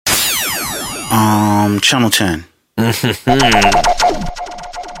Channel 10.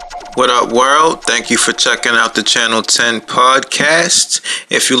 What up, world? Thank you for checking out the Channel 10 podcast.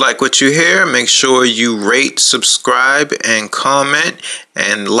 If you like what you hear, make sure you rate, subscribe, and comment,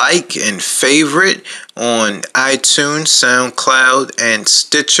 and like and favorite on iTunes, SoundCloud, and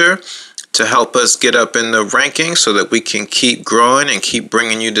Stitcher to help us get up in the rankings so that we can keep growing and keep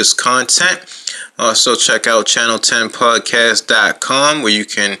bringing you this content. Also, check out channel10podcast.com where you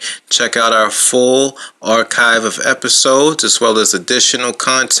can check out our full archive of episodes as well as additional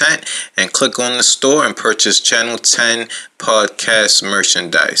content, and click on the store and purchase Channel 10 podcast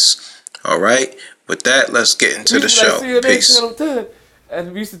merchandise. All right, with that, let's get into the show. Peace.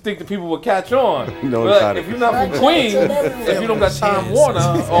 And we used to think that people would catch on. But if you're not from Queens, if you don't got Time Warner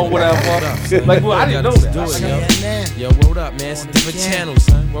or whatever, like, well, I didn't know that. Yo, word up, man. It's a different channel,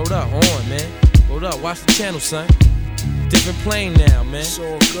 son. Word up, on, man. Word up, watch the channel, son. Different plane now, man. It's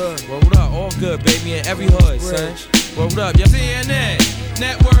all good. Word up, all good, baby, in every hood, son. Word up, yo. CNN,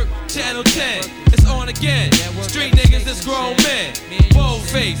 Network, Channel 10. It's on again. Street niggas, it's grown men. Bold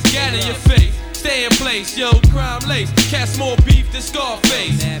face, get in your face. Stay in place, yo, crime lace. Cast more beef than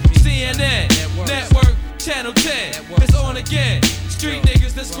Scarface. CNN, Network, Channel 10. It's on again. Street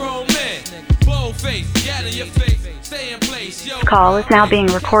niggas, that's grown men. Bold face, get in your face. Stay in place, yo. Call is now being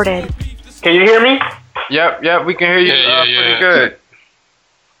recorded. Can you hear me? Yep, we can hear you pretty good.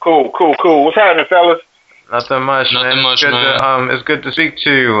 Cool. What's happening, fellas? Nothing much, man. It's good to speak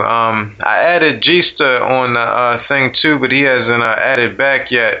to you. I added Gista on the thing too, but he hasn't added back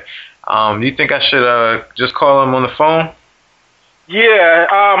yet. Do you think I should just call him on the phone? Yeah,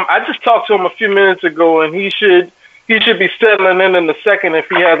 I just talked to him a few minutes ago, and he should be settling in a second if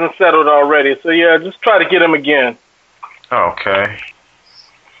he hasn't settled already. So yeah, just try to get him again. Okay.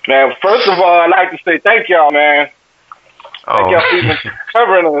 Man, first of all, I'd like to say thank y'all, man. Thank y'all for even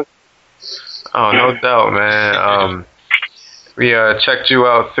covering us. Oh, no doubt, man. We checked you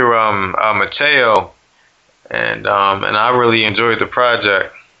out through Mateo, and I really enjoyed the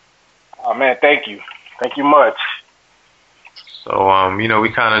project. Oh man, thank you much. So we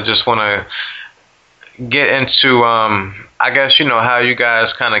kind of just want to get into I guess how you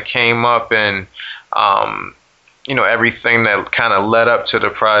guys kind of came up and everything that kind of led up to the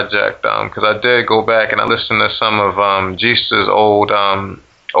project, because I did go back and I listened to some of Gista's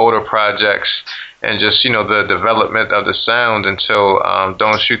older projects, and just the development of the sound until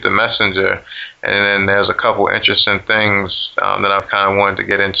Don't Shoot the Messenger. And then there's a couple interesting things that I've kind of wanted to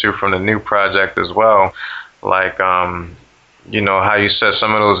get into from the new project as well, like how you said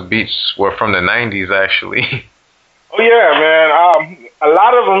some of those beats were from the 90s actually. Oh yeah, man. A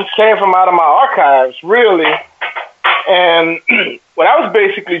lot of them came from out of my archives, really. And what I was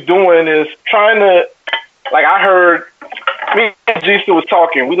basically doing is trying to, like, I heard me and Gista was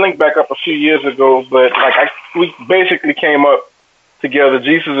talking. We linked back up a few years ago, but we basically came up together.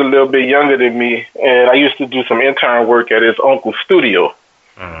 Gista's a little bit younger than me, and I used to do some intern work at his uncle's studio.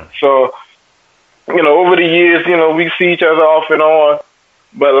 So, over the years, we see each other off and on.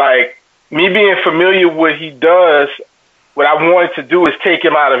 But like me being familiar with what he does, what I wanted to do is take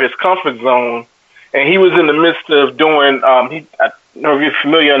him out of his comfort zone. And he was in the midst of doing, I don't know if you're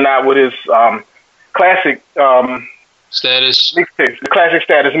familiar or not with his classic status mixtapes, the classic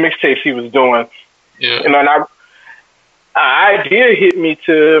status mixtapes he was doing. Yeah. And an idea hit me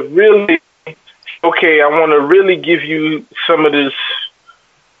to really, okay, I want to really give you some of these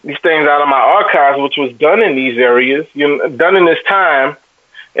things out of my archives, which was done in these areas, done in this time,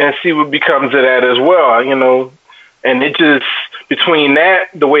 and see what becomes of that as well, And it just, between that,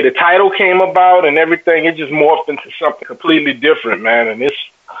 the way the title came about and everything, it just morphed into something completely different, man. And it's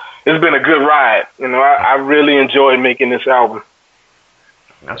been a good ride. I really enjoyed making this album.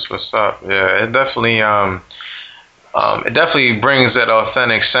 That's what's up. Yeah, it definitely brings that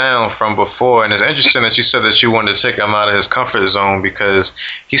authentic sound from before. And it's interesting that you said that you wanted to take him out of his comfort zone, because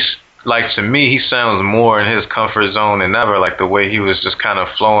he's, like, to me, he sounds more in his comfort zone than ever. Like the way he was just kind of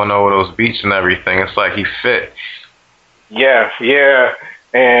flowing over those beats and everything. It's like he fit. Yeah.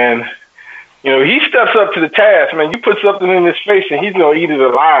 And, he steps up to the task, man. You put something in his face and he's going to eat it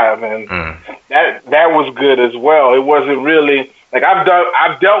alive. And that was good as well. It wasn't really, like, I've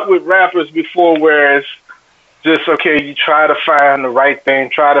dealt with rappers before where it's just, okay, you try to find the right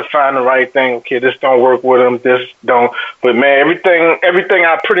thing. Okay, this don't work with him. This don't. But, man, everything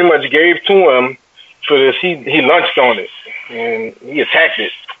I pretty much gave to him for this, he lunched on it. And he attacked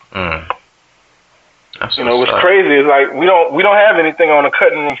it. What's crazy is, like, we don't have anything on the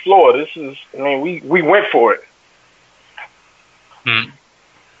cutting room floor. This is, we went for it.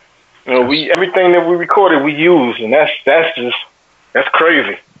 Everything that we recorded, we used, and that's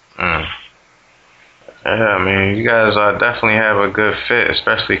crazy. Yeah, I mean, you guys definitely have a good fit,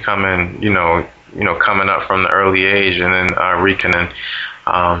 especially coming up from the early age, and then Rican, and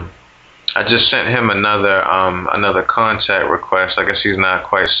I just sent him another contact request. I guess he's not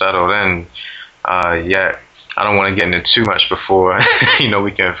quite settled in yet. I don't want to get into too much before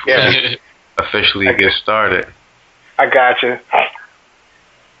we can officially get started. I got you.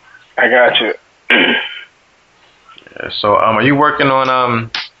 Yeah, so are you working on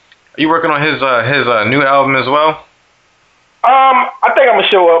his new album as well? I think I'm gonna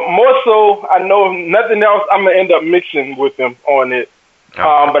show up. More so, I know if nothing else, I'm gonna end up mixing with him on it. Okay.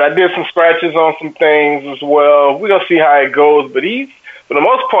 But I did some scratches on some things as well. We're gonna see how it goes. But for the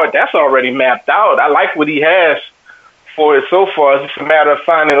most part, that's already mapped out. I like what he has for it so far. It's just a matter of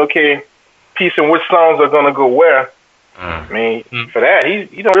finding piecing which songs are gonna go where. I mean, for that,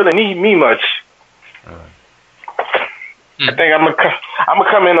 he don't really need me much. I think I'm gonna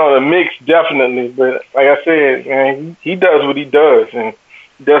come in on a mix definitely, but like I said, man, he does what he does and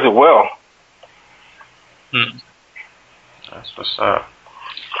he does it well. That's what's up.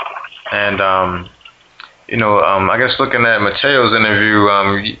 And I guess looking at Mateo's interview,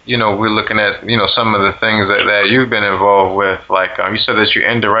 we're looking at some of the things that you've been involved with. Like you said that you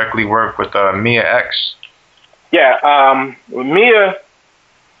indirectly work with Mia X. Yeah, with Mia.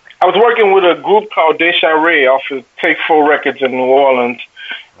 I was working with a group called Desharay off of Take 4 Records in New Orleans,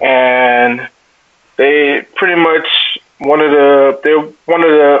 and they pretty much they're one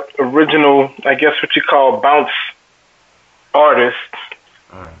of the original, I guess what you call bounce artists.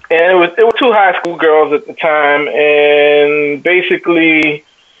 And it was 2 high school girls at the time, and basically,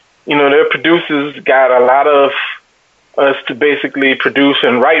 their producers got a lot of us to basically produce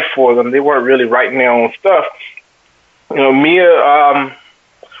and write for them. They weren't really writing their own stuff. Mia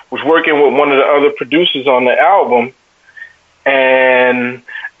was working with one of the other producers on the album, and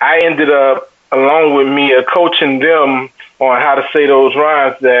I ended up, along with Mia, coaching them on how to say those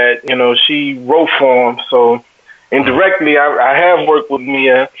rhymes that, she wrote for them. So indirectly, I have worked with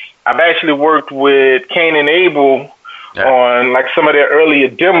Mia. I've actually worked with Cain and Abel on like some of their earlier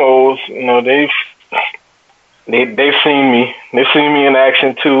demos. They've seen me. They've seen me in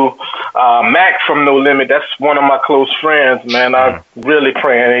action too. Mac from No Limit, that's one of my close friends, man. I'm really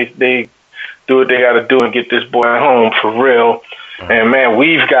praying they do what they got to do and get this boy home for real. And man,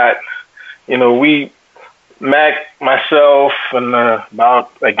 we've got, Mac, myself, and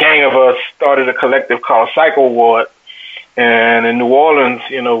about a gang of us started a collective called Psycho Ward. And in New Orleans,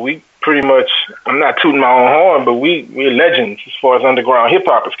 we pretty much, I'm not tooting my own horn, but we're legends as far as underground hip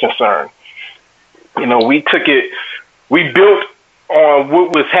hop is concerned. We built on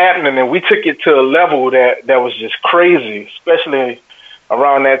what was happening, and we took it to a level that was just crazy, especially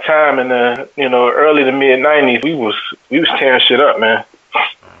around that time in the, early to mid 90s. We was tearing shit up, man.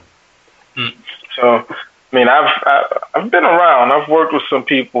 So, I mean, I've been around. I've worked with some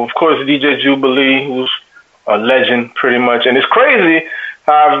people. Of course, DJ Jubilee, who's a legend pretty much. And it's crazy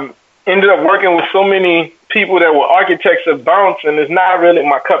how I've ended up working with so many people that were architects of bounce, and it's not really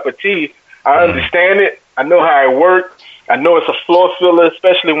my cup of tea. I understand it. I know how it works. I know it's a floor filler,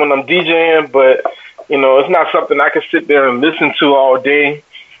 especially when I'm DJing, but, it's not something I can sit there and listen to all day.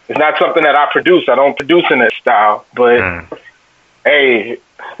 It's not something that I produce. I don't produce in that style. But, hey,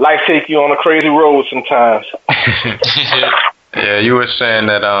 life takes you on a crazy road sometimes. Yeah, you were saying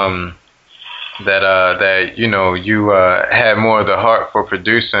that you had more of the heart for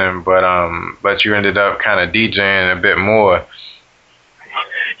producing, but you ended up kind of DJing a bit more.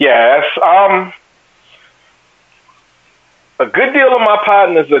 Yes, a good deal of my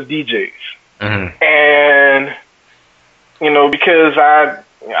partners are DJs, and because I've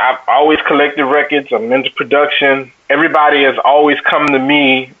always collected records, I'm into production. Everybody has always come to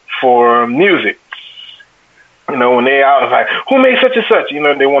me for music. When they're out, it's like, who made such and such?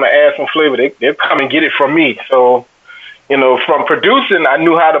 They want to add some flavor. They'll come and get it from me. So, from producing, I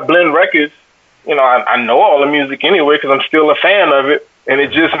knew how to blend records. I know all the music anyway because I'm still a fan of it. And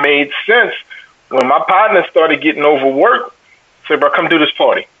it just made sense. When my partners started getting overworked, I said, bro, come do this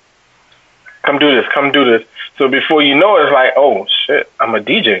party. Come do this. So before you know it, it's like, oh, shit, I'm a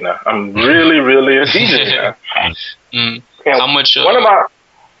DJ now. I'm really, really a DJ now. How much...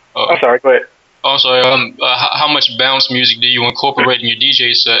 I'm sorry, go ahead. Oh, sorry. How much bounce music do you incorporate in your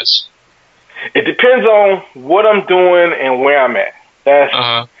DJ sets? It depends on what I'm doing and where I'm at. That's,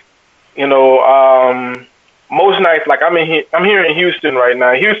 most nights, like I'm here in Houston right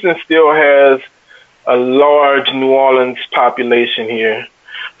now. Houston still has a large New Orleans population here.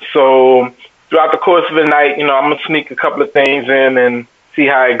 So throughout the course of the night, I'm going to sneak a couple of things in and see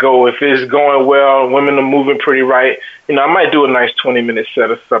how it go. If it's going well, women are moving pretty right, I might do a nice 20-minute set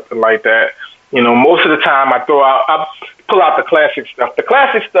or something like that. most of the time I pull out the classic stuff. The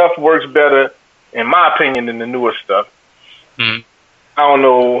classic stuff works better, in my opinion, than the newer stuff. Mm. I don't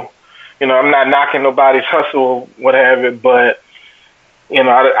know, I'm not knocking nobody's hustle, whatever, but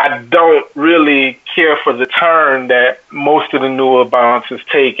I don't really care for the turn that most of the newer bounce is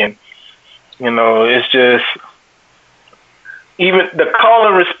taking. It's just, even the call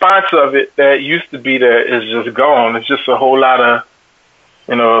and response of it that used to be there is just gone. It's just a whole lot of,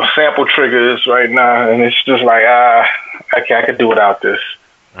 sample triggers right now, and it's just like, I could do without this.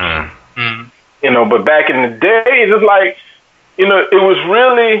 Mm. Mm. But back in the day, it's just like, it was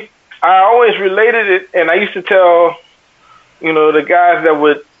really, I always related it, and I used to tell, the guys that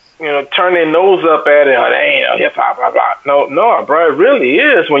would, turn their nose up at it, they ain't hip hop, blah, blah. No, bro, it really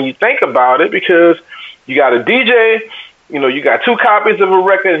is when you think about it, because you got a DJ, you got 2 copies of a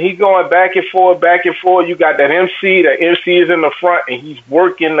record, and he's going back and forth. You got that MC is in the front, and he's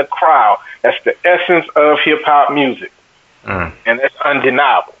working the crowd. That's the essence of hip hop music. Mm. And that's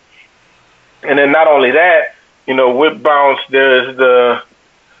undeniable. And then not only that, with bounce, there's a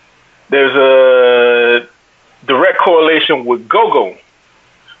direct correlation with go-go.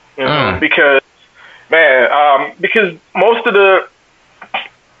 Because most of the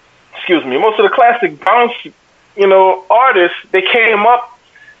classic bounce, artists, they came up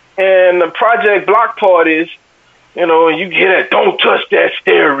in the project block parties, and you hear that, don't touch that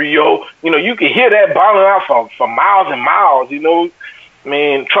stereo. You can hear that bottling out for miles and miles,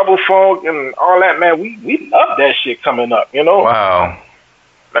 Trouble Funk and all that, man. We love that shit coming up, Wow.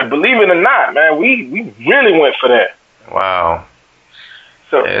 Like, believe it or not, man, we really went for that. Wow.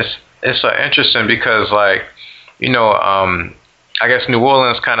 So it's interesting because, like, I guess New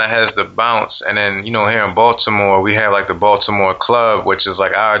Orleans kind of has the bounce, and then here in Baltimore we have like the Baltimore Club, which is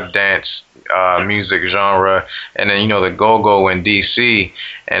like our dance music genre, and then the go-go in DC.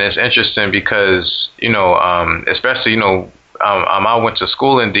 And it's interesting because especially I went to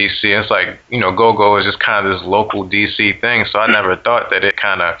school in DC. And it's like go-go is just kind of this local DC thing, so I never thought that it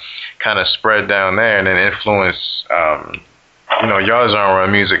kind of spread down there and then influenced your genre of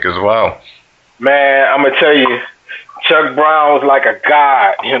music as well. Man, I'm gonna tell you, Chuck Brown was like a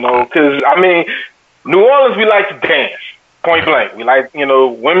god, because, New Orleans, we like to dance, point blank. We like,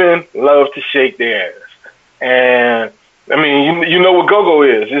 women love to shake their ass. And, you know what go-go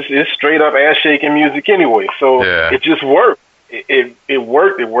is. It's straight up ass-shaking music anyway. So It just worked. It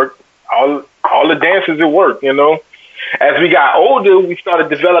worked. It worked. All the dances, it worked, As we got older, we started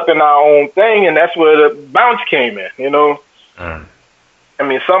developing our own thing, and that's where the bounce came in, Mm.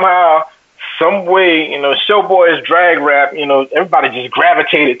 Somehow, some way, Showboy's drag rap, everybody just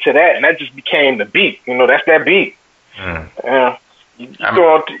gravitated to that, and that just became the beat. That's that beat. Mm. You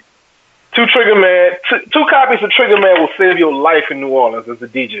throw on 2 Trigger Man, 2 copies of Trigger Man will save your life in New Orleans as a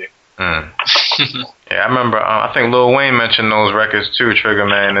DJ. Mm. Yeah, I remember. I think Lil Wayne mentioned those records too, Trigger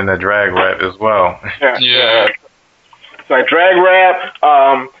Man and the drag rap as well. Yeah. It's like drag rap,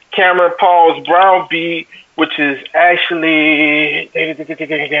 Cameron Paul's Brown Beat, which is actually at the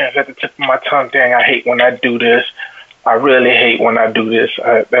tip of my tongue. Dang, I hate when I do this. I really hate when I do this.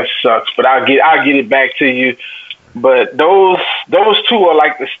 That sucks. But I'll get it back to you. But those 2 are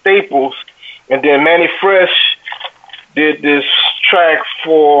like the staples. And then Manny Fresh did this track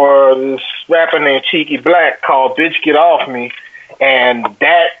for this rapper named Cheeky Black called "Bitch Get Off Me," and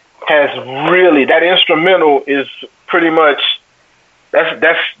that instrumental is pretty much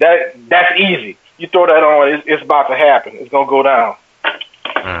that's easy. You throw that on, it's about to happen. It's gonna go down.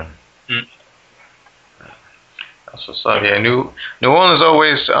 Mm. Mm. That's what's up. Yeah, New Orleans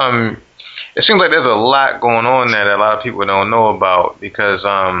always. It seems like there's a lot going on there that a lot of people don't know about because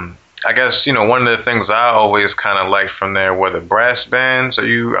I guess one of the things I always kind of liked from there were the brass bands. Are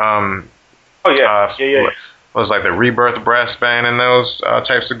you? Oh yeah. Yeah. Was like the Rebirth brass band in those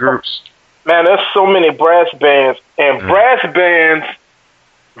types of groups? Man, there's so many brass bands, and brass bands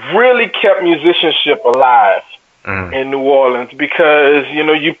really kept musicianship alive in New Orleans because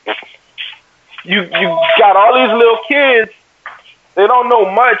you got all these little kids. They don't know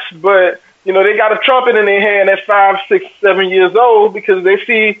much, but they got a trumpet in their hand at 5, 6, 7 years old because they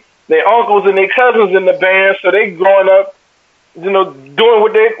see their uncles and their cousins in the band, so they growing up, doing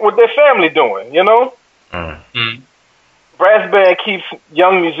what their family doing, Brass band keeps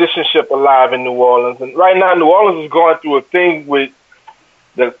young musicianship alive in New Orleans, and right now New Orleans is going through a thing with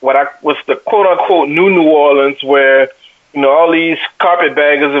what's the quote unquote New Orleans, where all these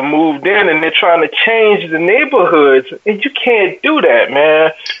carpetbaggers have moved in and they're trying to change the neighborhoods, and you can't do that,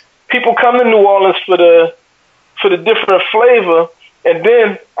 man. People come to New Orleans for the different flavor, and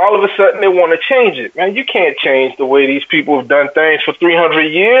then all of a sudden they want to change it, man. You can't change the way these people have done things for 300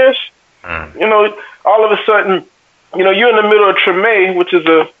 years. You know, all of a sudden, you know, you're in the middle of Treme, which is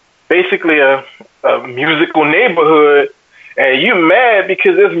basically a musical neighborhood, and you mad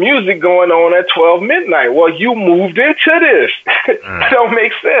because there's music going on at 12 midnight. Well, you moved into this. That don't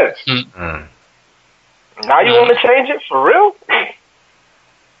make sense. Now you want to change it for real?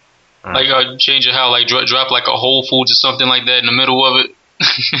 Like change it how? Like drop like a Whole Foods or something like that in the middle of it?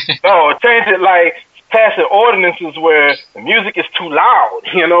 No, change it like passing ordinances where the music is too loud.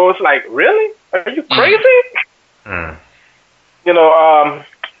 You know, it's like, really? Are you crazy? You know,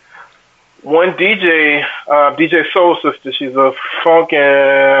 one DJ, DJ Soul Sister, she's a funk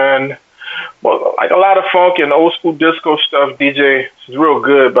and, well, like a lot of funk and old school disco stuff DJ. She's real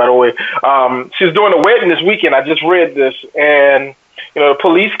good, by the way. She's doing a wedding this weekend. I just read this. And, you know, the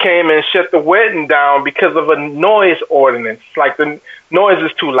police came and shut the wedding down because of a noise ordinance. Like the noise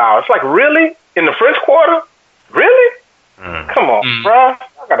is too loud. It's like, really? In the first quarter? Really? Come on, bruh.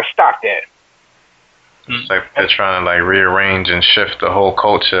 I got to stop that. It's like they're trying to like rearrange and shift the whole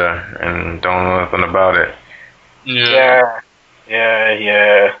culture and don't know nothing about it. Yeah.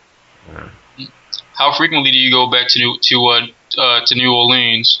 How frequently do you go back to New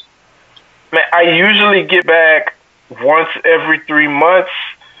Orleans? Man, I usually get back once every 3 months,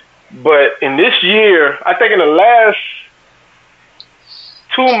 but in this year, I think in the last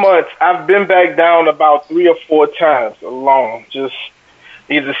 2 months, I've been back down about 3 or 4 times alone, just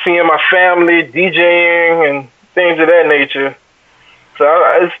either seeing my family, DJing, and things of that nature. So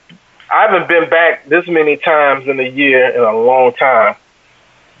I haven't been back this many times in a year in a long time.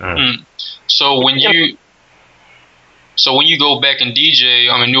 So when you go back and DJ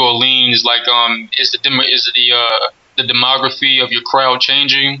in New Orleans, like is the demography of your crowd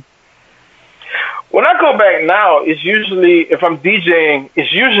changing? When I go back now, it's usually, if I'm DJing,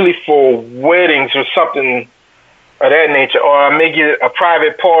 it's usually for weddings or something of that nature, or I may get a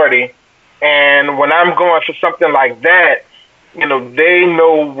private party. And when I'm going for something like that, you know, they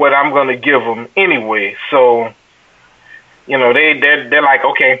know what I'm going to give them anyway. So, you know, they're like,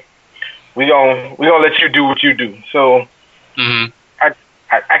 okay, we gonna let you do what you do. So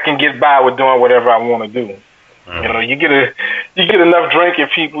I can get by with doing whatever I want to do. You know, you get enough drinking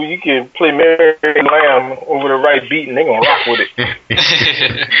people, you can play Mary Lamb over the right beat, and they're gonna rock with it.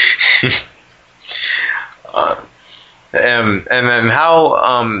 And then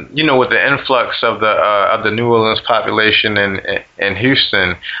how you know, with the influx of the New Orleans population in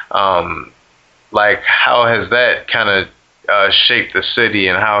Houston, like how has that kind of shaped the city,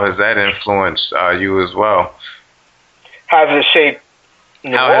 and how has that influenced you as well? How has it shaped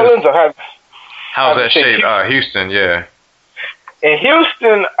New Orleans, or how has that shaped Houston? Yeah. In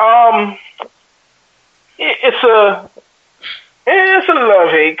Houston, it's a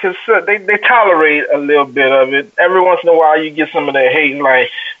love-hate, because they tolerate a little bit of it. Every once in a while, you get some of that hate,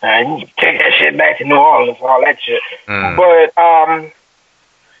 like, you take that shit back to New Orleans, all that shit. But,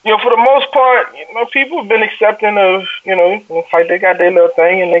 you know, for the most part, you know, people have been accepting of, you know, it's like they got their little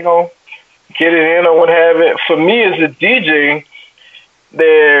thing and they gonna get it in or what have it. For me as a DJ,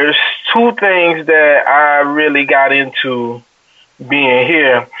 there's 2 things that I really got into being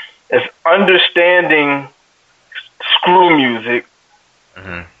here, is understanding screw music.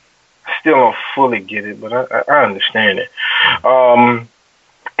 Still don't fully get it, but I understand it.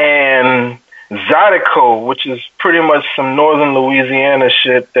 And Zydeco, which is pretty much some northern Louisiana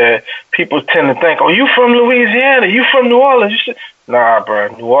shit that people tend to think, oh, you from Louisiana, you from New Orleans. You should... Nah, bro,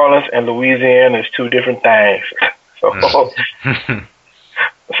 New Orleans and Louisiana is 2 different things.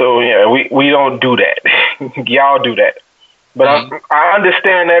 So yeah, we don't do that. Y'all do that. But I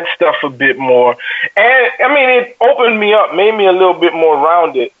understand that stuff a bit more. And, I mean, it opened me up, made me a little bit more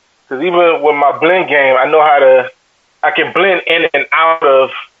rounded. Because even with my blend game, I know I can blend in and out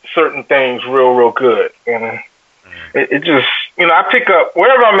of certain things real good. And it just, you know, I pick up,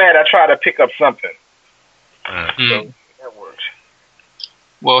 wherever I'm at, I try to pick up something. So that works.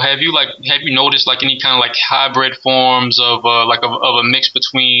 Well, have you noticed like any kind of like hybrid forms of a mix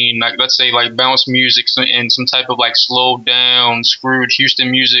between, like, let's say like bounce music and some type of like slowed down, screwed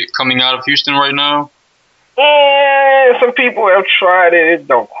Houston music coming out of Houston right now? Some people have tried it. It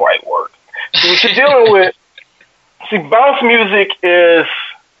don't quite work. See, what you're dealing with, bounce music is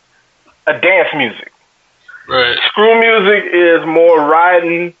a dance music. Right. Screw music is more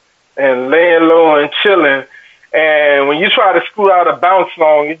riding and laying low and chilling. And when you try to screw out a bounce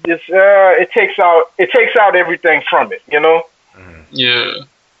song, it just it takes out everything from it, you know? Yeah.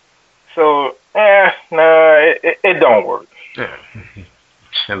 So it don't work. Yeah.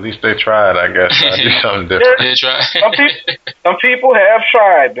 At least they tried, I guess. I'd do something different. They tried. Some people have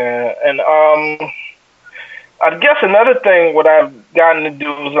tried, man. And I guess another thing what I've gotten to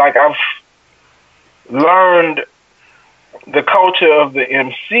do is like learned the culture of the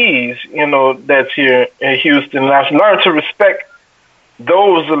MCs, you know, that's here in Houston. And I've learned to respect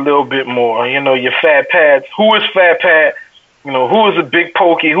those a little bit more. You know, your Fat Pats. Who is Fat Pat? You know, who is a Big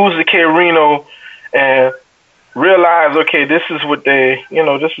Pokey? Who's the K Reno? And realize, okay, this is what they, you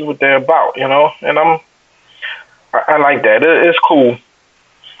know, this is what they're about, you know. And I like that. It's cool.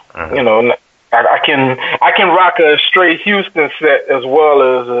 You know, I can rock a straight Houston set as well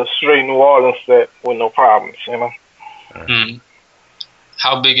as a straight New Orleans set with no problems, you know.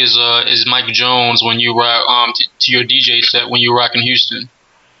 How big is Mike Jones when you rock to your DJ set when you rock in Houston?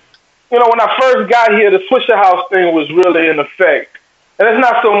 You know, when I first got here, the Swisher House thing was really in effect, and it's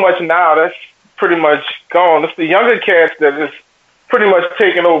not so much now. That's pretty much gone. It's the younger cats that is pretty much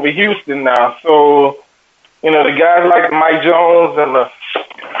taking over Houston now. So, you know, the guys like Mike Jones and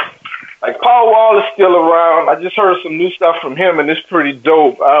like Paul Wall is still around. I just heard some new stuff from him, and it's pretty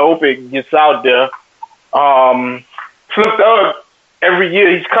dope. I hope it gets out there. Flip Thug, every year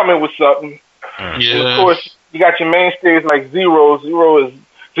he's coming with something. Yeah. And of course, you got your mainstays like Zero. Zero is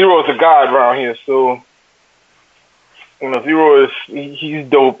a god around here. So, you know, Zero is he's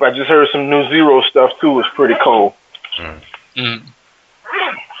dope. I just heard some new Zero stuff too. It's pretty cool.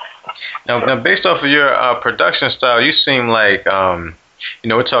 Now, based off of your production style, you seem like you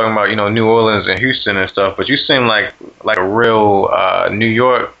know, we're talking about, you know, New Orleans and Houston and stuff, but you seem like a real New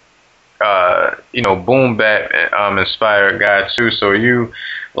York, you know, boom bap inspired guy too. So you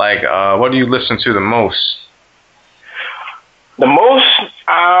like, what do you listen to the most? The most,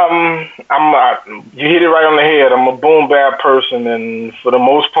 you hit it right on the head. I'm a boom bap person, and for the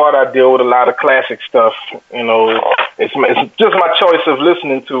most part, I deal with a lot of classic stuff. You know, it's just my choice of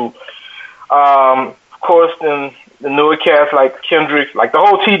listening to. Of course, then the newer cats like Kendrick, like the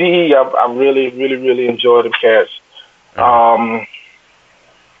whole TDE, I really, really, really enjoy the cats.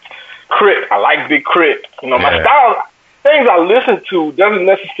 Crit, I like Big Crit. You know, my style, things I listen to doesn't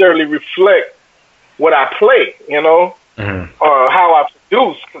necessarily reflect what I play, you know, or how I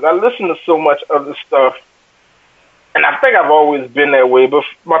produce, because I listen to so much other stuff. And I think I've always been that way, but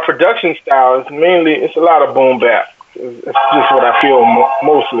my production style is mainly, it's a lot of boom bap. It's just what I feel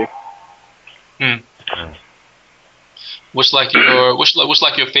mostly. What's like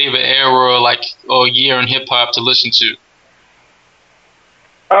your favorite era, like, or year in hip hop to listen to?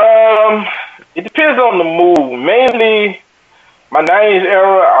 It depends on the mood. Mainly, my 90s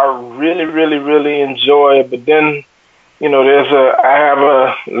era, I really, really, really enjoy. But then, you know, I have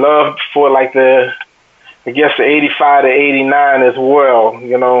a love for like the 85 to 89 as well.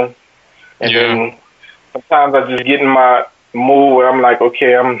 You know, and then sometimes I just get in my mood where I'm like,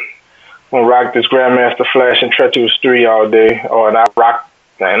 okay, I'm gonna rock this Grandmaster Flash and Treacherous 3 all day, or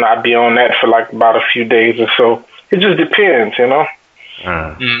I'd be on that for like about a few days or so. It just depends, you know.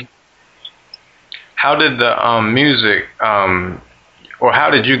 How did the music, or how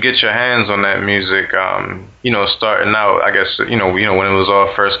did you get your hands on that music? You know, starting out, I guess, you know, when it was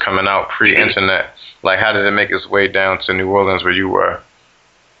all first coming out, pre-internet. Like, how did it make its way down to New Orleans where you were?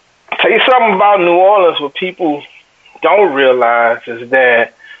 I'll tell you something about New Orleans what people don't realize is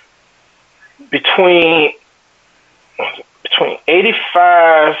that between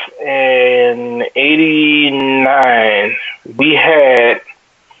 85 and 89, we had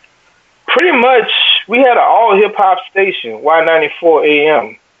an all hip hop station, Y94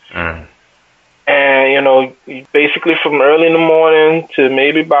 AM. And, you know, basically from early in the morning to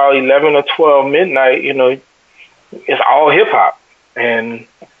maybe about 11 or 12 midnight, you know, it's all hip hop. And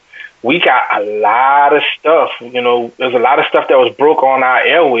we got a lot of stuff, you know, there's a lot of stuff that was broke on our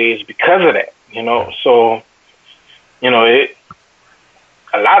airways because of that, you know. So, you know, it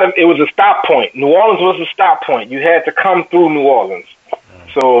was a stop point. New Orleans was a stop point. You had to come through New Orleans.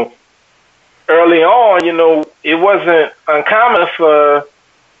 So early on, you know, it wasn't uncommon for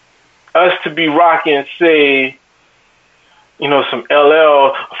us to be rocking, say, you know, some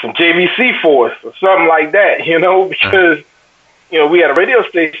LL, some JVC Force or something like that, you know, because, you know, we had a radio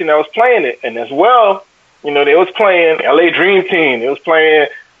station that was playing it. And as well, you know, they was playing LA Dream Team. They was playing,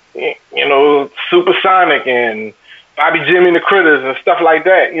 you know, Supersonic and Bobby Jimmy and the Critters and stuff like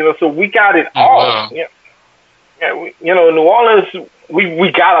that, you know, so we got it all. Wow. You know, New Orleans, we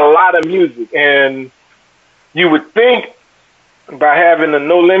got a lot of music, and you would think by having the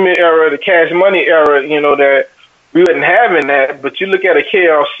No Limit era, the Cash Money era, you know, that we wouldn't have in that, but you look at a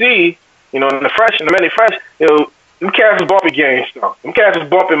KLC, you know, and the Many Fresh, you know, them cats was bumping Gang Starr. Them cats was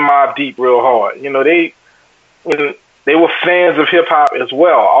bumping Mobb Deep real hard. You know, they were fans of hip hop as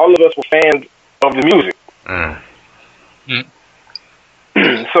well. All of us were fans of the music.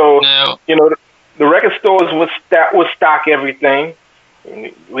 So, you know, the record stores would stock everything.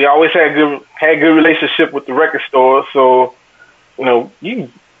 We always had good relationship with the record store, so you know, it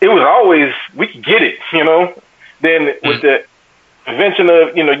was always we could get it, you know. Then with the invention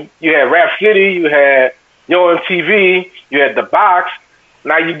of, you know, you had Rap City, you had Yo MTV, you had the Box.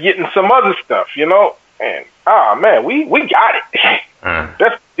 Now you're getting some other stuff, you know. And man, we got it.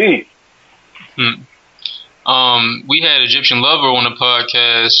 That's deep. We had Egyptian Lover on the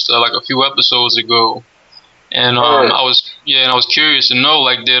podcast like a few episodes ago, and I was curious to know,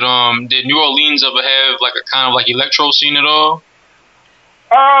 like, did New Orleans ever have like a kind of like electro scene at all?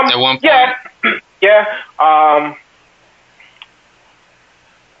 At one point? Yeah.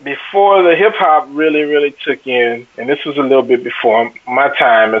 Before the hip hop really took in, and this was a little bit before my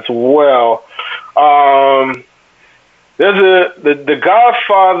time as well. There's the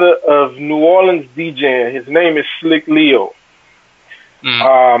godfather of New Orleans DJing. His name is Slick Leo.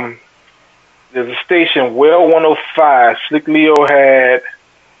 There's a station, Well 105. Slick Leo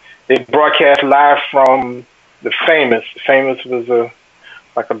they broadcast live from the Famous. The Famous was a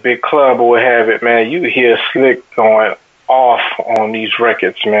big club or what have it, man. You hear Slick going off on these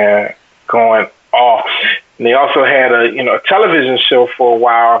records, man, going off. And they also had a television show for a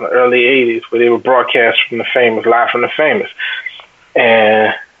while in the early 80s where they would broadcast from the Famous, live from the Famous.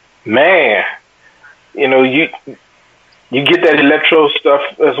 And man, you know, you get that electro stuff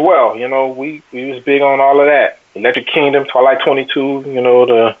as well. You know, we was big on all of that. Electric Kingdom, Twilight 22, you know,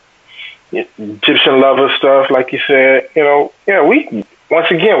 the Egyptian Lover stuff, like you said. You know, yeah, we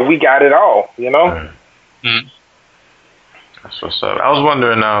got it all, you know? That's what's up. I was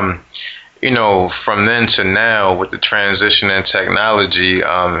wondering, you know, from then to now with the transition in technology,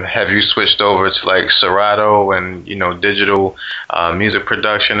 have you switched over to like Serato and, you know, digital music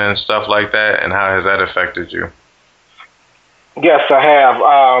production and stuff like that? And how has that affected you? Yes, I have.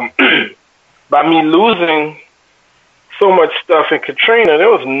 By me losing so much stuff in Katrina,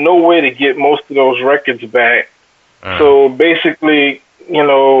 there was no way to get most of those records back. So basically, you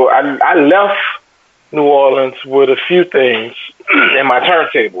know, I left New Orleans with a few things in my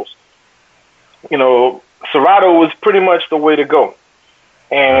turntables. You know, Serato was pretty much the way to go.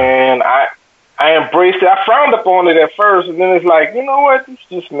 And I embraced it. I frowned upon it at first, and then it's like, you know what, this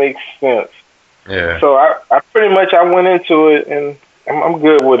just makes sense. Yeah. So I pretty much went into it, and I'm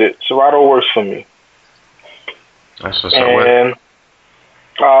good with it. Serato works for me. That's what's up. And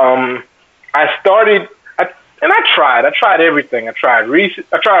I tried everything. I tried Reason,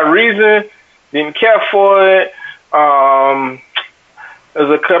 didn't care for it. There's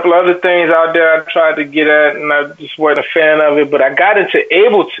a couple other things out there I tried to get at, and I just wasn't a fan of it. But I got into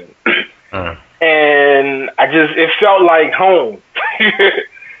Ableton, and it felt like home.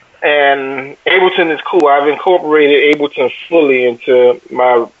 And Ableton is cool. I've incorporated Ableton fully into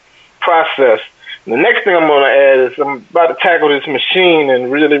my process. And the next thing I'm going to add is I'm about to tackle this machine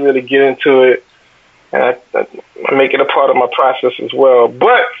and really get into it. And I make it a part of my process as well.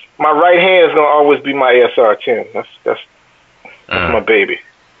 But my right hand is going to always be my ASR-10. That's my baby.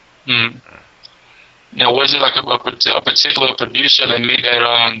 Now, was it like a particular producer that made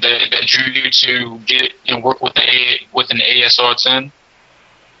that drew you to get and work with an ASR-10?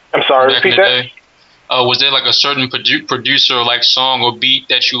 I'm sorry, repeat that? Was there like a certain producer, like song or beat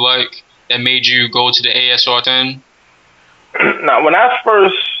that you like that made you go to the ASR-10? Now, when I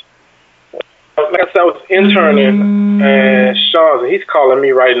first, like I said, I was interning, and Sean's, he's calling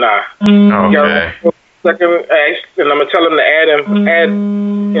me right now. Okay. Second, and I'm gonna tell him to add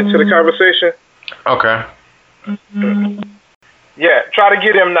into the conversation. Okay. Yeah, try to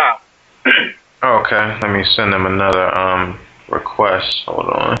get him now. Okay, let me send him another request. Hold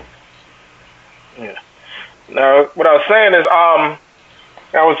on. Yeah. Now, what I was saying is,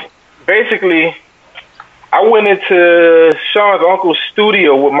 I went into Sean's uncle's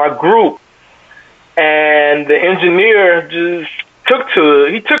studio with my group, and the engineer took to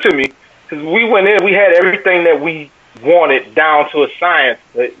me. Because we went in, we had everything that we wanted down to a science,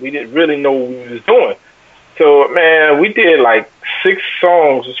 but we didn't really know what we was doing. So, man, we did like 6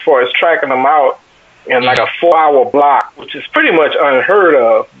 songs as far as tracking them out in like a 4-hour block, which is pretty much unheard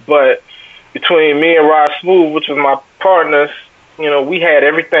of. But between me and Rod Smooth, which was my partners, you know, we had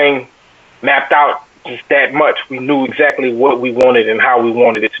everything mapped out just that much. We knew exactly what we wanted and how we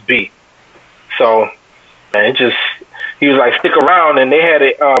wanted it to be. So, man, he was like, stick around, and they had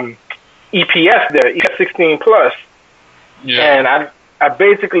a EPS there, EPS 16 Plus. Yeah. And I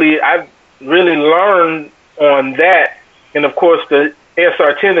really learned on that. And of course, the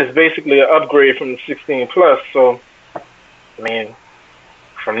ASR-10 is basically an upgrade from the 16 Plus. So, I mean,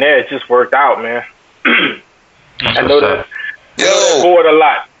 from there, it just worked out, man. I know that. Yo. Bored a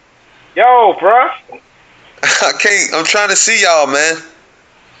lot. Yo, bruh. I can't. I'm trying to see y'all, man.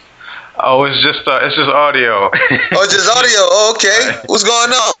 Oh, it's just audio. Oh, just audio. Oh, okay. Right. What's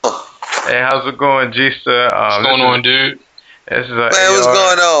going on? Hey, how's it going, G-Star? What's going on, dude? This is man, what's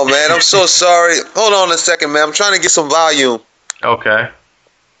going on, man? I'm so sorry. Hold on a second, man. I'm trying to get some volume. Okay.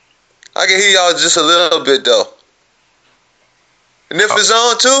 I can hear y'all just a little bit, though. Nif is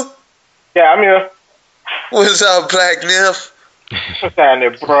on, too? Yeah, I'm here. What's up, Black Nif? What's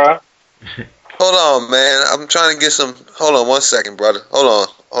happening, bro? Hold on, man. I'm trying to get some... Hold on 1 second, brother. Hold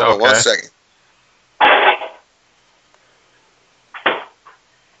on 1 second.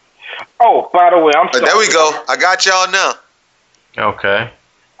 Oh, by the way, I'm sorry. There we go. I got y'all now. Okay.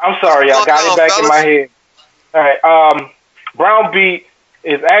 I'm sorry, y'all got it back in my head. All right. Brown Beat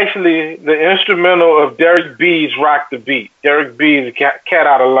is actually the instrumental of Derek B's Rock the Beat. Derek B is a cat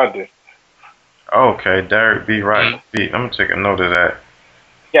out of London. Okay, Derek B. Rock the Beat. I'm going to take a note of that.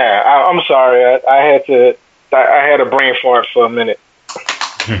 Yeah, I'm sorry. I had a brain fart for a minute.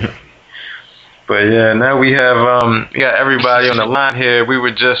 But yeah, now we got everybody on the line here. We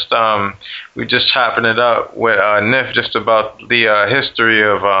were just chopping it up with Nif just about the history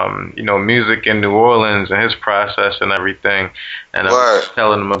of music in New Orleans and his process and everything, and I was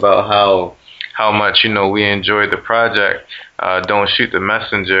telling him about how much we enjoyed the project, Don't Shoot the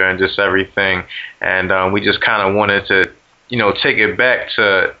Messenger, and just everything, and we just kind of wanted to take it back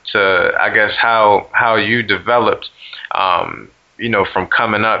to I guess how you developed. From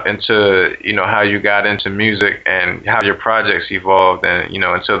coming up into, how you got into music and how your projects evolved and,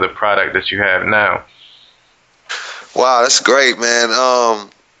 into the product that you have now. Wow, that's great, man.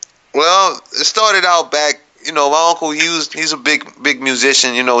 Well, it started out back, my uncle, he's a big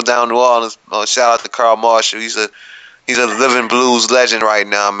musician, down New Orleans. Shout out to Carl Marshall. He's a living blues legend right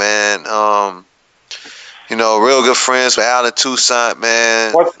now, man. Real good friends with Alan Toussaint,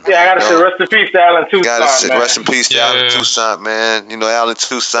 man. I gotta say rest in peace to Alan Toussaint. Gotta say rest in peace to Alan Toussaint, man. Alan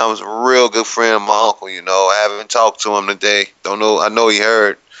Toussaint was a real good friend of my uncle. I haven't talked to him today. Don't know. I know he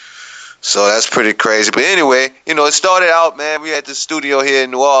heard. So that's pretty crazy. But anyway, it started out, man. We had the studio here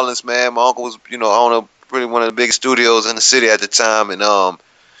in New Orleans, man. My uncle was, owner pretty one of the big studios in the city at the time, and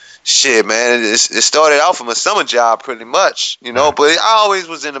shit, man, it started out from a summer job pretty much, but I always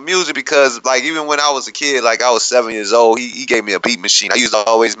was into music because, like, even when I was a kid, like I was 7 years old, he gave me a beat machine. I used to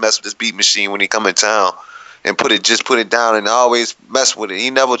always mess with this beat machine when he come in town and put it down, and I always mess with it. He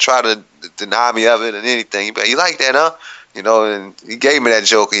never tried to deny me of it or anything. But you like that, huh? And he gave me that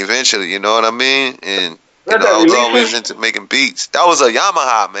joker eventually, you know what I mean? And I was always into making beats. That was a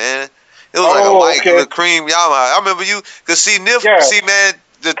Yamaha, man. It was like a white cream Yamaha. I remember cause see, Nif, see, man,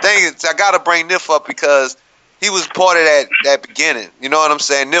 the thing is, I gotta bring Nif up because he was part of that beginning. You know what I'm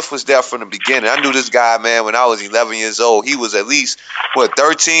saying? Nif was there from the beginning. I knew this guy, man, when I was 11 years old. He was at least,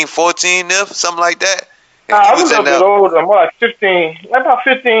 13, 14, Nif? Something like that? I was a bit older. I'm like 15. About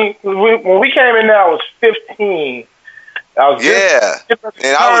 15. When we came in there, I was 15. I was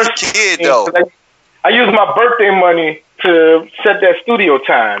and I was a kid, though. I used my birthday money to set that studio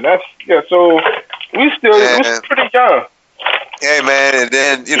time. So we was pretty young. Hey, man, and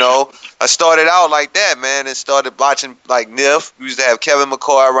then, I started out like that, man, and started watching, like, Nif. We used to have Kevin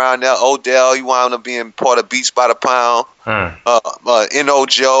McCoy around there, Odell. He wound up being part of Beats by the Pound. N.O.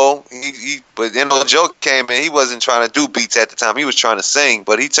 Joe. But N.O. Joe came in. He wasn't trying to do beats at the time. He was trying to sing,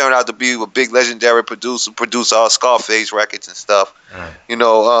 but he turned out to be a big legendary producer, produced all Scarface records and stuff.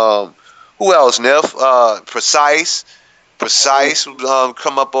 Who else, Nif? Precise,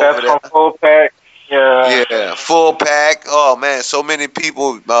 come up over there. Full Pack. Yeah, Full Pack. Oh man, so many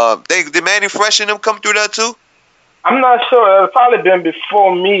people. Did Manny Fresh and them come through that too? I'm not sure. It's probably been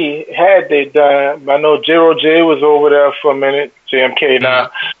before me. Had they done? I know J-Ro-J was over there for a minute. JMK now.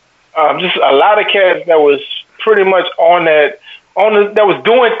 Just a lot of cats that was pretty much that was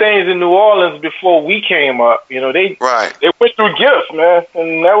doing things in New Orleans before we came up. They went through gifts, man,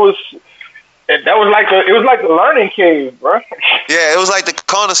 and that was like a learning cave, bro. Yeah, it was like the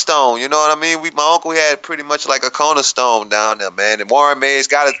cornerstone. You know what I mean? My uncle had pretty much like a cornerstone down there, man. And Warren Mays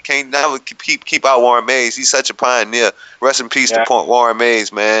can't never keep out Warren Mays. He's such a pioneer. Rest in peace to Warren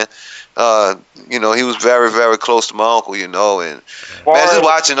Mays, man. He was very, very close to my uncle, and man, just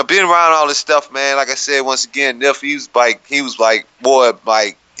watching. I've been around all this stuff, man. Like I said, once again, Nif, he was like more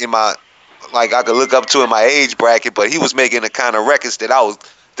like in my, like I could look up to in my age bracket, but he was making the kind of records that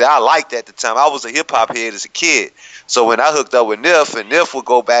I liked at the time. I was a hip hop head as a kid. So when I hooked up with Nif, and Nif would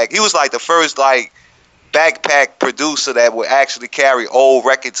go back, he was like the first like backpack producer that would actually carry old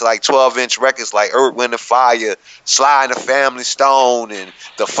records, like 12-inch records like Earth, Wind & Fire, Sly and the Family Stone, and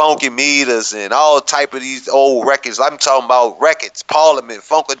the Funky Meters, and all type of these old records. I'm talking about records, Parliament,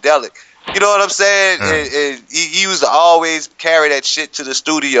 Funkadelic, You know what I'm saying? And he used to always carry that shit to the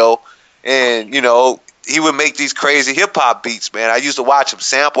studio, and you know, he would make these crazy hip hop beats, man. I used to watch him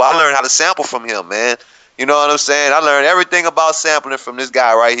sample. I learned how to sample from him, man. You know what I'm saying? I learned everything about sampling from this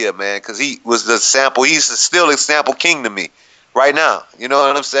guy right here, man, because he was the sample. He's still a sample king to me right now. You know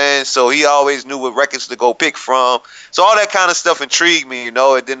what I'm saying? So he always knew what records to go pick from. So all that kind of stuff intrigued me, you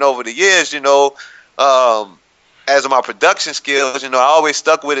know. And then over the years, you know, as my production skills, you know, I always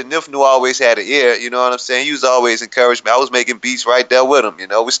stuck with it. Nif knew I always had an ear, you know what I'm saying? He used to always encourage me. I was making beats right there with him, you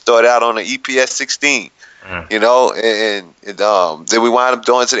know. We started out on the EPS 16, you know, and then we wound up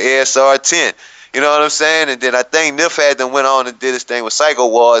going to the ASR 10. You know what I'm saying? And then I think Nif had then went on and did his thing with Psycho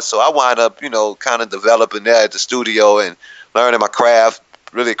Wars, so I wound up, you know, kind of developing there at the studio and learning my craft,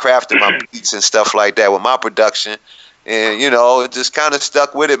 really crafting my beats and stuff like that with my production. And, you know, it just kind of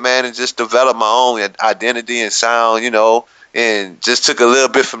stuck with it, man, and just developed my own identity and sound, you know, and just took a little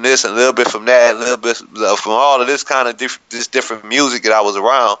bit from this and a little bit from that, a little bit from all of this kind of different music that I was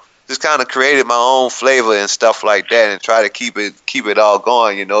around. Just kind of created my own flavor and stuff like that, and try to keep it all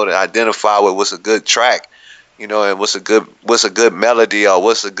going, you know, to identify with what's a good track, you know, and what's a good melody or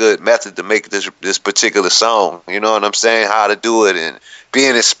what's a good method to make this particular song. You know what I'm saying? How to do it, and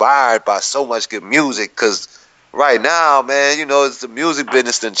being inspired by so much good music, because right now, man, you know, it's the music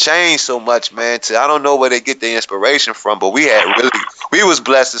business done changed so much, man. I don't know where they get their inspiration from, but we was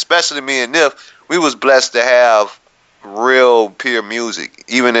blessed, especially me and Nif. We was blessed to have real pure music,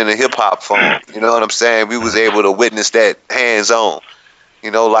 even in the hip hop form. You know what I'm saying? We was able to witness that hands on.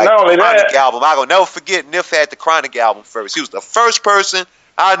 You know, like the Chronic album. I'm gonna never forget, Nif had the Chronic album first. He was the first person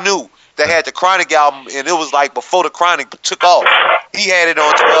I knew that had the Chronic album, and it was like before the Chronic took off. He had it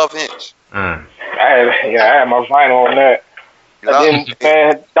on 12-inch. I had my vinyl on that. And then,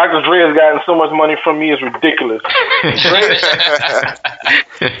 man, Dr. Dre has gotten so much money from me, it's ridiculous. Dre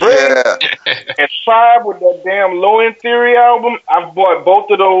and Tribe with that damn Low End Theory album, I've bought both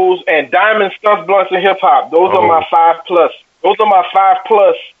of those, and Diamond Stunts, Blunts, and Hip Hop. Those are my 5+. Those are my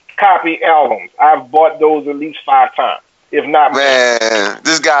 5+ copy albums. I've bought those at least 5 times, if not more. Man,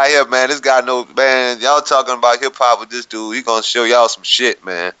 this guy here, man, this guy knows, man, y'all talking about hip hop with this dude, he gonna show y'all some shit,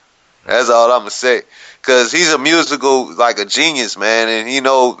 man. That's all I'm gonna say. Cause he's a musical, like a genius, man, and you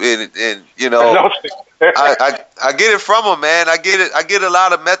know, and you know, I get it from him, man. I get a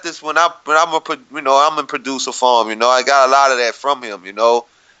lot of methods when I'm in producer form, you know. I got a lot of that from him, you know,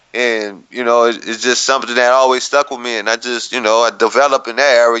 and you know, it's just something that always stuck with me, and I just, you know, I developed in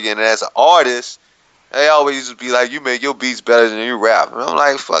that area, and as an artist, they always used to be like, you make your beats better than you rap, and I'm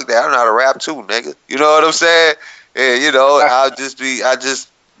like, fuck that, I know how to rap too, nigga. You know what I'm saying? And you know, I just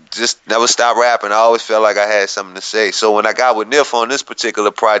never stopped rapping. I always felt like I had something to say. So when I got with Nif on this particular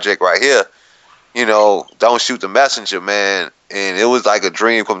project right here, you know, Don't Shoot the Messenger, man, and it was like a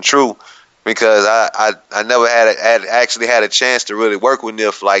dream come true, because I never actually had a chance to really work with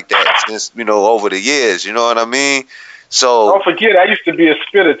Nif like that since, you know, over the years. You know what I mean? So don't forget, I used to be a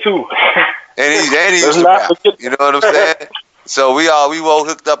spitter too. and he used to rap. You know what I'm saying? So we all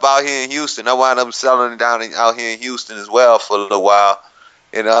hooked up out here in Houston. I wound up selling it down out here in Houston as well for a little while.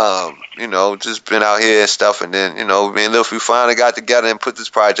 And, you know, just been out here and stuff. And then, you know, me and Lil, we finally got together and put this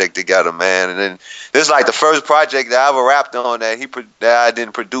project together, man. And then this is like the first project that I ever rapped on that I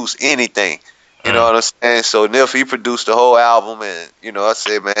didn't produce anything. You know what I'm saying? So Nif, he produced the whole album. And, you know, I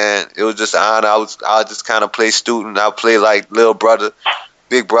said, man, it was just an honor. I just kind of play student. I play like little brother,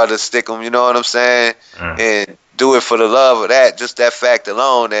 big brother, stick 'em, you know what I'm saying? And do it for the love of that, just that fact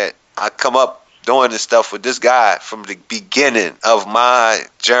alone, that I come up doing this stuff with this guy from the beginning of my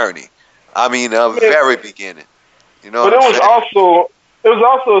journey. I mean, the very beginning. You know, but it was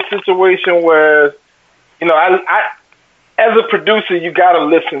also a situation where, you know, I as a producer, you gotta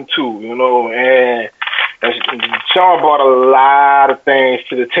listen to, you know, and Sean brought a lot of things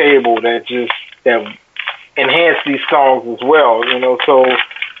to the table that enhance these songs as well, you know. So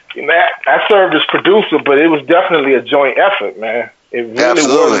you know, I served as producer, but it was definitely a joint effort, man. It really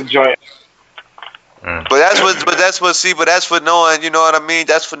was a joint. But that's for knowing, you know what I mean?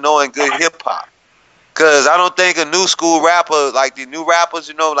 That's for knowing good hip hop. Cause I don't think a new school rapper, like the new rappers,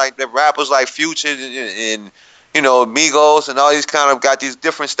 you know, like the rappers like Future and you know, Migos and all these kind of got these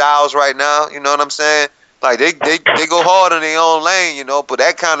different styles right now. You know what I'm saying? Like they go hard in their own lane, you know. But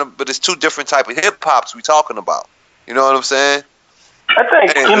it's two different type of hip hops we talking about. You know what I'm saying? I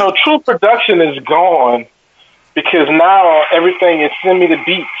think you know, true production is gone because now everything is send me the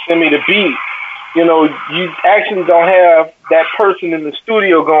beat. You know, you actually don't have that person in the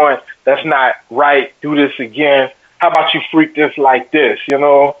studio going, that's not right, do this again. How about you freak this like this? You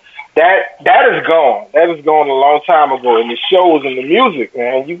know, that is gone. That is gone a long time ago, and it shows in the music,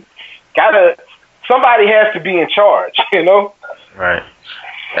 man. somebody has to be in charge, you know? Right.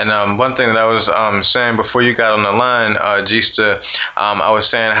 And one thing that I was saying before you got on the line, Gista, I was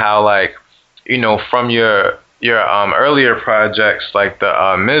saying how, like, you know, from your earlier projects, like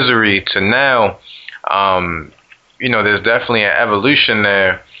the Misery to now, you know, there's definitely an evolution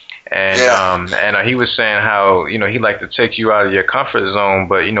there. And he was saying how, you know, he liked to take you out of your comfort zone,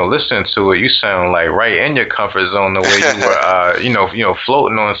 but, you know, listening to it, you sound like right in your comfort zone the way you were, you know,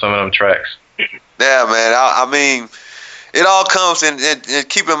 floating on some of them tracks. Yeah, man. I mean, it all comes and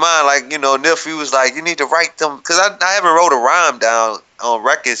keep in mind, like, you know, Nipsey was like, you need to write them, because I haven't wrote a rhyme down on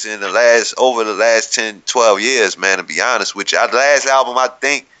records in over the last 10, 12 years, man, to be honest with you. The last album, I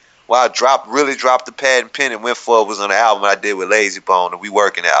think, I really dropped the pad and pen and went for it was on the album I did with Lazy Bone, the We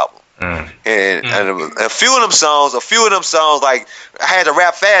Working album. And a few of them songs, like, I had to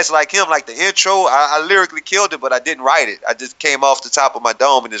rap fast like him, like the intro, I lyrically killed it, but I didn't write it. I just came off the top of my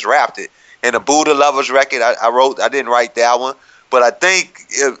dome and just rapped it. And the Buddha Lovers record, I didn't write that one. But I think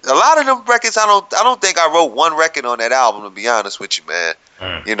a lot of them records, I don't think I wrote one record on that album, to be honest with you, man.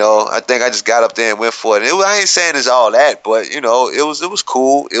 You know, I think I just got up there and went for it. I ain't saying it's all that, but, you know, it was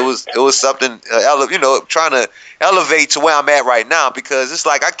cool. It was something, you know, trying to elevate to where I'm at right now, because it's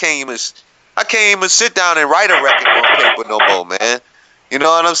like I can't even sit down and write a record on paper no more, man. You know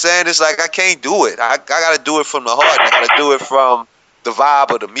what I'm saying? It's like I can't do it. I got to do it from the heart. I got to do it from the vibe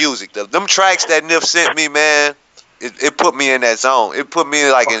of the music. Them tracks that Nip sent me, man, it put me in that zone. It put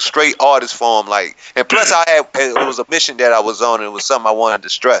me like in straight artist form, like. And plus, it was a mission that I was on, and it was something I wanted to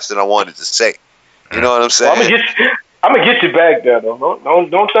stress and I wanted to say. You know what I'm saying? Well, I'm gonna get you back there, though.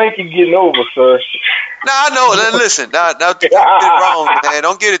 Don't think you're getting over, sir. Nah, I know. Listen, now don't get it wrong, man.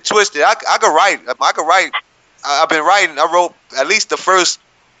 Don't get it twisted. I could write. I've been writing. I wrote at least the first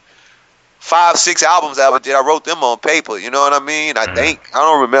 5, 6 albums I ever did. I wrote them on paper. You know what I mean? I think. I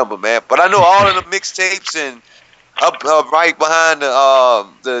don't remember, man. But I know all of the mixtapes and up right behind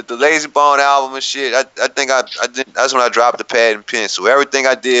the Lazy Bone album and shit. I think I did. That's when I dropped the pad and pen. So everything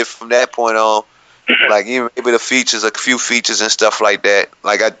I did from that point on, like even maybe the features, a few features and stuff like that.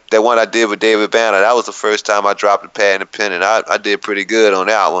 Like that one I did with David Banner. That was the first time I dropped the pad and pen, and I did pretty good on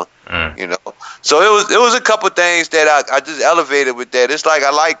that one. You know. So it was a couple things that I just elevated with that. It's like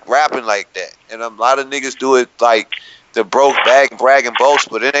I like rapping like that, and a lot of niggas do it like the brag and boast,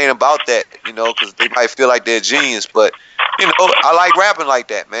 but it ain't about that, you know, because they might feel like they're genius. But, you know, I like rapping like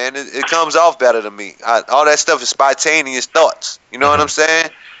that, man. It comes off better to me. All that stuff is spontaneous thoughts. You know what I'm saying?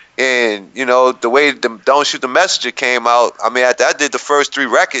 And, you know, the way Don't Shoot the Messenger came out, I mean, after I did the first 3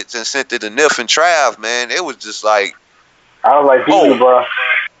 records and sent it to Nif and Trav, man, it was just like, I was like, oh, bro.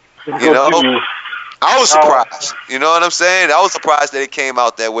 You know, I was surprised. You know what I'm saying? I was surprised that it came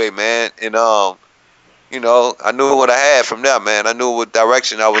out that way, man. And, you know, I knew what I had from there, man. I knew what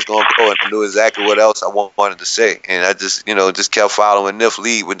direction I was going to go, and I knew exactly what else I wanted to say. And I just, you know, just kept following Nif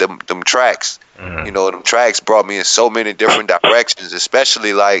lead with them tracks. You know, them tracks brought me in so many different directions,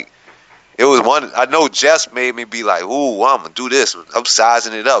 especially, like, it was one, I know Jess made me be like, ooh, I'm going to do this. I'm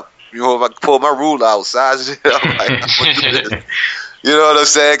sizing it up. You know, if I pull my ruler out, sizing it up, like, I'm going to do this. You know what I'm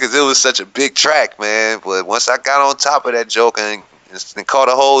saying? Because it was such a big track, man. But once I got on top of that joke and caught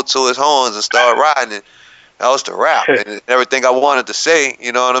a hold to his horns and started riding it, that was the rap. And everything I wanted to say,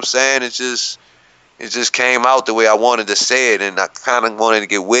 you know what I'm saying? It just came out the way I wanted to say it, and I kind of wanted to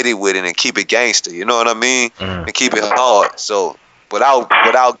get witty with it and keep it gangster, you know what I mean? And keep it hard. So without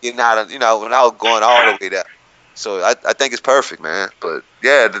getting out of, you know, without going all the way there. So I think it's perfect, man. But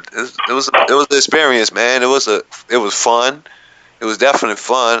yeah, it was an experience, man. It was fun. It was definitely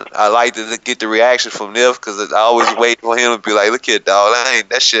fun. I liked to get the reaction from Nif, because I always wait for him to be like, look here, dog,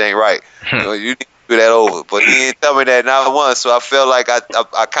 that shit ain't right. You know, you need to do that over. But he didn't tell me that not once, so I felt like I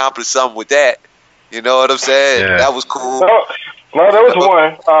accomplished something with that. You know what I'm saying? Yeah. That was cool. No, there was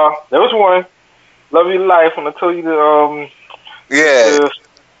one. There was one. Love Your Life, when I told you to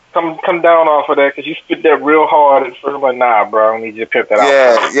come down off of that, because you spit that real hard at first. I'm like, nah, bro, I need you to pimp that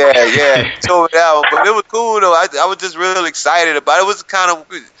out. Yeah. So that, but it was cool though. I was just real excited about it. It was kind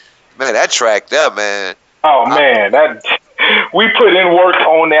of, man, that track there, man. Oh man, that we put in work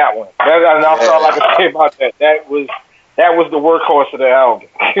on that one. That's all I can say about that. That was the workhorse of the album.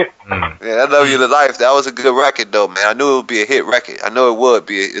 Yeah, I Love You to Life. That was a good record, though, man. I knew it would be a hit record. I know it would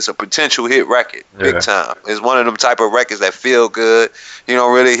be. It's a potential hit record, big time. It's one of them type of records that feel good. You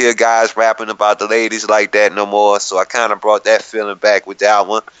don't really hear guys rapping about the ladies like that no more. So I kind of brought that feeling back with that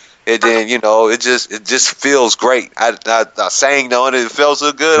one. And then, you know, it just feels great. I sang on it. It felt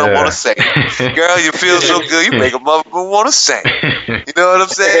so good. I want to sing. Girl, you feel so good. You make a motherfucker want to sing. You know what I'm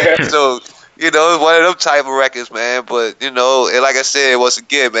saying? So, You know, it's one of them type of records, man. But, you know, and like I said, once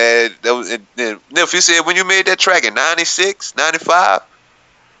again, man, that was, Nif, you said when you made that track in 96, 95?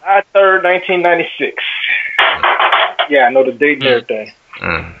 July 3rd, 1996. Yeah, I know the date and everything.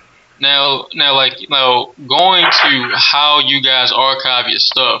 Now, going to how you guys archive your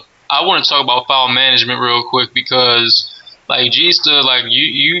stuff, I want to talk about file management real quick because, like, G-Sta, like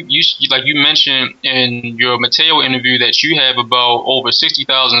you mentioned in your Mateo interview that you have about over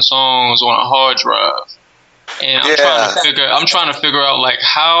 60,000 songs on a hard drive, and I'm trying to figure out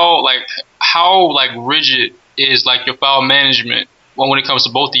how rigid is like your file management when it comes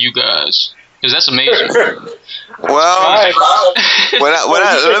to both of you guys. Because that's amazing. Well,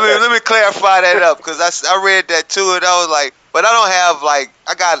 let me clarify that up because I read that too and I was like, but I don't have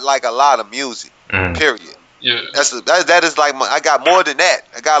I got a lot of music. Period. Yeah. That is like I got more than that.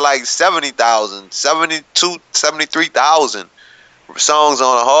 I got 70,000, 73,000 songs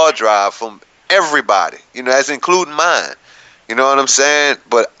on a hard drive from everybody. You know, that's including mine. You know what I'm saying?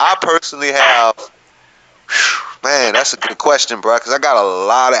 But I personally have. Man, that's a good question, bro. Because I got a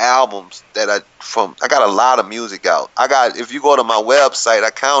lot of albums I got a lot of music out. If you go to my website,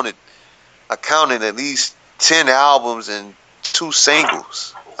 I counted at least 10 albums and 2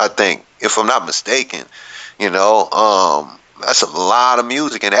 singles. I think, if I'm not mistaken. You know, that's a lot of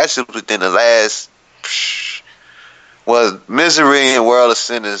music, and that's just within the last. Well, Misery and World of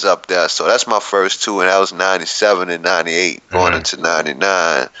Sin is up there, so that's my first 2, and that was 97 and 98, going into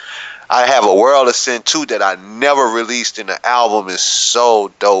 99. I have a World of Sin 2 that I never released, and the album is so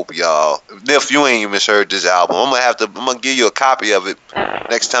dope, y'all. If you ain't even heard this album, I'm gonna give you a copy of it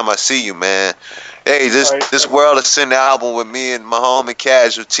next time I see you, man. Hey, this World of Sin album with me and my homie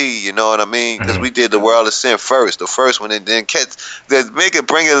Casualty, you know what I mean? Because we did the World of Sin first, the first one, and then bring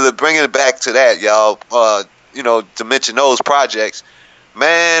it back to that, y'all. You know, to mention those projects.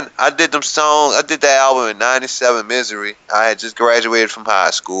 Man, I did them songs. I did that album in 97, Misery. I had just graduated from high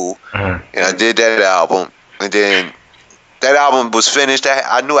school, and I did that album. And then that album was finished.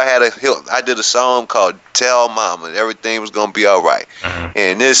 I knew I had I did a song called Tell Mama. Everything was going to be all right.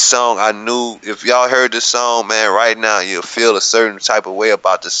 And this song, I knew, if y'all heard this song, man, right now, you'll feel a certain type of way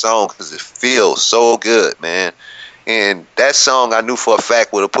about the song because it feels so good, man. And that song, I knew for a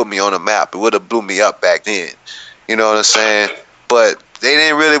fact, would have put me on the map. It would have blew me up back then. You know what I'm saying? But they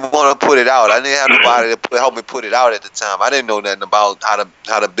didn't really want to put it out. I didn't have nobody to help me put it out at the time. I didn't know nothing about how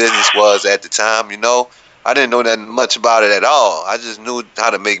the business was at the time, you know. I didn't know nothing much about it at all. I just knew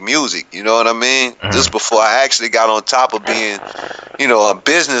how to make music, you know what I mean? Just before I actually got on top of being, you know, a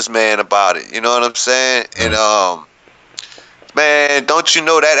businessman about it, you know what I'm saying? And, man, don't you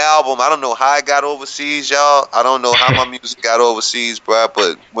know that album? I don't know how it got overseas, y'all. I don't know how my music got overseas, bro.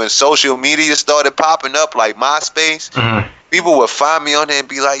 But when social media started popping up, like MySpace, people would find me on there and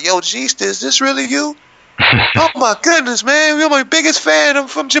be like, "Yo, G-Sta, is this really you?" "Oh my goodness, man, you're my biggest fan. I'm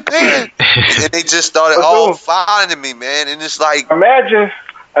from Japan." And they just started all finding me, man. And it's like, imagine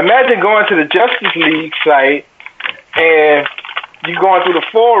going to the Justice League site and you going through the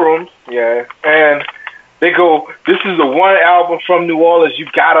forums, and they go, "This is the one album from New Orleans you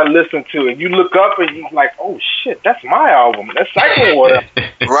gotta listen to," and you look up and you're like, "Oh shit, that's my album. That's Cyclone Water."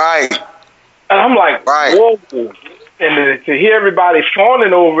 Right. And I'm like, whoa. And to hear everybody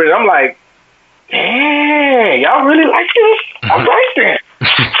fawning over it, I'm like, dang, y'all really like this? I'm right there.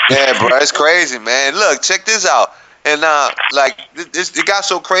 Yeah, bro, it's crazy, man. Look, check this out. And it got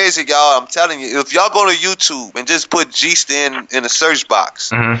so crazy, y'all. I'm telling you, if y'all go to YouTube and just put G-Sta in the search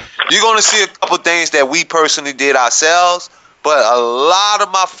box, you're gonna see a couple things that we personally did ourselves. But a lot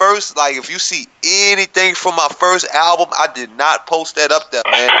of my first, if you see anything from my first album, I did not post that up there,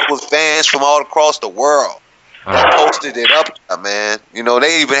 man. It was fans from all across the world that posted it up there, man. You know,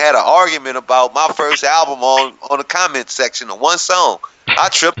 they even had an argument about my first album on the comment section of one song. I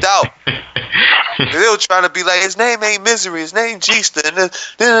tripped out. They were trying to be like, his name ain't Misery, his name G-Sta, and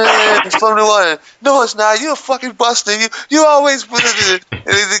then from the one, no, it's not. You a fucking buster. You always, you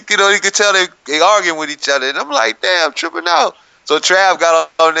know, you could tell they arguing with each other, and I'm like, damn, tripping out. So Trav got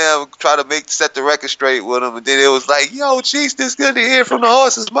on there and tried to set the record straight with him, and then it was like, yo, G-Sta's good to hear from the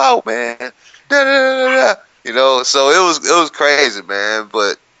horse's mouth, man. You know, so it was crazy, man.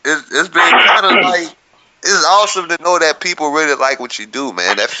 But it's been kind of like. It's awesome to know that people really like what you do,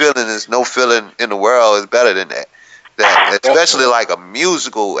 man. That feeling is no feeling in the world is better than that. That especially like a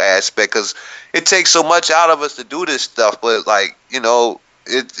musical aspect, because it takes so much out of us to do this stuff. But you know,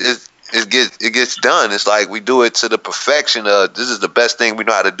 it gets done. It's like we do it to the perfection of this is the best thing we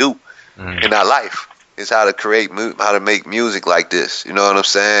know how to do in our life. Is how to make music like this. You know what I'm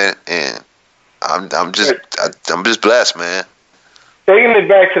saying? And I'm just blessed, man. taking it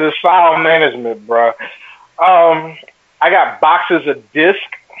back to the file management, bro. I got boxes of disc,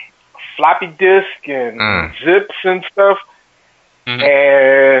 floppy disk, and zips and stuff,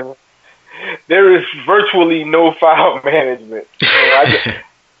 and there is virtually no file management. I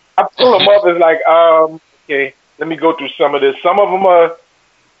pull them up. It's like, okay, let me go through some of this. Some of them are,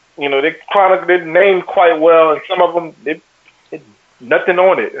 they're named quite well, and some of them, they nothing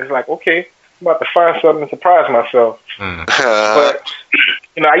on it. It's like, okay, I'm about to find something and surprise myself. But,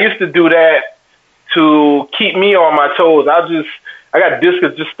 I used to do that to keep me on my toes. I got discs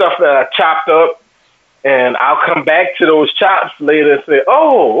of just stuff that I chopped up, and I'll come back to those chops later and say,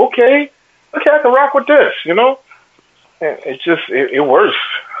 oh, okay, I can rock with this, And it's just, it works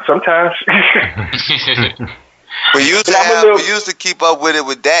sometimes. We used to keep up with it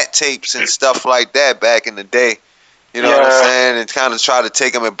with DAT tapes and stuff like that back in the day. You know what I'm saying? And kind of try to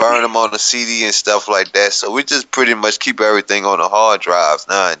take them and burn them on the CD and stuff like that. So we just pretty much keep everything on the hard drives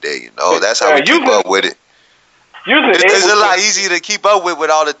nowadays. That's how we keep up with it. It's a lot easier to keep up with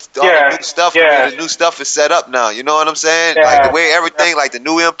all the new stuff. The new stuff is set up now. You know what I'm saying? Like the way everything, like the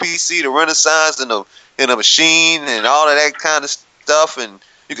new MPC, the Renaissance, and the machine, and all of that kind of stuff, and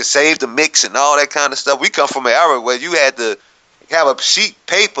you can save the mix and all that kind of stuff. We come from an era where you had to have a sheet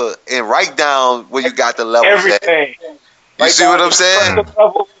paper and write down where you got the levels everything. At. You see what I'm saying?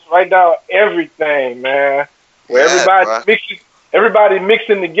 Write down everything, man. Where everybody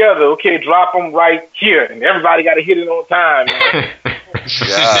mixing together. Okay, drop them right here, and everybody got to hit it on time, man.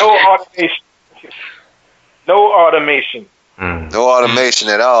 No automation. No automation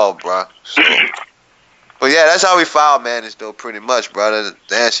at all, bro. So, but yeah, that's how we file manage, though, pretty much, brother.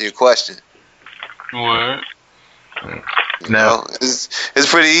 To answer your question. Word. No, it's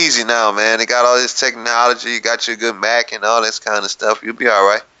pretty easy now, man. They got all this technology. You got your good Mac and all this kind of stuff. You'll be all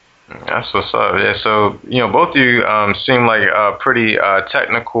right. That's what's up. Yeah. So both of you seem like pretty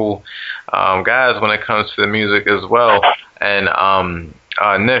technical guys when it comes to the music as well. And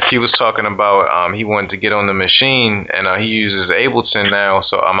Nif, he was talking about he wanted to get on the machine, and he uses Ableton now.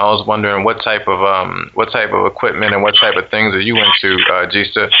 So I was wondering what type of equipment and what type of things are you into,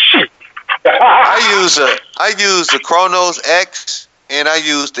 G-Sta? I use the Kronos X, and I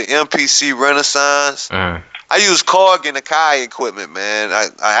use the MPC Renaissance. I use Korg and Akai equipment, man. I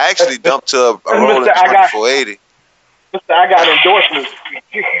actually dumped to a Roland 2480. I got endorsements.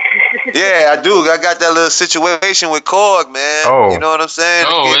 Yeah, I do. I got that little situation with Korg, man. You know what I'm saying?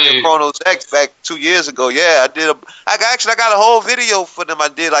 The Kronos X back 2 years ago. Yeah, I got a whole video for them. I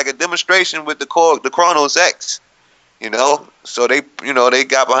did like a demonstration with the Kronos X. So they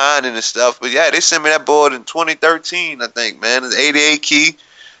got behind it and stuff. But yeah, they sent me that board in 2013, I think, man. It's 88 key.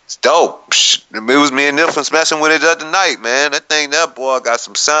 It's dope. It was me and Nif messing with it the other night, man. That boy got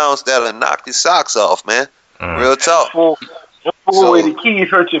some sounds that'll knock your socks off, man. Real talk. Way the keys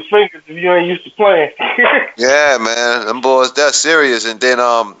hurt your fingers if you ain't used to playing. Yeah, man. Them boys, that's serious. And then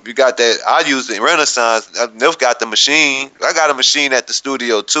you got that. I use the Renaissance. Nif got the machine. I got a machine at the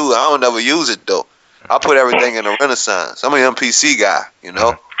studio too. I don't ever use it though. I put everything in the Renaissance. I'm an MPC guy,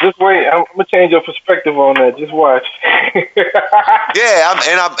 Just wait. I'm gonna change your perspective on that. Just watch. Hey,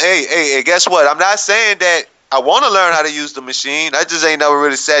 guess what? I'm not saying that I want to learn how to use the machine. I just ain't never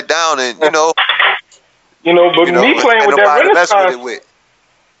really sat down and me playing with that Renaissance.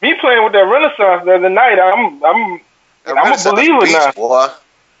 Me playing with that Renaissance the other night. I'm a believer now. Boy.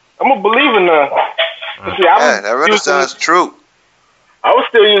 I'm a believer now. See, that Renaissance true. I was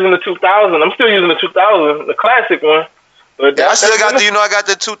still using the 2000. I'm still using the 2000, the classic one. But I still got I got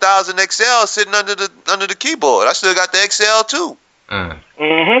the 2000 XL sitting under the keyboard. I still got the XL too. Yeah,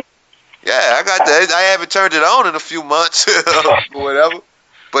 I got that. I haven't turned it on in a few months or whatever.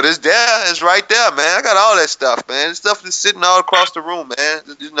 But it's there. It's right there, man. I got all that stuff, man. The stuff is sitting all across the room, man.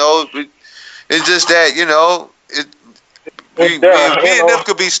 It's just that, me and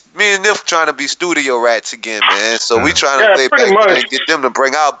Nif trying to be studio rats again, man. So we trying to lay back there and get them to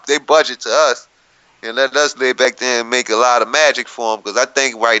bring out their budget to us and let us lay back there and make a lot of magic for them. Because I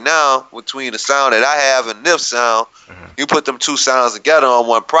think right now, between the sound that I have and Nif's sound, you put them two sounds together on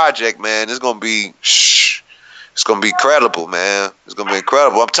one project, man, it's gonna be incredible, man. It's gonna be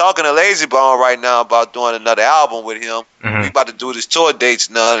incredible. I'm talking to Lazy Bone right now about doing another album with him. We about to do this tour dates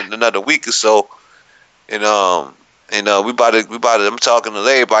now in another week or so, and we about to. I'm talking to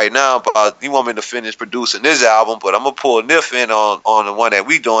Lazy right now about he want me to finish producing this album, but I'm gonna pull Nif in on the one that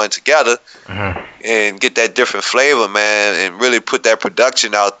we doing together and get that different flavor, man, and really put that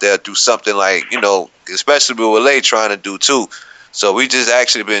production out there. Do something like especially with what Lay trying to do too. So we just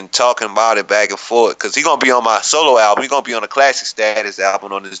actually been talking about it back and forth because he gonna be on my solo album. He gonna be on the Classic Status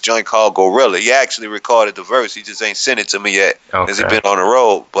album on this joint called Gorilla. He actually recorded the verse. He just ain't sent it to me yet because he been on the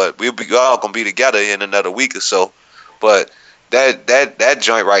road. But we'll be all gonna be together in another week or so. But that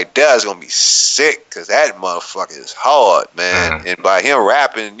joint right there is gonna be sick because that motherfucker is hard, man. And by him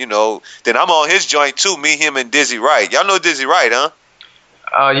rapping, you know, then I'm on his joint too. Me, him, and Dizzy Wright. Y'all know Dizzy Wright, huh?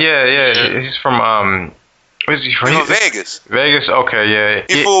 Yeah. He's from where's he from? He's from Vegas. Vegas, okay, yeah.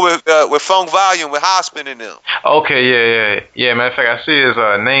 He fooled with Funk Volume with Hospin and them. Okay, yeah. Matter of fact, I see his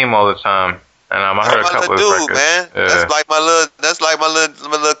name all the time, and I heard a couple of his records. Man. Yeah. That's like my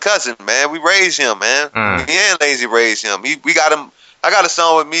little cousin, man. We raised him, man. Me and Lazy raised him. We got him. I got a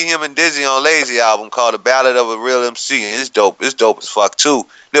song with me, him, and Dizzy on Lazy album called "The Ballad of a Real MC," and it's dope. It's dope as fuck too.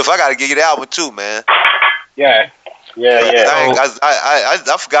 If I gotta give you the album too, man. Yeah.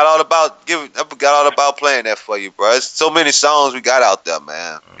 I forgot all about playing that for you, bro. There's so many songs we got out there,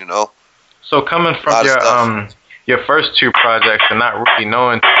 man. You know. So coming from your first two projects and not really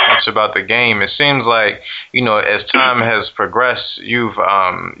knowing too much about the game, it seems like, you know, as time has progressed, you've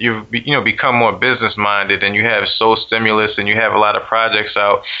become more business minded, and you have Soul Stimulus, and you have a lot of projects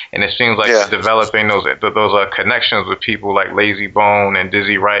out, and it seems like you're developing those connections with people like Lazy Bone and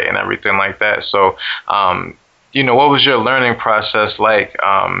Dizzy Wright and everything like that. So. You know, what was your learning process like,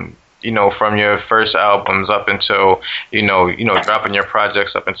 you know, from your first albums up until, you know, dropping your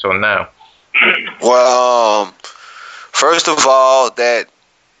projects up until now? Well, first of all, that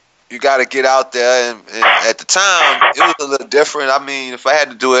you got to get out there. And at the time, it was a little different. I mean, if I had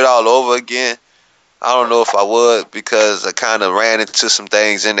to do it all over again, I don't know if I would, because I kind of ran into some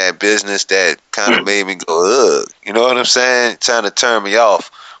things in that business that kind of made me go, ugh. You know what I'm saying? Trying to turn me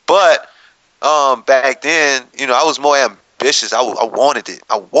off. But back then, you know, I was more ambitious. I wanted it.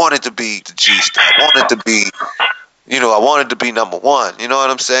 I wanted to be the G-Star. I wanted to be, you know, I wanted to be number one. You know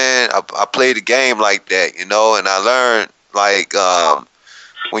what I'm saying? I played the game like that, you know, and I learned, like,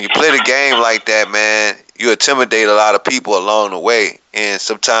 when you play the game like that, man, you intimidate a lot of people along the way, and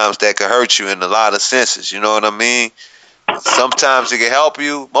sometimes that can hurt you in a lot of senses. You know what I mean? Sometimes it can help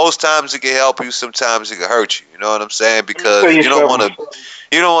you. Most times it can help you. Sometimes it can hurt you. You know what I'm saying? Because you don't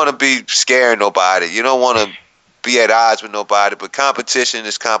want to be scaring nobody. You don't want to be at odds with nobody. But competition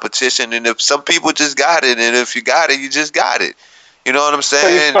is competition. And if some people just got it, and if you got it, you just got it. You know what I'm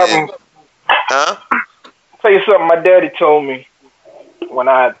saying? Tell you something my daddy told me when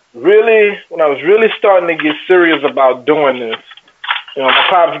I was really starting to get serious about doing this. You know, my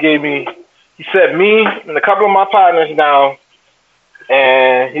pops he set me and a couple of my partners down,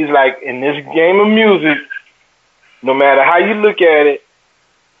 and he's like, in this game of music, no matter how you look at it,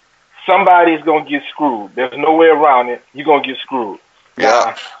 somebody's going to get screwed. There's no way around it. You're going to get screwed.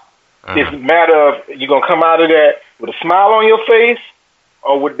 Yeah. It's a matter of you're going to come out of that with a smile on your face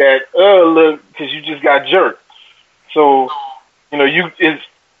or with that look because you just got jerked. So, you know, it's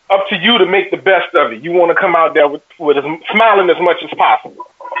up to you to make the best of it. You want to come out there with smiling as much as possible.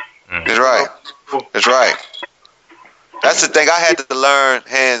 That's right. That's right. That's the thing. I had to learn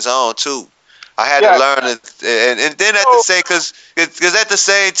hands-on, too. I had to learn it. And then at the same, because at the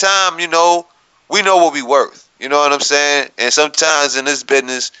same time, you know, we know what we worth. You know what I'm saying? And sometimes in this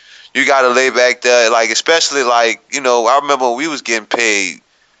business, you got to lay back there. Like, especially, like, you know, I remember when we was getting paid,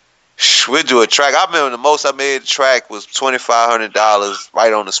 we'd do a track. I remember the most I made a track was $2,500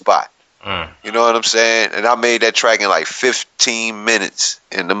 right on the spot. You know what I'm saying? And I made that track in like 15 minutes,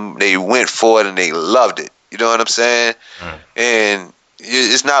 and they went for it and they loved it. You know what I'm saying? And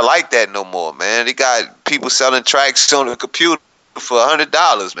it's not like that no more, man. They got people selling tracks on the computer for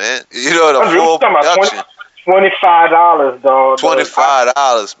 $100, man. You know, the full production. $25, dog.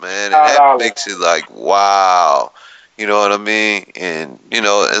 $25, man, and that makes it like, wow. You know what I mean? And you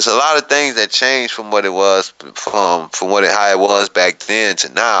know, there's a lot of things that changed from what it was, from how it was back then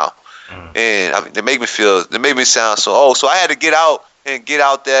to now. And I mean, they make me sound so old. So I had to get out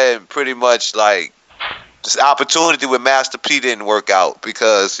there and pretty much like this opportunity with Master P didn't work out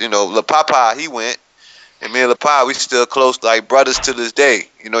because, you know, Lil Papa, he went, and me and Lil Papa, we still close like brothers to this day.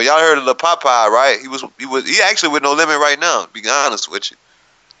 You know, y'all heard of Lil Papa, right? He actually with No Limit right now, to be honest with you.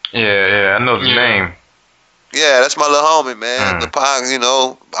 Yeah, I know the name. Yeah, that's my little homie, man. Lil Papa, you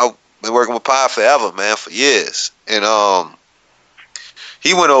know, I've been working with Papa forever, man, for years. And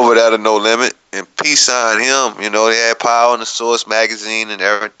he went over there to No Limit, and P signed him. You know, they had Power in the Source magazine and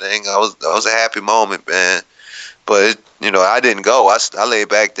everything. That was a happy moment, man. But you know, I didn't go. I laid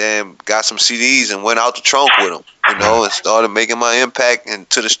back there and got some CDs and went out the trunk with them. You know, and started making my impact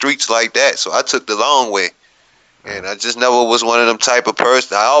into the streets like that. So I took the long way, and I just never was one of them type of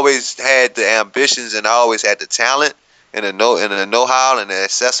person. I always had the ambitions and I always had the talent, and the know-how and the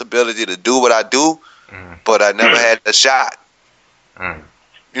accessibility to do what I do, but I never had the shot.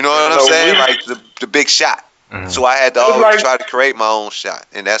 You know what I'm saying? Like the big shot. So I had to always try to create my own shot,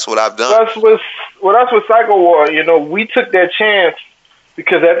 and that's what I've done. That's with Psycho War. You know, we took that chance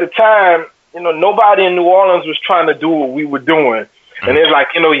because at the time, you know, nobody in New Orleans was trying to do what we were doing, and it's like,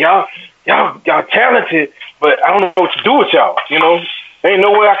 you know, y'all talented, but I don't know what to do with y'all. You know, there ain't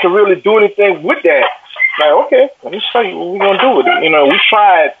no way I can really do anything with that. Like, okay, let me show you what we're gonna do with it. You know, we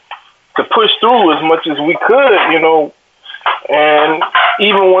tried to push through as much as we could. You know, and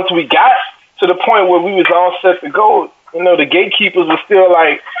even once we got to the point where we was all set to go, you know, the gatekeepers were still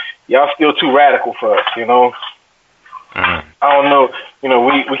like, y'all still too radical for us, you know. I don't know, you know,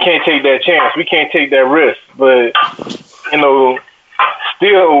 we can't take that chance. We can't take that risk. But, you know,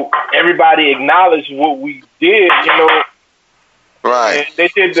 still everybody acknowledged what we did, you know. Right. And they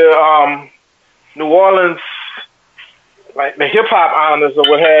did the New Orleans, like the hip hop honors or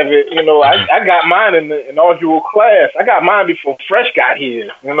what have it, you know. I got mine in the inaugural class. I got mine before Fresh got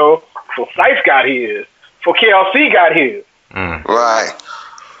here, you know. So Sipes got his. For KLC got his. Right.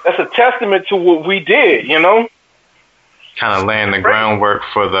 That's a testament to what we did, you know? Kind of laying the groundwork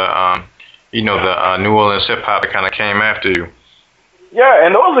for the, you know, the New Orleans hip-hop that kind of came after you. Yeah,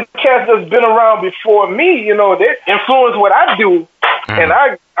 and those are cats that's been around before me, you know. They influenced what I do, and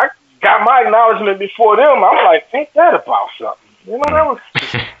I got my acknowledgement before them. I'm like, ain't that about something? You know, that was...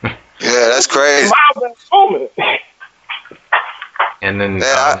 Yeah, that's crazy. Moment. And then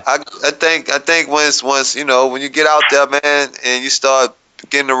I think once you know, when you get out there, man, and you start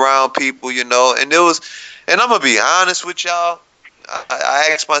getting around people, you know, and I'm gonna be honest with y'all, I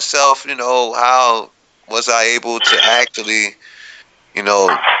asked myself, you know, how was I able to actually, you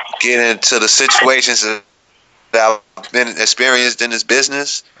know, get into the situations that I've been experienced in this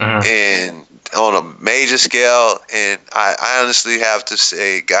business and on a major scale, and I honestly have to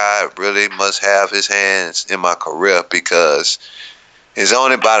say God really must have his hands in my career, because it's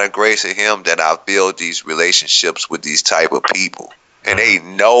only by the grace of him that I build these relationships with these type of people. And they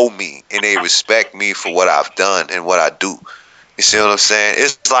know me and they respect me for what I've done and what I do. You see what I'm saying?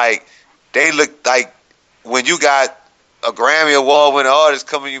 It's like they look like when you got a Grammy Award winning artist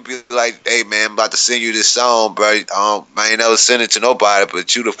coming, you be like, hey man, I'm about to sing you this song, bro. I ain't never sent it to nobody,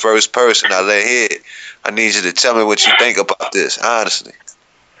 but you the first person I let hear it. I need you to tell me what you think about this, honestly.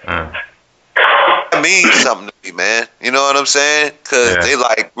 It means something to me, man. You know what I'm saying? Because they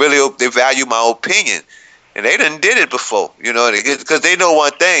like really, they value my opinion, and they done did it before. You know, because they know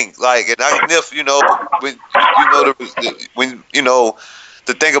one thing. Like, and Nif, you know, when you know,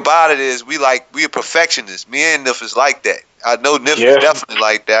 the thing about it is we are perfectionists. Me and Nif is like that. I know Nif is definitely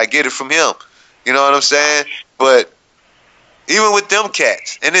like that. I get it from him. You know what I'm saying? But even with them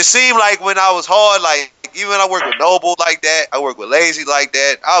cats, and it seemed like when I was hard, like. Even I work with Noble like that. I work with Lazy like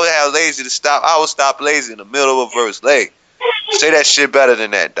that. I would have Lazy to stop. I would stop Lazy in the middle of a verse. Like, say that shit better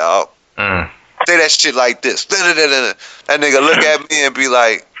than that, dog. Say that shit like this. That nigga look at me and be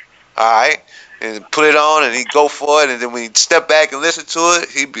like, all right, and put it on, and he go for it. And then when he step back and listen to it,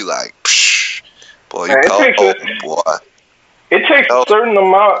 he'd be like, psh, boy, you cold, boy. It takes a certain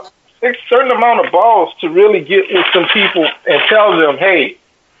amount of balls to really get with some people and tell them, hey,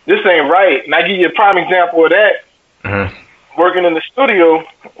 this ain't right. And I give you a prime example of that. Working in the studio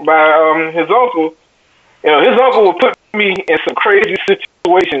by his uncle. You know, his uncle would put me in some crazy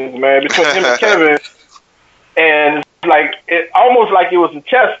situations, man, between him and Kevin. And it's like, it almost like it was a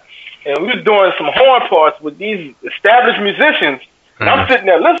test. And we was doing some horn parts with these established musicians. And I'm sitting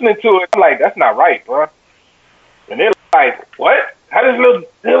there listening to it. I'm like, that's not right, bro. And they're like, what? How does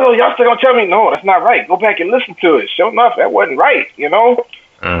little youngster gonna tell me, no, that's not right. Go back and listen to it. Sure enough, that wasn't right, you know?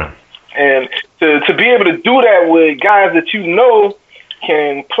 And to be able to do that with guys that you know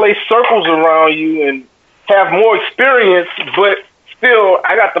can play circles around you and have more experience, but still,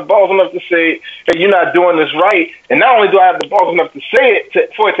 I got the balls enough to say, hey, you're not doing this right. And not only do I have the balls enough to say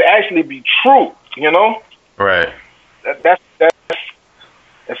it, for it to actually be true, you know? Right. That's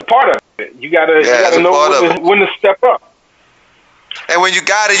part of it. You gotta know when to step up. And when you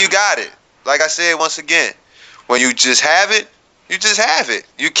got it, you got it. Like I said, once again, when you just have it, you just have it.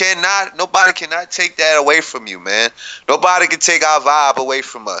 Nobody cannot take that away from you, man. Nobody can take our vibe away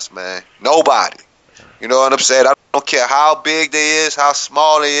from us, man. Nobody. You know what I'm saying? I don't care how big they is, how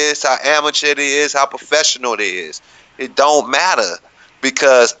small they is, how amateur they is, how professional they is. It don't matter,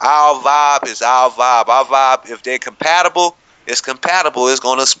 because our vibe is our vibe. Our vibe, if they're compatible, it's compatible. It's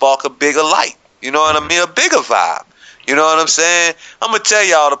going to spark a bigger light. You know what I mean? A bigger vibe. You know what I'm saying? I'm going to tell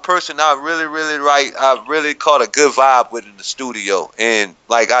y'all, the person I really caught a good vibe with in the studio. And,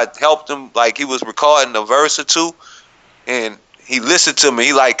 like, I helped him, like, he was recording a verse or two. and he listened to me.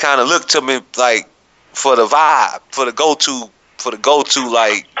 He like kind of looked to me like for the vibe, for the go to.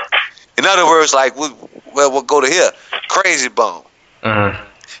 Like, in other words, like we'll go to here. Crazy Bone.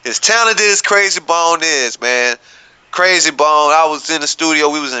 As talented as Crazy Bone is, man. Crazy Bone. I was in the studio.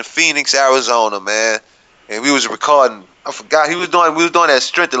 We was in Phoenix, Arizona, man, and we was recording. I forgot we was doing that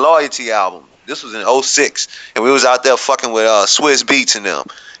Strength and Loyalty album. This was in 2006, and we was out there fucking with Swizz Beatz and them.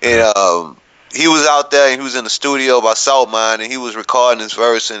 And he was out there, and he was in the studio by Salt Mine, and he was recording his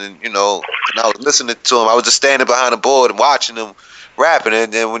verse, and I was listening to him. I was just standing behind the board and watching him rapping,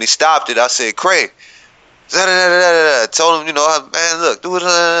 and then when he stopped it, I said, Craig, I told him, man, look, do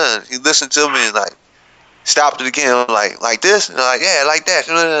it. He listened to me and like stopped it again. I'm like this? And I'm like, yeah, like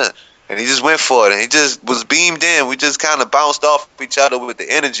that. And he just went for it, and he just was beamed in. We just kind of bounced off each other with the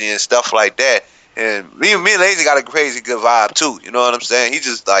energy and stuff like that. And me and Lazy got a crazy good vibe too. You know what I'm saying? He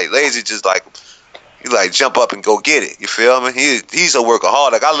just like Lazy, just like he like jump up and go get it. You feel me? He's a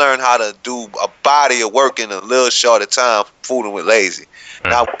workaholic. I learned how to do a body of work in a little shorter time, fooling with Lazy.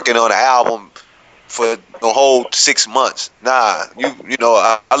 Not working on an album for the whole 6 months. Nah,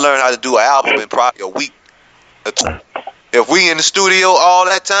 I learned how to do an album in probably a week or two. If we in the studio all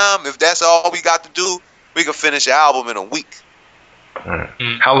that time, if that's all we got to do, we can finish the album in a week.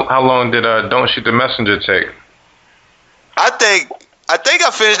 How long did Don't Shoot the Messenger take? I think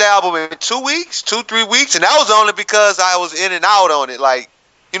I finished the album in 2 weeks, 2-3 weeks, and that was only because I was in and out on it. Like,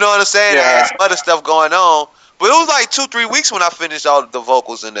 you know what I'm saying? Yeah. I had some other stuff going on, but it was like 2-3 weeks when I finished all the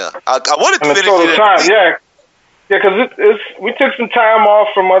vocals in there. I wanted to finish it. Time, yeah, because we took some time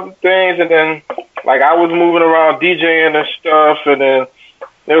off from other things, and then like I was moving around DJing and stuff, and then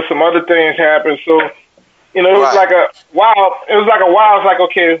there was some other things happened. So, it was like a while. It was like,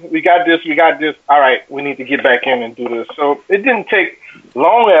 okay, we got this. All right, we need to get back in and do this. So it didn't take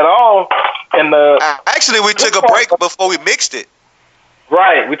long at all. And actually, we took a break before we mixed it.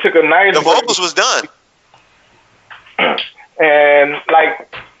 Right, we took a nice. The vocals was done. And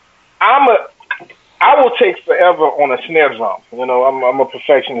like, I will take forever on a snare drum. I'm a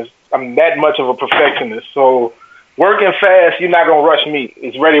perfectionist. I'm that much of a perfectionist. So working fast, you're not gonna rush me.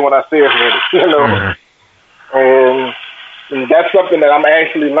 It's ready when I say it's ready. And that's something that I'm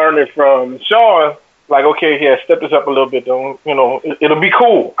actually learning from Sean. Like, okay, yeah, step this up a little bit. Though, it'll be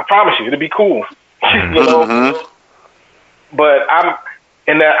cool. I promise you, it'll be cool. But I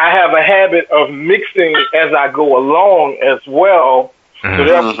have a habit of mixing as I go along as well. So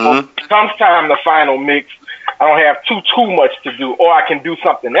therefore, comes time the final mix, I don't have too much to do, or I can do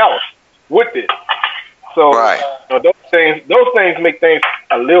something else with it. So those things make things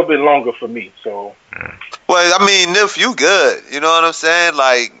a little bit longer for me. So, well, I mean, if you good, you know what I'm saying?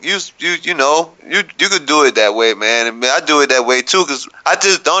 Like you could do it that way, man. I mean, I do it that way too, because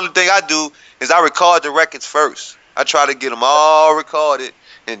the only thing I do is I record the records first. I try to get them all recorded,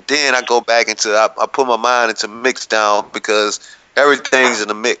 and then I go back into I put my mind into mix down, because everything's in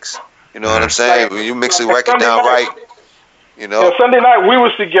the mix. You know what I'm saying? When you mix the record down right, Sunday night we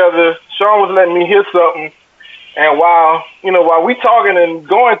was together. Sean was letting me hear something, and while we talking and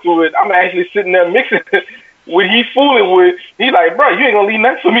going through it, I'm actually sitting there mixing it. What he fooling with, he's like, bro, you ain't gonna leave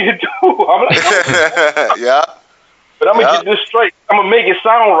nothing for me to do. I'm like, oh. Yeah. But I'm gonna get this straight. I'm gonna make it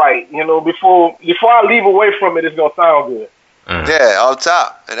sound right. Before I leave away from it, it's gonna sound good. Yeah, on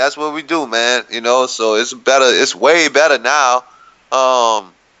top, and that's what we do, man. So it's better. It's way better now.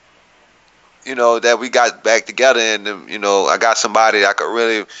 That we got back together, and I got somebody I could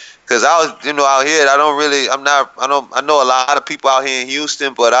really, because I was, out here, I know a lot of people out here in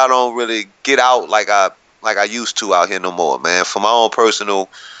Houston, but I don't really get out like I used to out here no more, man, for my own personal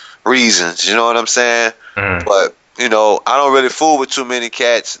reasons. You know what I'm saying? But I don't really fool with too many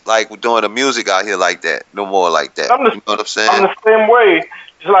cats like doing the music out here like that, no more like that. You know what I'm saying? I'm the same way.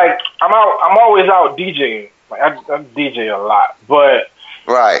 It's like I'm always out DJing. Like I DJ a lot, but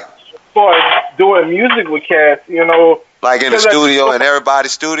right. As far as doing music with cats, like in the studio, in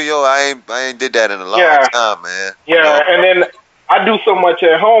everybody's studio, I ain't did that in a long time, man. Yeah, and then I do so much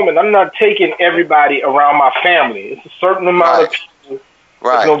at home, and I'm not taking everybody around my family. It's a certain amount of people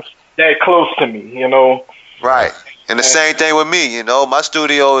that's gonna get that close to me, Right. And the same thing with me, my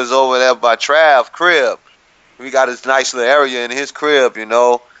studio is over there by Trav crib. We got this nice little area in his crib,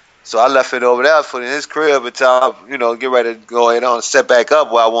 So I left it over there for his crib until I, get ready to go ahead on and set back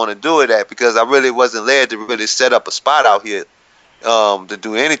up where I want to do it at, because I really wasn't led to really set up a spot out here to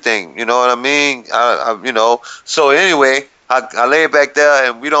do anything. You know what I mean? So anyway, I lay it back there,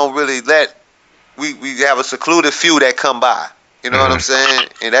 and we don't really we have a secluded few that come by. You know what I'm saying?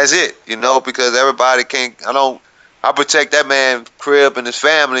 And that's it, because everybody can't, I protect that man's crib and his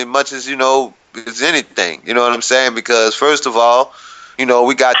family much as, is anything. You know what I'm saying? Because first of all, you know,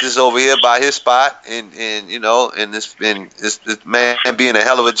 we got this over here by his spot, and you know, and this man being a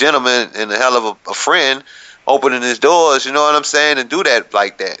hell of a gentleman and a hell of a friend, opening his doors, you know what I'm saying, and do that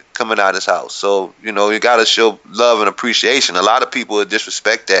like that, coming out his house. So, you know, you got to show love and appreciation. A lot of people would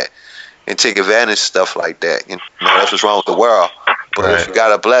disrespect that and take advantage of stuff like that. You know, that's what's wrong with the world. But if you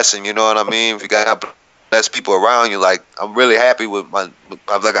got a blessing, you know what I mean, if you got blessed people around you, like, I'm really happy with I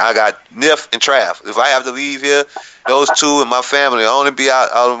got Nif and Trav. If I have to leave here, those two and my family only be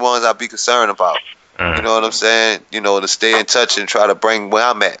all the ones I'll be concerned about. You know what I'm saying? You know, to stay in touch and try to bring where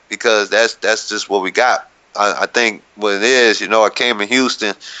I'm at, because that's just what we got. I think what it is, you know, I came in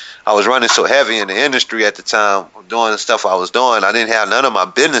Houston. I was running so heavy in the industry at the time, doing the stuff I was doing. I didn't have none of my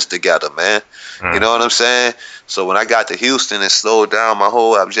business together, man. You know what I'm saying? So when I got to Houston and slowed down, my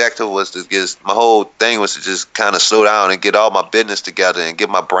whole objective was to my whole thing was to just kind of slow down and get all my business together and get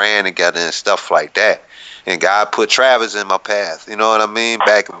my brand together and stuff like that. And God put Travis in my path. You know what I mean?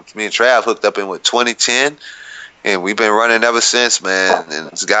 Back when me and Trav hooked up in 2010. And we've been running ever since, man. And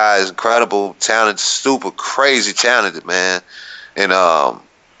this guy is incredible, talented, super crazy talented, man. And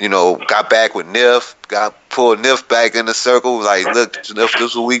you know, got back with Nif, pulled Nif back in the circle. Like, look, Nif,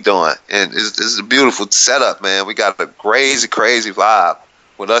 this is what we doing. And it's a beautiful setup, man. We got a crazy, crazy vibe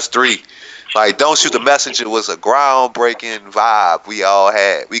with us three. Like, Don't Shoot the Messenger was a groundbreaking vibe we all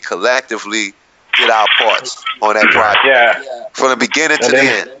had. We collectively did our parts on that project. Yeah. From the beginning to the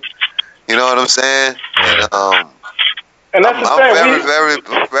end. You know what I'm saying? And that's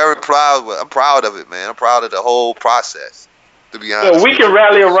I'm very proud. I'm proud of it, man. I'm proud of the whole process. To be honest, so we can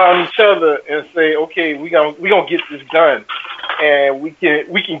rally around each other and say, okay, we gonna get this done, and we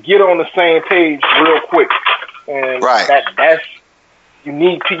can get on the same page real quick. And that's you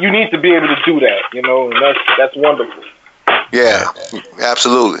need to be able to do that, you know, and that's wonderful. Yeah,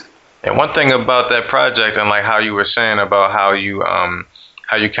 absolutely. And one thing about that project, and like how you were saying about how you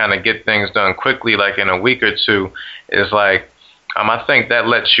kind of get things done quickly, like in a week or two, is like, I think that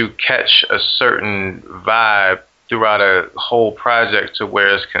lets you catch a certain vibe throughout a whole project to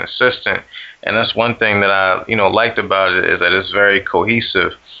where it's consistent. And that's one thing that I, you know, liked about it, is that it's very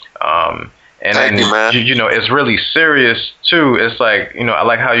cohesive. And then, you know, it's really serious too. It's like, you know, I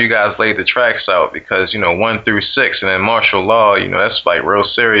like how you guys laid the tracks out, because, you know, 1 through 6, and then Martial Law, you know, that's like real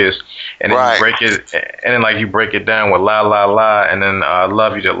serious. And then you break it down with La La La, and then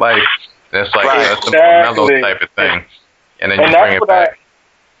Love You to Life. And it's like, you know, it's a mellow type of thing. And then you bring it back.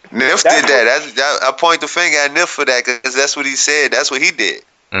 Nif did that. I point the finger at Nif for that, because that's what he said. That's what he did.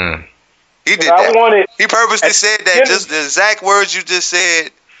 He did that. He purposely said that. Just the exact words you just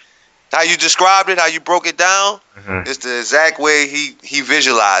said, how you described it, how you broke it down, it's the exact way he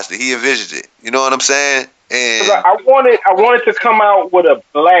visualized it. He envisioned it. You know what I'm saying? And I wanted to come out with a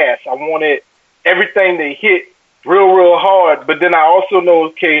blast. I wanted everything to hit real hard. But then I also know,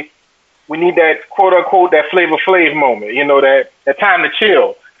 okay, we need that quote unquote that Flavor Flav moment. You know, that time to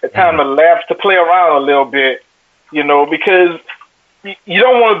chill. The time to laugh, to play around a little bit, you know, because you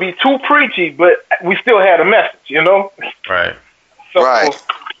don't want to be too preachy, but we still had a message, you know? Right. So,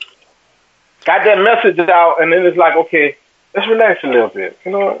 got that message out, and then it's like, okay, let's relax a little bit.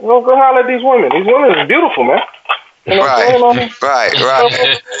 You know, go holler at these women. These women are beautiful, man. You know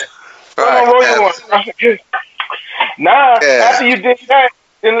Now, after you did that,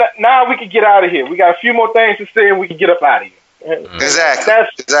 then now we can get out of here. We got a few more things to say, and we can get up out of here.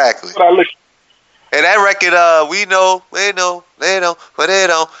 Exactly. What I look. And that record, we know, they know, but they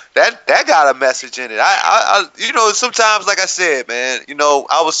don't. That got a message in it. I you know, sometimes, like I said, man, you know,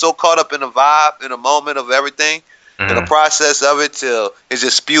 I was so caught up in the vibe, in the moment of everything, in the process of it, till it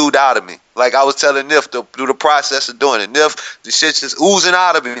just spewed out of me. Like I was telling Nif through the process of doing it. Nif, the shit's just oozing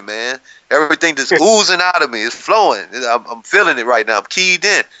out of me, man. Everything just oozing out of me. It's flowing. I'm feeling it right now. I'm keyed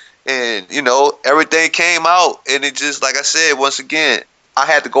in. And, you know, everything came out, and it just, like I said, once again, I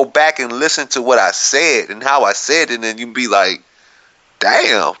had to go back and listen to what I said and how I said it, and then you be like,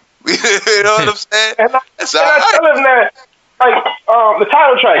 damn. You know what I'm saying? And I tell him that, like, the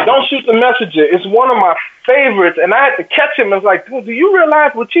title track, Don't Shoot the Messenger, is one of my favorites, and I had to catch him. I was like, dude, do you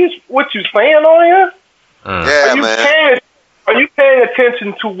realize what you saying on here? Are you paying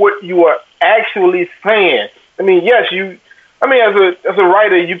attention to what you are actually saying? I mean, yes, as a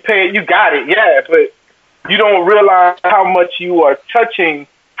writer, you got it, yeah, but you don't realize how much you are touching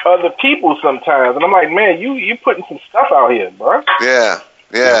other people sometimes. And I'm like, man, you putting some stuff out here, bro. Yeah,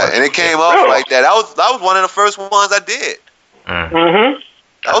 and it came off like that. That was one of the first ones I did. That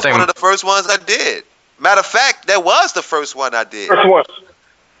was one of the first ones I did. Matter of fact, that was the first one I did. First one.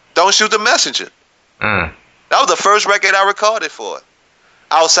 Don't Shoot the Messenger. That was the first record I recorded for it.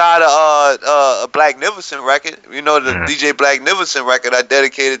 outside of Black Niverson record, you know, the DJ Black Niverson record I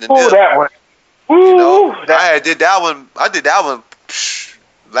dedicated to Nip. That one. You know, I did that one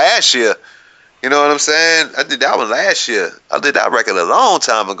last year. You know what I'm saying? I did that one last year. I did that record a long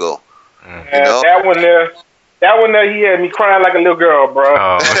time ago. You know? That one there, he had me crying like a little girl, bro.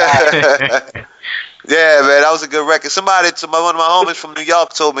 Oh. Yeah, man, that was a good record. One of my homies from New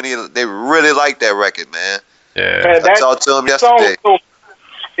York told me they really liked that record, man. Yeah, man, I talked to him yesterday.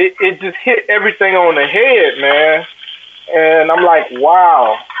 It just hit everything on the head, man. And I'm like,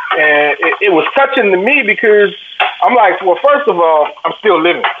 wow. And it was touching to me because I'm like, well, first of all, I'm still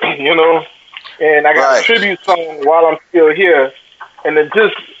living, you know, and I got a tribute song while I'm still here. And then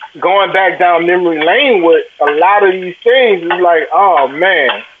just going back down memory lane with a lot of these things is like, oh,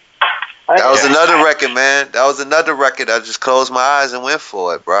 man. That was another record, man. That was another record. I just closed my eyes and went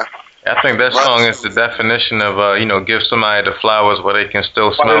for it, bro. I think that song is the definition of, you know, give somebody the flowers where they can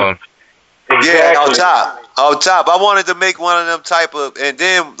still smell them. Yeah, on top. I wanted to make one of them type of, and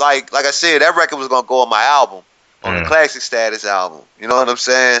then like I said, that record was gonna go on my album, on the Classic Status album. You know what I'm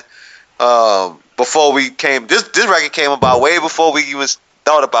saying? Before we came, this record came about way before we even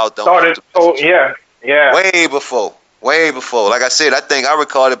thought about them. Yeah. Way before. Like I said, I think I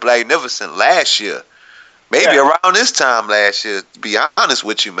recorded Black Niverson last year, maybe around this time last year. To be honest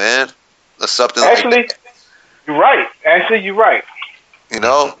with you, man, or something like that. You're right. You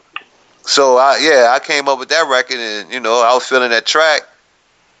know. So I came up with that record, and you know I was feeling that track.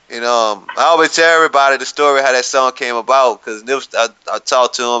 You know, I always tell everybody the story how that song came about because I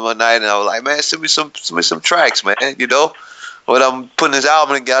talked to him one night and I was like, man, send me some tracks, man. You know, but I'm putting this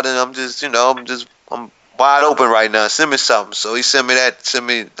album together and I'm wide open right now. Send me something. So he sent me that.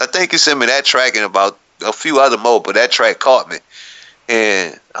 I think he sent me that track and about a few other more, but that track caught me.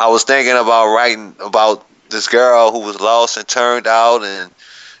 And I was thinking about writing about this girl who was lost and turned out and.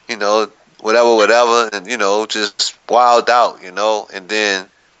 You know, whatever, and, you know, just wild out, you know, and then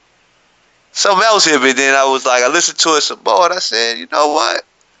something else hit me. Then I was like, I listened to it some more, and I said, you know what?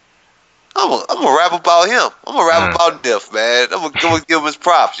 I'm gonna rap about him. I'm gonna rap about Nip, man. I'm gonna give him his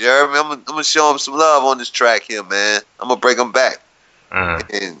props, you heard me? I'm gonna show him some love on this track here, man. I'm gonna bring him back.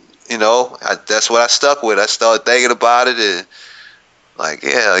 And, you know, that's what I stuck with. I started thinking about it, and like,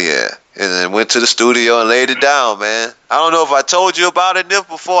 hell yeah. And then went to the studio and laid it down, man. I don't know if I told you about it, Nip,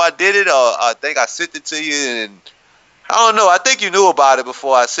 before I did it, or I think I sent it to you, and I don't know. I think you knew about it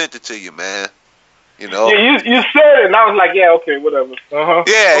before I sent it to you, man. You know? Yeah, you said it, and I was like, yeah, okay, whatever. Yeah.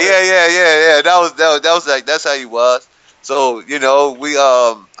 That was like, that's how you was. So, you know,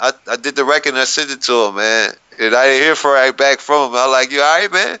 I did the record and I sent it to him, man. And I didn't hear back from him. I was like, you all right,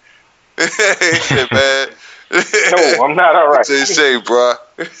 man? He said, man. No, I'm not all right. That's what you say, bro.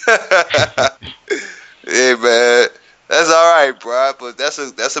 Yeah, man. That's all right, bro. But that's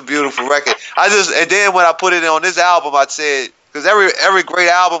a beautiful record. And then when I put it on this album, I said, because every great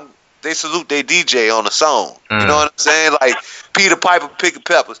album, they salute their DJ on the song. You know what I'm saying? Like Peter Piper, Pickin'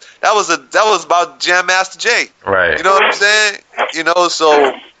 Peppers. That was about Jam Master Jay. Right. You know what I'm saying? You know,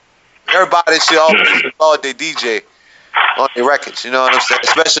 so everybody should always applaud their DJ on their records. You know what I'm saying?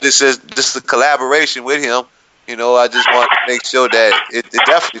 Especially this is a collaboration with him. You know, I just want to make sure that it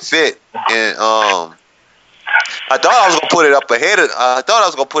definitely fit. And I thought I was gonna put it up I thought I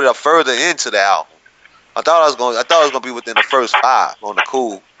was gonna put it up further into the album. I thought it was gonna be within the first 5 on the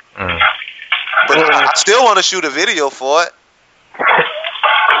cool. But I still want to shoot a video for it.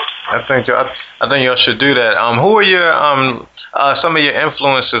 I think y'all should do that. Who are your some of your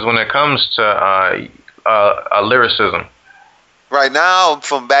influences when it comes to lyricism? Right now,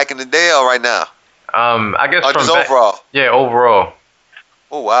 from back in the day, or right now? I guess from just overall. Yeah, overall.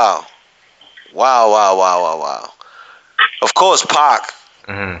 Oh wow. Of course, Pac.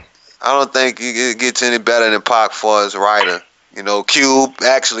 I don't think it gets any better than Pac for as a writer. You know, Cube.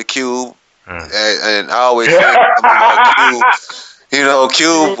 And I always think about Cube. You know,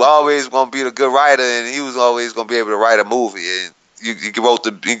 Cube always gonna be the good writer, and he was always gonna be able to write a movie. And he wrote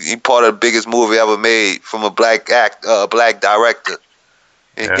he part of the biggest movie ever made from a black director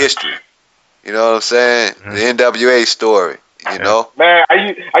in history. You know what I'm saying? The NWA story. You know, man.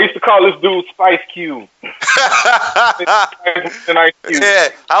 I used to call this dude Spice Cube. Yeah,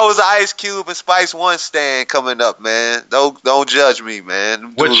 I was Ice Cube and Spice One stand coming up, man. Don't judge me,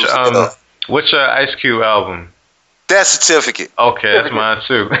 man. Which Ice Cube album? Death Certificate. Okay, that's mine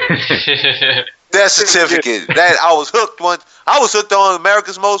too. Death Certificate. That I was hooked on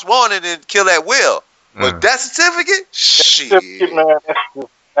America's Most Wanted and Kill at Will. But Death Certificate, shit. Man,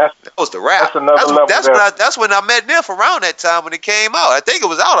 that was the rap. That's when I met Nip around that time when it came out. I think it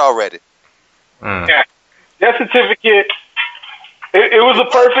was out already. Yeah. Death Certificate it was a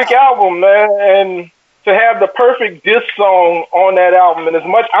perfect album, man, and to have the perfect diss song on that album, and as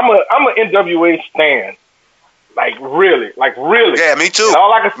much I'm a NWA stan, like really. Yeah, me too.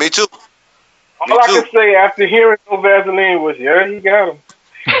 Me too. All I can say after hearing No Vaseline was, yeah, he got him.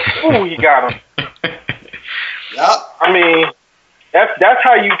 Ooh, he got him. Yeah. I mean, that's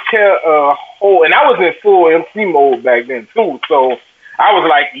how you tell a whole. And I was in full MC mode back then too, so I was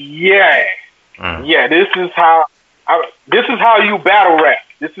like, yeah, this is how you battle rap.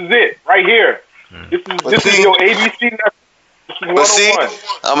 This is it right here. This is your ABC. But see,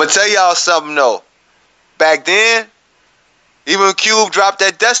 I'm gonna tell y'all something though. Back then, even when Cube dropped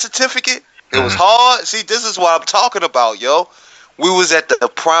that death certificate, it was hard. See, this is what I'm talking about, yo. We was at the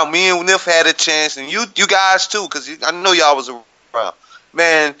prime. Me and Nif had a chance, and you guys too, because I know y'all was around.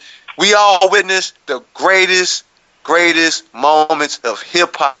 Man, we all witnessed the greatest moments of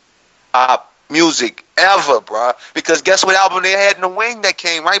hip hop music ever, bro. Because guess what album they had in the wing that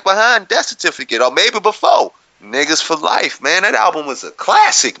came right behind Death Certificate, or maybe before? Niggas for Life, man. That album was a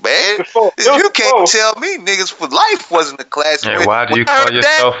classic, man. You can't tell me Niggas for Life wasn't a classic. Hey, why do you call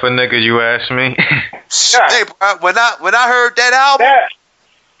yourself a nigga, you ask me? Hey, bro, when I heard that album,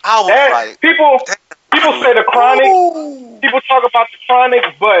 I was like... People say the Chronic, people talk about the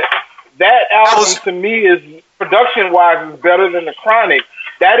Chronic, but that album to me is, production-wise, is better than the Chronic.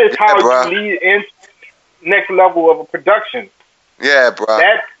 That is how you lead into next level of a production. Yeah, bro.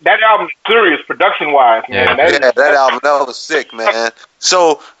 That album is serious production-wise, man. That album, that was sick, man.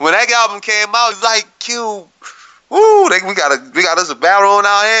 So when that album came out, it's like, Q, woo, we got us a battle on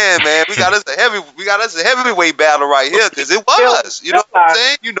our hand, man. We got us a heavyweight battle right here, because it was. You know what I'm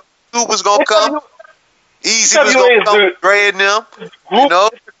saying? You know who was gonna come. Easy was gonna come, Dre and them. You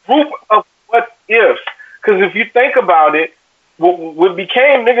know, it's a group of what ifs. Because if you think about it, what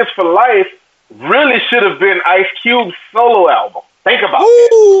became Niggas for Life really should have been Ice Cube's solo album. Think about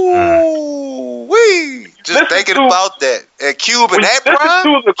it. Just thinking about that. And Cube and that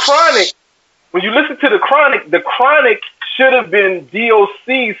prime? When you listen to the Chronic should have been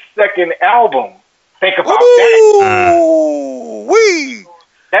DOC's second album. Think about that.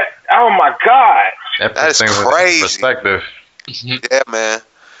 Oh my God. That is crazy. Perspective. Yeah, man.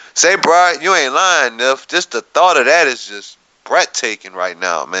 Say, bro, you ain't lying, Nif. Just the thought of that is just breathtaking right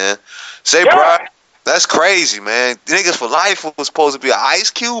now, man. Say, bro, that's crazy, man. Niggas for Life was supposed to be an Ice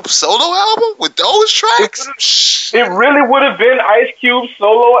Cube solo album with those tracks? It really would have been Ice Cube's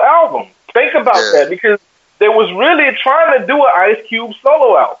solo album. Think about that, because they was really trying to do an Ice Cube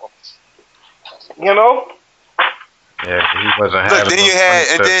solo album. You know? Yeah, he wasn't having. Then you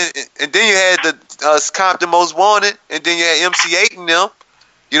had the Compton Most Wanted, and then you had MC8 and them.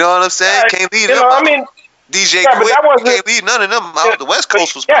 You know what I'm saying? Can't leave them out. I mean, DJ Quick, can't leave none of them out. The West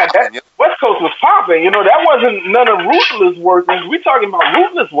Coast was popping. West Coast was popping. You know, that wasn't none of Ruthless Workings. We talking about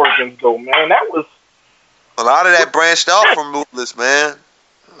Ruthless Workings, though, man. That was a lot of that branched off from Ruthless, man.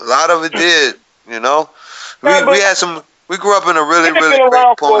 A lot of it did. You know, we had some. We grew up in a really great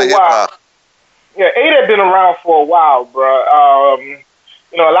point of hip hop. Yeah, 8 had been around for a while, bro.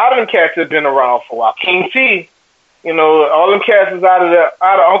 You know, a lot of them cats had been around for a while. King T, you know, all them cats is out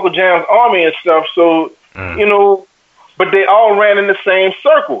of Uncle Jam's army and stuff. So, you know, but they all ran in the same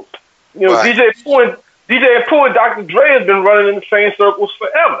circles. You know, DJ Pooh and Dr. Dre has been running in the same circles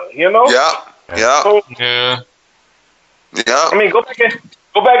forever. You know. Yeah. So, I mean, go back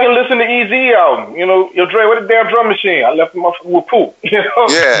and listen to Eazy album. You know, yo, Dre, what a damn drum machine. I left him off with Pooh. You know.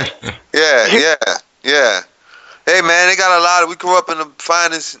 Yeah. Hey, man, they got a lot of. We grew up in the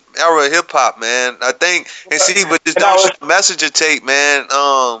finest era of hip hop, man. I think, and see, but this messenger tape, man.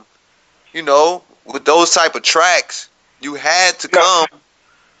 You know, with those type of tracks, you had to come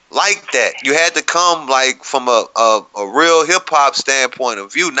like that. You had to come like from a real hip hop standpoint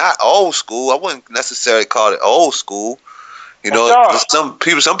of view, not old school. I wouldn't necessarily call it old school. You know, some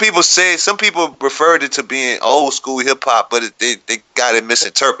people referred it to being old school hip hop, but they got it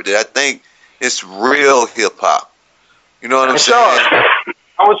misinterpreted. I think it's real hip hop. You know what I'm saying?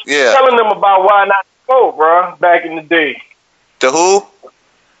 I was telling them about Y94, bro, back in the day. The who?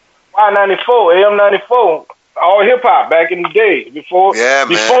 Y94, AM94, all hip hop back in the day. Before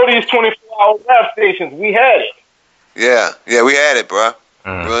these 24-hour rap stations, we had it. Yeah, we had it, bro.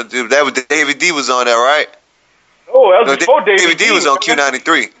 That was David D was on that, right? Oh, that was before David D was on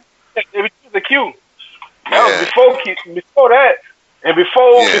Q93. Yeah, David D was a Q. That was before that, and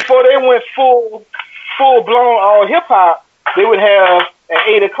before they went full blown all hip hop, they would have at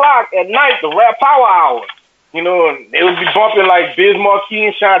 8 o'clock at night the Rap Power Hour. You know, and they would be bumping like Biz Markie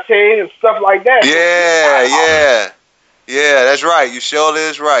and Shantae and stuff like that. Yeah, that's right. You sure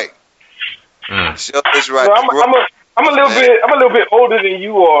is right. Sure is right. So I'm a little bit older than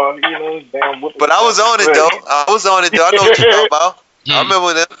you are, you know. Damn. But I was on it though. I know what you're talking about.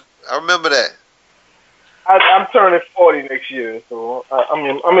 I remember that. I'm turning 40 next year, so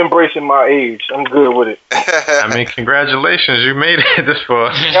I'm embracing my age. I'm good with it. I mean, congratulations, you made it this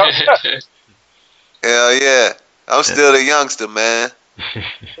far. Hell yeah, I'm still the youngster, man.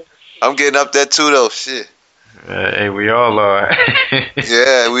 I'm getting up there too, though. Shit. Hey, we all are.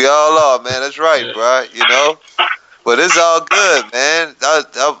 Yeah, we all are, man. That's right, bro. You know, but it's all good, man.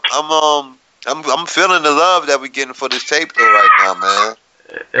 I'm feeling the love that we're getting for this tape though right now,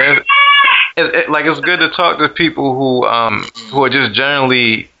 man. It's good to talk to people who are just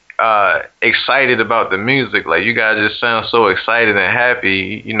generally excited about the music. Like, you guys just sound so excited and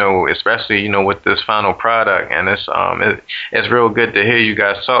happy, you know, especially, you know, with this final product. And it's real good to hear you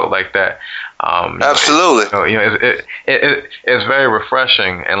guys talk like that. Absolutely. It's very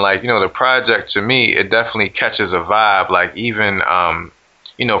refreshing. And, like, you know, the project, to me, it definitely catches a vibe. Like, even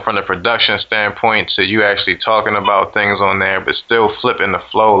you know, from the production standpoint to you actually talking about things on there, but still flipping the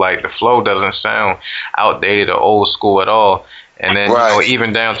flow. Like, the flow doesn't sound outdated or old school at all. And then, right. You know,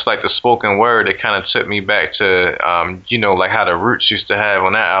 even down to like the spoken word, it kind of took me back to, you know, like how the Roots used to have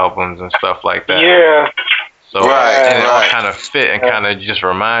on their albums and stuff like that. Yeah. So and it all kind of fit and kind of just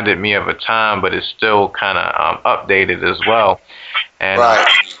reminded me of a time, but it's still kind of updated as well. And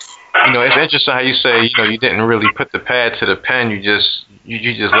you know, it's interesting how you say, you know, you didn't really put the pad to the pen. You just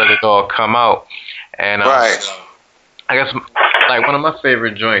let it all come out. And I guess like one of my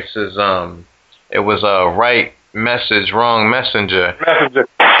favorite joints is it was Right Message, Wrong Messenger.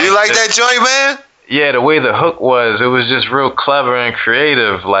 You like that joint, man? Yeah, the way the hook was, it was just real clever and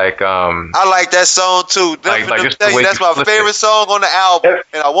creative. Like I like that song too. Like that's my favorite song on the album,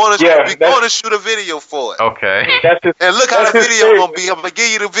 and I want to shoot a video for it. Okay. And look how the video gonna be. I'm gonna give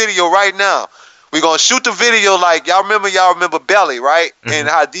you the video right now. We're gonna shoot the video like y'all remember Belly, right? Mm-hmm. And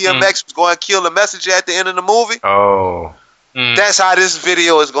how DMX was going to kill the messenger at the end of the movie. Oh. That's how this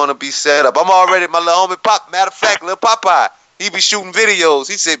video is gonna be set up. I'm already my little homie Matter of fact, Lil Popeye. He be shooting videos.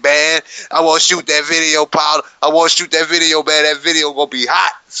 He said, man, I want to shoot that video, Paul. I want to shoot that video, man. That video going to be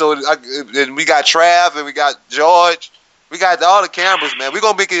hot. So and we got Trav and we got George. We got all the cameras, man. We're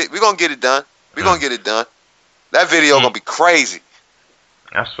going to get it done. We're going to get it done. That video going to be crazy.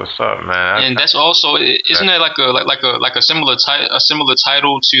 That's what's up, man. And that's also, isn't that like a similar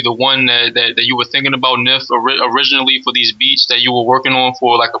title to the one that you were thinking about, Nif, originally for these beats that you were working on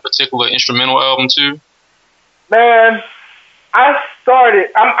for like a particular instrumental album too? Man,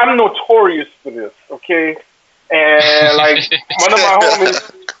 I'm notorious for this, okay? And like one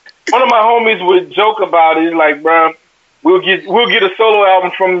of my homies would joke about it. He's like, bro, we'll get a solo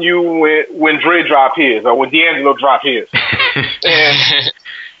album from you when Dre drop his or when D'Angelo drop his.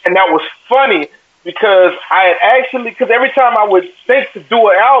 And that was funny because because every time I would think to do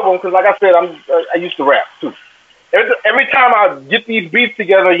an album, because like I said, I used to rap too. Every time I get these beats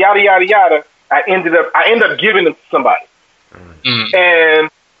together, yada yada yada, I end up giving them to somebody. Mm-hmm. And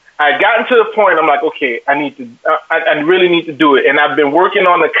I gotten to the point I'm like, okay, I really need to do it. And I've been working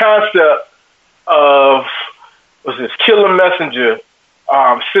on the concept of Killer Messenger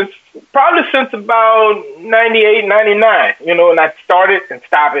since about 98, 99, you know, and I started and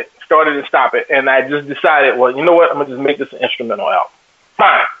stop it. And I just decided, well, you know what? I'm going to just make this an instrumental album.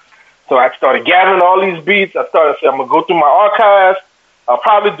 Fine. So I started gathering all these beats. I started saying, I'm going to go through my archives. I'll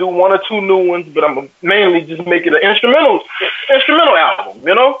probably do one or two new ones, but I'm mainly just make it an instrumental album,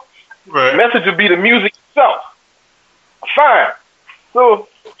 you know? Right. The message would be the music itself. Fine. So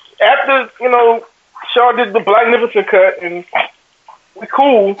after, you know, Shaw did the Blacknificent cut and we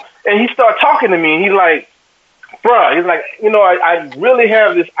cool, and he started talking to me, and he's like, bruh, he's like, you know, I really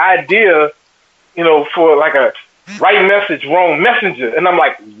have this idea, you know, for like a right message, wrong messenger. And I'm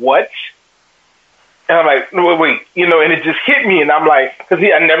like, what? And I'm like, no, wait, you know, and it just hit me, and I'm like, because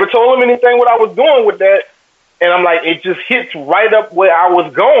I never told him anything what I was doing with that, and I'm like, it just hits right up where I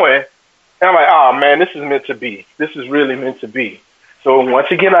was going, and I'm like, oh man, this is meant to be. This is really meant to be. So once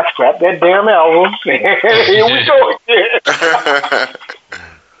again, I scrapped that damn album, and here we go again.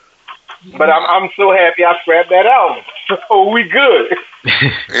 But I'm so happy I scrapped that album. So we good.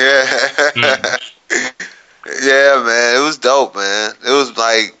 Yeah. Yeah, man, it was dope, man. It was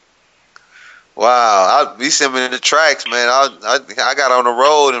like, wow, he sent me the tracks, man. I got on the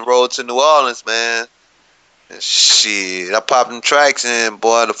road and rode to New Orleans, man. And shit, I popped them tracks in,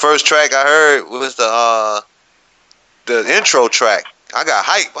 boy. The first track I heard was the intro track. I got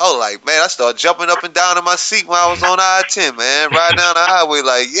hype. I was like, man, I started jumping up and down in my seat when I was on I-10, man. Riding down the highway,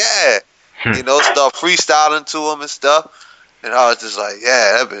 like, yeah. You know, start freestyling to him and stuff. And I was just like,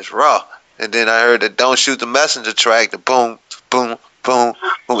 yeah, that bitch raw. and then I heard the "Don't Shoot the Messenger" track, the boom, boom, boom,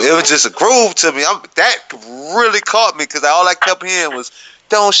 boom. It was just a groove to me. That really caught me because all I kept hearing was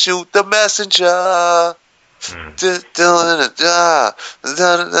 "Don't shoot the messenger." And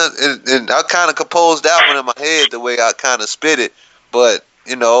I kind of composed that one in my head the way I kind of spit it, but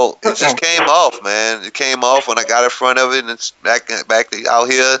you know, it just came off, man. It came off when I got in front of it, and it's back out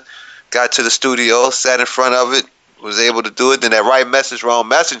here. Got to the studio, sat in front of it, was able to do it. Then that Right Message, Wrong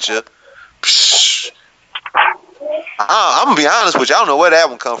Messenger. I'm gonna be honest with you. I don't know where that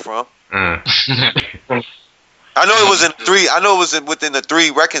one come from. I know it was in 3. I know it was within the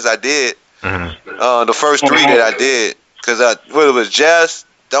 3 records I did. The first 3 that I did, because it was Just,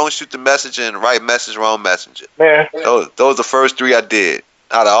 Don't Shoot the Messenger, and Right Message, Wrong Messenger. Man. Those the first 3 I did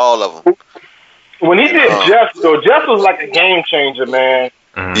out of all of them. When he did Just, though, Just was like a game changer, man.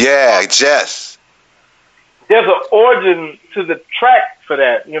 Yeah, Just. There's an origin to the track for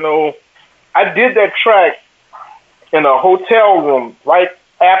that. You know, I did that track in a hotel room right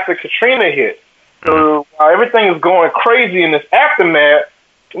after Katrina hit. So while everything was going crazy in this aftermath,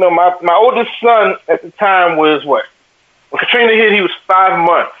 you know, my oldest son at the time was what? When Katrina hit, he was 5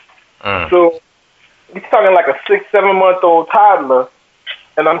 months. So he's talking like a 6-7-month-old toddler,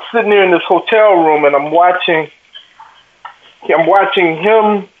 and I'm sitting there in this hotel room, and I'm watching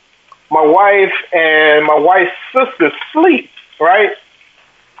him, my wife, and my wife's sister sleep, right?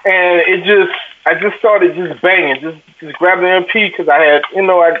 And I just started just banging, just grabbing the MP because I had, you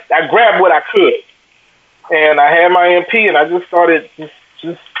know, I grabbed what I could, and I had my MP, and I just started just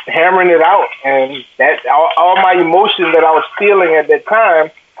hammering it out, and that all my emotion that I was feeling at that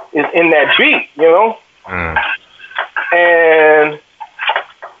time is in that beat, you know. And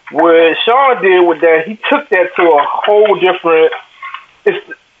what Sean did with that, he took that to a whole different.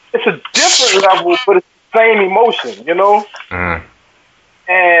 It's a different level, but it's the same emotion, you know.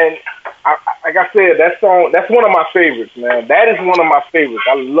 And like I said, that song, that's one of my favorites, man. That is one of my favorites.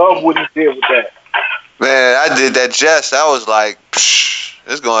 I love what he did with that. Man, I did that Just. I was like,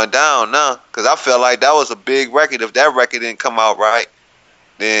 it's going down now. Because I felt like that was a big record. If that record didn't come out right,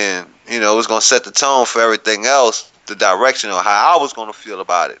 then, you know, it was going to set the tone for everything else, the direction of how I was going to feel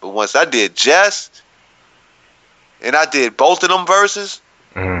about it. But once I did Just, and I did both of them verses,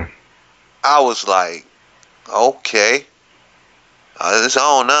 I was like, okay, it's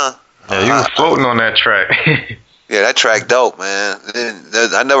on now. Yeah, you was floating on that track. Yeah, that track dope, man.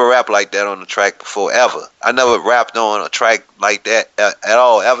 I never rapped like that on the track before, ever. I never rapped on a track like that at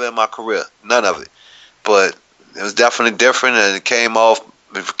all, ever in my career. None of it. But it was definitely different, and it came off.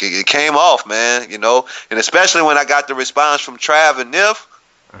 It came off, man, you know. And especially when I got the response from Trav and Nif,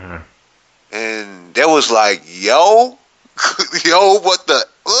 and they was like, yo, what the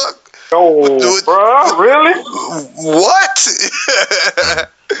fuck? Yo, bro, really? What?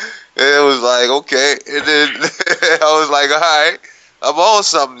 And it was like, okay, and then I was like, all right, I'm on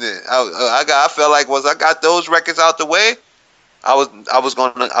something then. I felt like once I got those records out the way, I was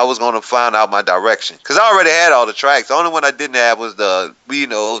gonna find out my direction, because I already had all the tracks. The only one I didn't have was the we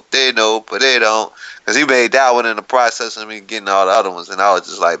know, they know, but they don't, because he made that one in the process of me getting all the other ones, and I was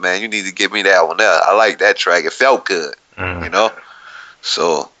just like, man, you need to give me that one there. I like that track. It felt good, you know.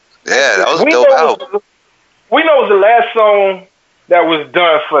 So yeah, that was a dope album. We Know was the last song that was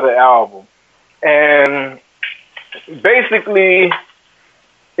done for the album, and basically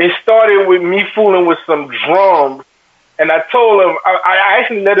it started with me fooling with some drums, and I told him I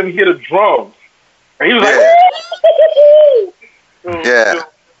actually let him hear the drums, and he was like, yeah.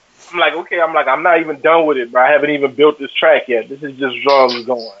 I'm like, okay, I'm not even done with it, but I haven't even built this track yet. This is just drums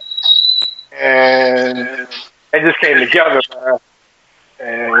going, and it just came together, man.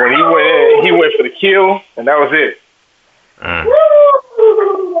 And when he went for the kill, and that was it.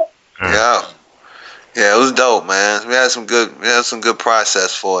 Yeah, it was dope, man. We had some good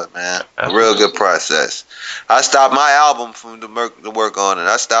process for it, man. A real good process. I stopped my album from the work on it.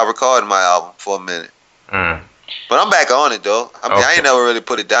 I stopped recording my album for a minute. But I'm back on it though. I mean, I ain't never really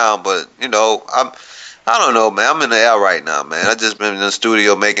put it down, but you know, I don't know, man. I'm in the air right now, man. I just been in the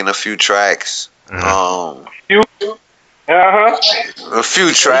studio making a few tracks. A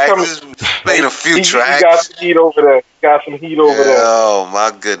few tracks. Making a few tracks. You got some heat over there. Oh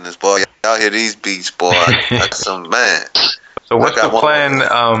my goodness, boy! Y'all hear these beats, boy? That's some man. So what's the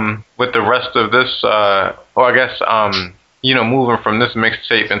plan with the rest of this? Or I guess you know, moving from this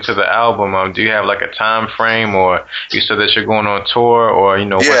mixtape into the album. Do you have like a time frame, or you said that you're going on tour, or you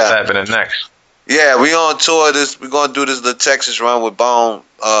know what's happening next? Yeah, we on tour. We're gonna do this little Texas run with Bone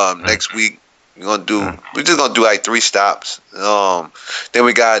next week. We're just gonna do like 3 stops. Then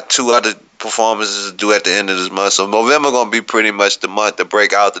we got 2 other performances to do at the end of this month. So November gonna be pretty much the month to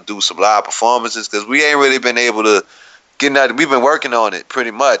break out to do some live performances, because we ain't really been able to get nothing. We've been working on it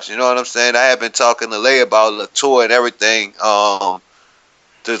pretty much. You know what I'm saying? I have been talking to Lay about the tour and everything,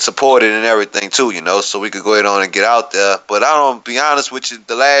 to support it and everything too. You know, so we could go ahead on and get out there. But I don't be honest with you.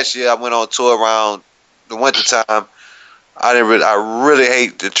 The last year I went on tour around the winter time. I really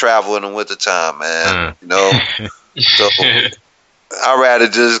hate to travel in the wintertime, man. You know, so I'd rather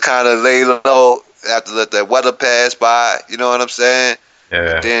just kind of lay low after let that weather pass by. You know what I'm saying?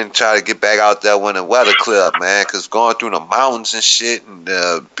 Yeah. And then try to get back out there when the weather clear up, man. Cause going through the mountains and shit and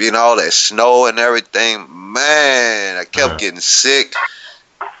being all that snow and everything, man, I kept getting sick.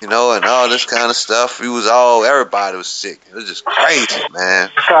 You know, and all this kind of stuff. Everybody was sick. It was just crazy,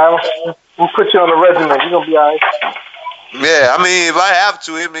 man. We'll put you on the regimen. You're gonna be all right. Yeah, I mean, if I have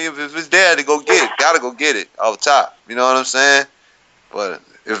to, if it's there to go get it, gotta go get it off the top. You know what I'm saying? But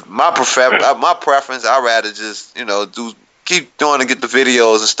if my preference, I'd rather just, you know, keep doing to get the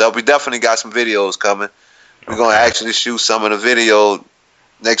videos and stuff. We definitely got some videos coming. We're gonna actually shoot some of the video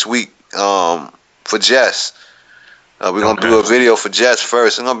next week for Jess. We're gonna do a video for Jess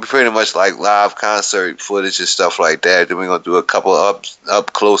first. It's gonna be pretty much like live concert footage and stuff like that. Then we're gonna do a couple of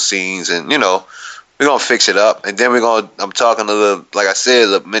up close scenes, and you know, we're gonna fix it up. And then I'm talking to like I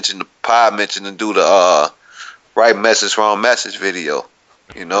said, mention to do the right message, wrong message video.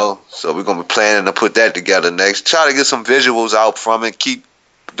 You know, so we're gonna be planning to put that together next. Try to get some visuals out from it. Keep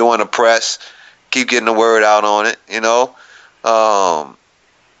doing the press. Keep getting the word out on it. You know.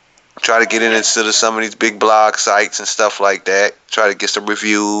 Try to get into some of these big blog sites and stuff like that. Try to get some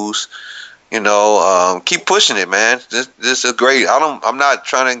reviews. You know, keep pushing it, man. This is great. I'm not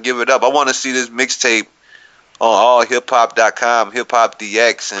trying to give it up. I want to see this mixtape on allhiphop.com, Hip Hop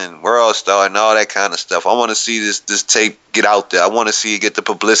DX and World Star and all that kind of stuff. I want to see this tape get out there. I want to see it get the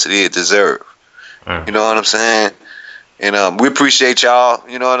publicity it deserves. You know what I'm saying? And we appreciate y'all.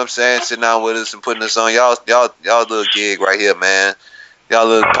 You know what I'm saying? Sitting down with us and putting us on y'all little gig right here, man. Y'all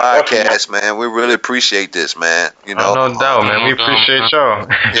little podcast, man. We really appreciate this, man. You know, no doubt, man. We appreciate y'all.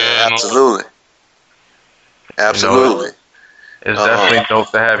 Yeah, absolutely. Absolutely. You know, it's definitely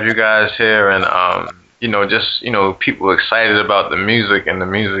dope to have you guys here, and you know, just people excited about the music, and the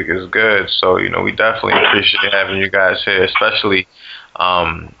music is good. So we definitely appreciate having you guys here, especially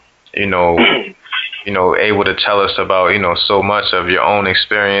able to tell us about so much of your own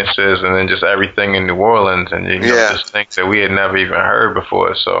experiences, and then just everything in New Orleans, and just things that we had never even heard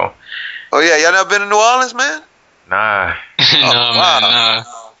before. So. Oh yeah, y'all never been to New Orleans, man? Nah. Wow. Man, nah.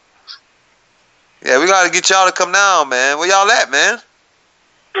 Yeah, we gotta get y'all to come down, man. Where y'all at, man?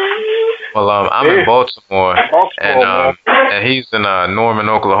 Well, I'm in Baltimore, and he's in Norman,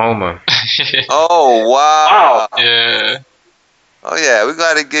 Oklahoma. Oh wow. Yeah. Oh yeah, we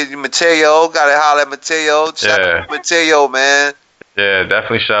gotta get you Mateo. Gotta holler at Mateo. Shout out to Mateo, man. Yeah,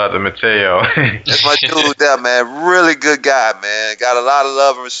 definitely shout out to Mateo. That's my dude there, man. Really good guy, man. Got a lot of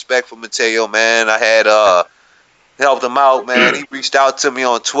love and respect for Mateo, man. I had helped him out, man. He reached out to me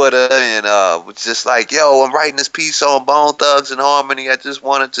on Twitter and was just like, "Yo, I'm writing this piece on Bone Thugs and Harmony. I just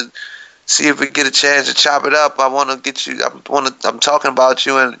wanted to see if we get a chance to chop it up. I want to get you. I'm talking about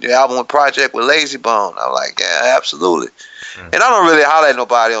you and your album and project with Lazy Bone." I'm like, "Yeah, absolutely." And I don't really holler at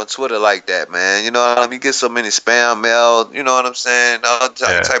nobody on Twitter like that, man. You know what I mean? You get so many spam mail, you know what I'm saying? All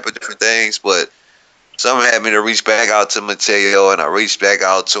type of different things. But someone had me to reach back out to Mateo, and I reached back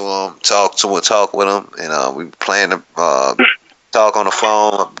out to him, talk with him, and we planned to talk on the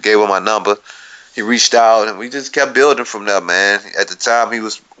phone. I gave him my number. He reached out, and we just kept building from there, man. At the time, he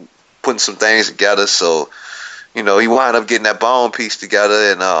was putting some things together, so, he wound up getting that Bone piece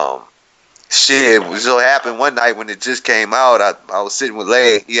together, and shit, it so happened one night when it just came out, I was sitting with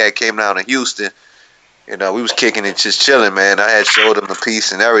Lay. He had came down to Houston. We was kicking it, just chilling, man. I had showed him the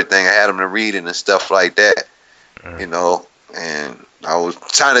piece and everything. I had him to read it and stuff like that, and I was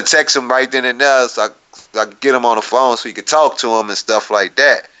trying to text him right then and there so I could get him on the phone so he could talk to him and stuff like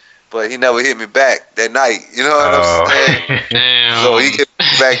that. But he never hit me back that night. You know what I'm saying? Damn. So he hit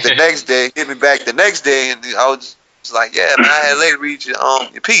me back the next day. And I was just like, yeah, man, I had Lay read your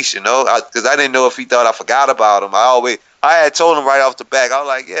piece, because I didn't know if he thought I forgot about him. I had told him right off the back. I was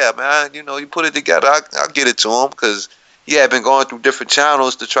like, yeah, man, you put it together. I'll get it to him, because he had been going through different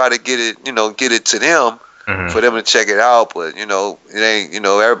channels to try to get it, get it to them for them to check it out. But, it ain't,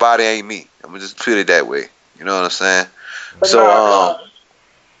 everybody ain't me. I'm going to just put it that way. You know what I'm saying? So,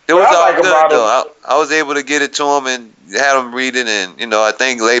 it was all good, though. I was able to get it to him and had him read it, and, I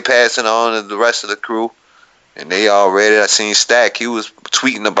think Lay passing on to the rest of the crew. and they all read it. I seen Stack, he was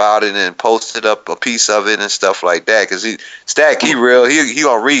tweeting about it and posted up a piece of it and stuff like that. Cause Stack, he real, he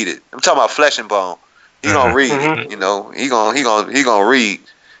gonna read it. I'm talking about Flesh and Bone. He gonna read it, you know. He gonna read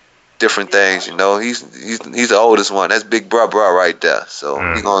different things, you know. He's the oldest one. That's Big Bruh right there. So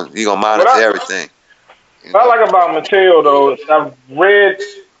he gonna monitor everything. What I like about Mateo though is I've read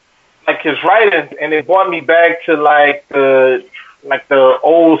like his writings, and it brought me back to like the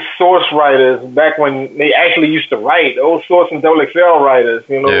old Source writers back when they actually used to write. The old Source and Double XL writers,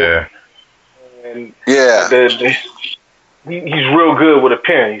 you know. Yeah. And yeah. He's real good with a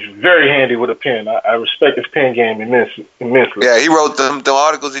pen. He's very handy with a pen. I respect his pen game immensely. Yeah, he wrote the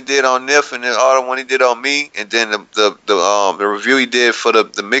articles he did on NIF and the other one he did on me, and then the review he did for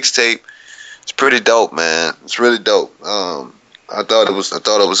the mixtape. It's pretty dope, man. It's really dope. I thought it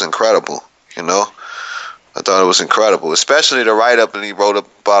was incredible. You know, I thought it was incredible, especially the write up and he wrote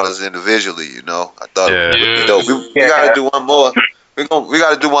about us individually. You know, I thought it was really dope. We gotta do one more. We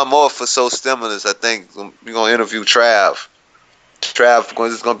gotta do one more for So Stimulus. I think we're gonna interview Trav. Trav,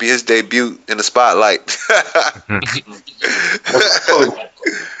 this is gonna be his debut in the spotlight. Yeah,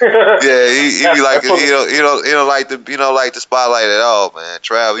 he be like, he don't like the spotlight at all, man.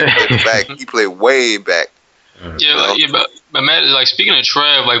 Trav, he played way back. Yeah, but Matt, like speaking of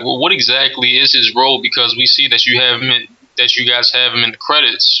Trav, like what exactly is his role? Because we see that you guys have him in the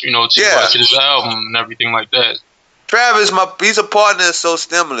credits, you know, to this album and everything like that. Trav is he's a partner of So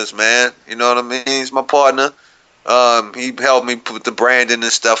Stimulus, man. You know what I mean? He's my partner. He helped me put the branding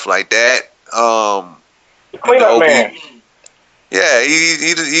and stuff like that. Cleanup man. Yeah,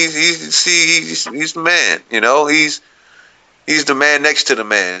 he's the man. You know, he's the man next to the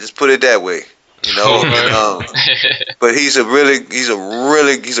man. Just put it that way. You know, but he's a really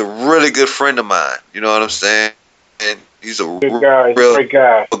good friend of mine. You know what I'm saying? And he's a great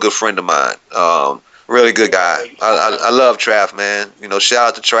guy. Good friend of mine. Really good guy. I love Trav, man. You know, shout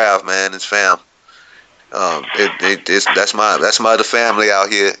out to Trav, man. His fam. That's my other family out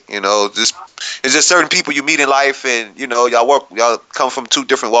here. You know, it's just certain people you meet in life, and you know, y'all come from two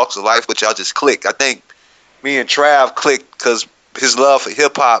different walks of life, but y'all just click. I think me and Trav clicked because his love for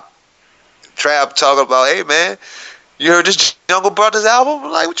hip hop. Trav talking about, hey man, you heard this Jungle Brothers album?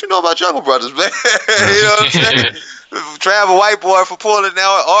 I'm like, what you know about Jungle Brothers, man? You know what I'm saying? Trav, a white boy from Portland,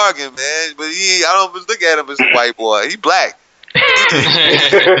 now Oregon, man. But I don't look at him as a white boy. He black.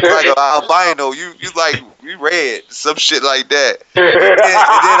 He's like an albino. You red, some shit like that.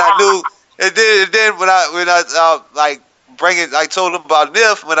 And then when I I told him about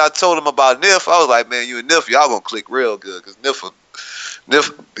NIF. When I told him about NIF, I was like, man, you and NIF, y'all gonna click real good, cause NIF,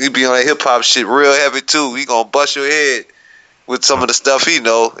 he be on that hip hop shit real heavy too. He gonna bust your head with some of the stuff he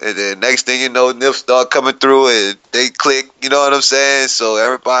know, and then next thing you know, NIF start coming through and they click. You know what I'm saying? So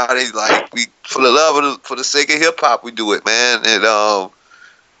everybody like we for the love for the sake of hip hop, we do it, man. And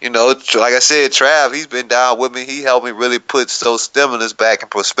you know, like I said, Trav, he's been down with me. He helped me really put So Stimulus back in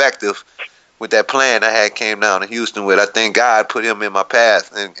perspective with that plan I had came down to Houston with. I think God put him in my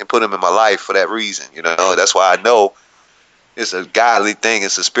path and put him in my life for that reason. You know, that's why I know it's a godly thing.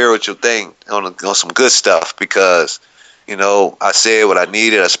 It's a spiritual thing on some good stuff because, you know, I said what I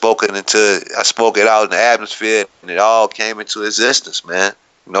needed. I spoke it out in the atmosphere, and it all came into existence, man.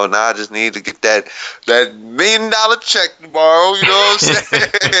 You know, now I just need to get that $1 million check tomorrow. You know what I'm saying?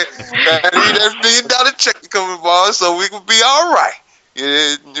 I need that $1 million check to come tomorrow, so we can be all right.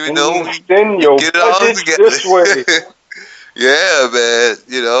 You know, get it all together. This way. Yeah, man.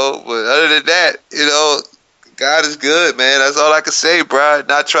 You know, but other than that, you know, God is good, man. That's all I can say, bro.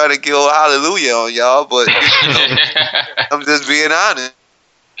 Not trying to give a hallelujah on y'all, but you know, I'm just being honest,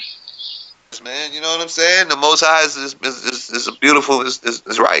 man. You know what I'm saying? The Most High is a beautiful,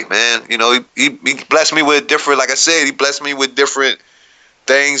 is right, man. You know, he blessed me with different, like I said, he blessed me with different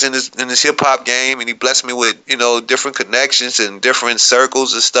things in this hip hop game, and he blessed me with, you know, different connections and different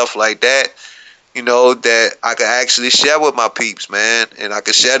circles and stuff like that. You know, that I can actually share with my peeps, man, and I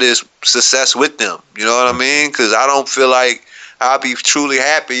can share this success with them. You know what I mean? Because I don't feel like I'll be truly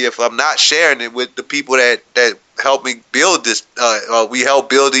happy if I'm not sharing it with the people that help me build this. We help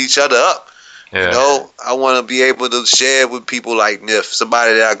build each other up. Yeah. You know, I want to be able to share with people like NIF,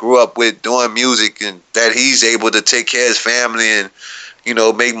 somebody that I grew up with doing music, and that he's able to take care of his family and, you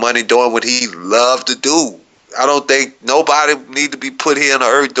know, make money doing what he loved to do. I don't think nobody need to be put here on the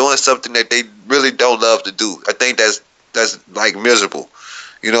earth doing something that they really don't love to do. I think that's like miserable.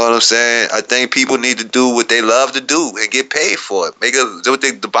 You know what I'm saying? I think people need to do what they love to do and get paid for it.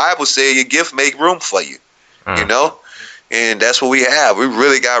 The Bible says your gift make room for you. You know? And that's what we have. We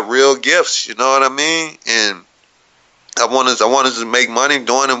really got real gifts, you know what I mean? And I wanted to make money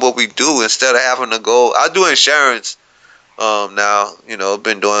doing what we do instead of having to go. I do insurance now. You know, I've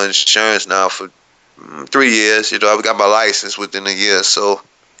been doing insurance now for 3 years. You know, I got my license within a year, so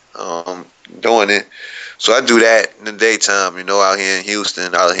doing it. So I do that in the daytime, you know, out here in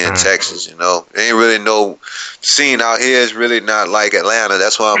Houston, out here in Texas, you know. Ain't really no scene out here is really not like Atlanta.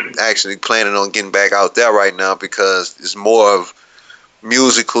 That's why I'm actually planning on getting back out there right now, because it's more of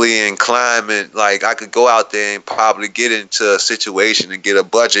musically and climate. Like, I could go out there and probably get into a situation and get a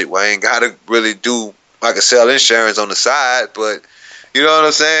budget where I ain't got to really do, I could sell insurance on the side, but you know what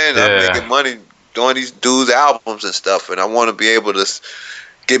I'm saying? Yeah. I'm making money doing these dudes' albums and stuff, and I want to be able to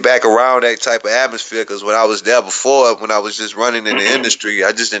get back around that type of atmosphere, because when I was there before, when I was just running in the industry,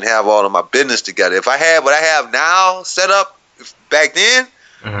 I just didn't have all of my business together. If I had what I have now set up back then,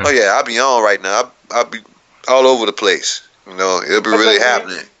 oh yeah, I'd be on right now. I'd be all over the place. You know, it'll be really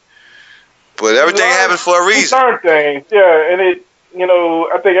happening. But everything happens for a reason. Things, yeah, and it, you know,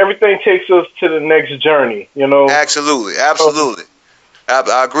 I think everything takes us to the next journey. You know, absolutely.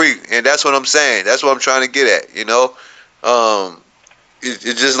 I agree, and that's what I'm saying. That's what I'm trying to get at. You know, it's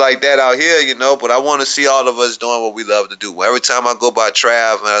just like that out here, you know, but I want to see all of us doing what we love to do. Every time I go by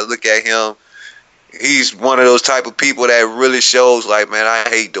Trav and I look at him, he's one of those type of people that really shows like, man, I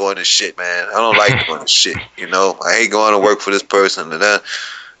hate doing this shit, man. I don't like doing this shit, you know. I hate going to work for this person. And then,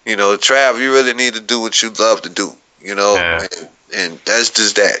 you know, Trav, you really need to do what you love to do, you know. Yeah. And that's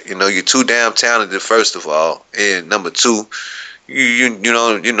just that. You know, you're too damn talented, first of all. And number two, you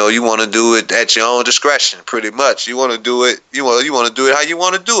want to do it at your own discretion, pretty much. You want to do it. You want to do it how you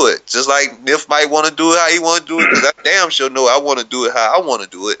want to do it. Just like Nif might want to do it how he want to do it, because I damn sure know I want to do it how I want to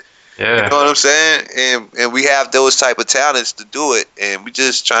do it. Yeah. You know what I'm saying? And we have those type of talents to do it, and we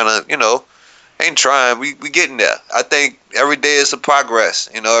just trying to, you know, ain't trying. We getting there. I think every day is a progress.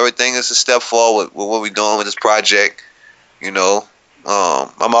 You know, everything is a step forward with what we're doing with this project. You know.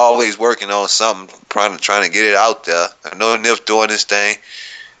 I'm always working on something, trying to get it out there. I know Nif doing this thing,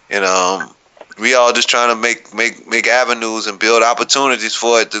 and we all just trying to make avenues and build opportunities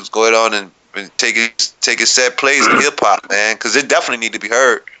for it to go on and take a set place in hip hop, man, because it definitely need to be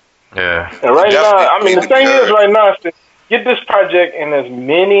heard. Yeah. And right now, I mean, the thing is, right now, is to get this project in as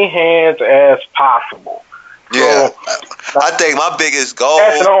many hands as possible. Yeah, so, I think my biggest goal.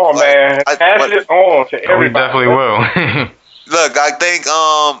 Pass it on, man. Pass it on to everybody. We definitely will. Look, I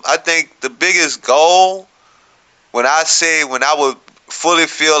think the biggest goal, when I would fully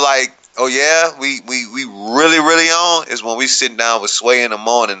feel like, oh yeah, we really on, is when we sit down with Sway in the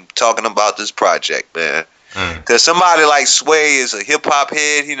morning talking about this project, man. Because somebody like Sway is a hip hop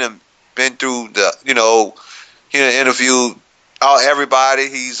head. He done been through the, you know, he done interviewed everybody.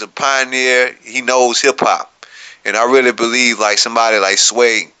 He's a pioneer. He knows hip hop, and I really believe like somebody like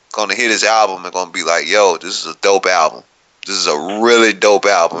Sway gonna hit his album and gonna be like, yo, this is a dope album. This is a really dope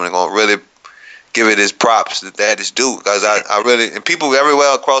album. I'm going to really give it his props that is due. Because I really, and people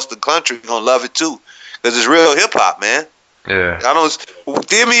everywhere across the country are going to love it too. Because it's real hip hop, man. Yeah.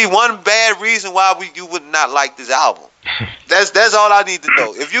 Give me one bad reason why you would not like this album. That's all I need to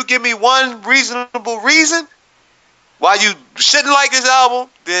know. If you give me one reasonable reason why you shouldn't like this album,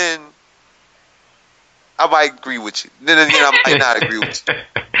 then I might agree with you. Then again, I might not agree with you.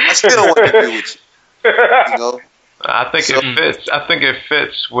 I still want to agree with you. You know? I think it fits. I think it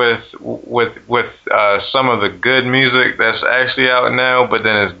fits with some of the good music that's actually out now, but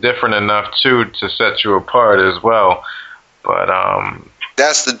then it's different enough too to set you apart as well. But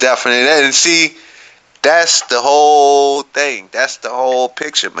that's the definite. And see, that's the whole thing. That's the whole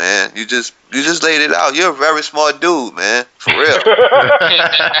picture, man. You just laid it out. You're a very smart dude, man. For real. For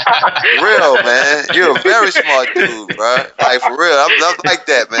real, man. You're a very smart dude, bro. Like for real. I'm like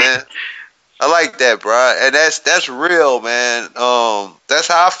that, man. I like that, bro, and that's real, man. That's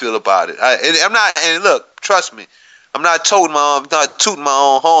how I feel about it. I'm not, and look, trust me, I'm not tooting my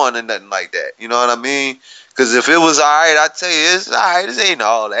own horn and nothing like that. You know what I mean? Because if it was all right, I tell you, it's all right. It ain't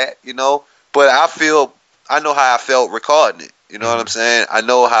all that, you know. But I know how I felt recording it. You know what I'm saying? I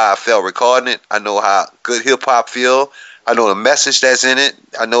know how I felt recording it. I know how good hip hop feel. I know the message that's in it.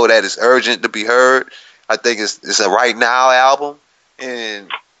 I know that it's urgent to be heard. I think it's a right now album, and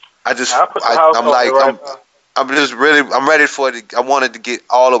I'm ready for it. I wanted to get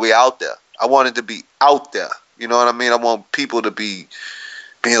all the way out there. I wanted to be out there. You know what I mean? I want people to be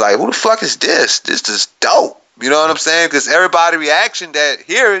being like, who the fuck is this? This is dope. You know what I'm saying? Because everybody reaction that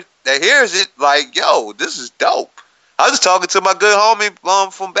hears it, like, yo, this is dope. I was talking to my good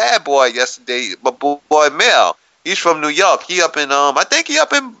homie from Bad Boy yesterday, my boy Mel. He's from New York. He up in I think he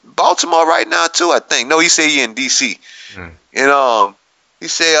up in Baltimore right now too, I think. No, he said he in DC. And he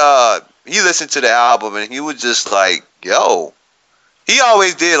said he listened to the album and he was just like, yo. He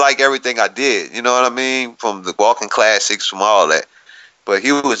always did like everything I did, you know what I mean? From the Walking Classics, from all that. But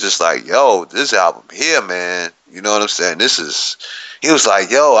he was just like, yo, this album here, man. You know what I'm saying? He was like,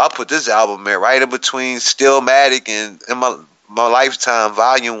 yo, I put this album, man, right in between Stillmatic and my Lifetime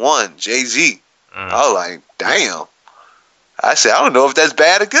Volume 1, Jay-Z. I was like, damn. I said, I don't know if that's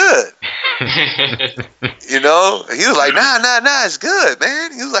bad or good. You know? He was like, nah, it's good,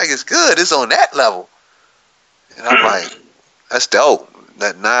 man. He was like, it's good. It's on that level. And I'm like, that's dope.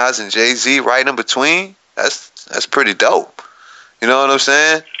 That Nas and Jay-Z right in between, that's pretty dope. You know what I'm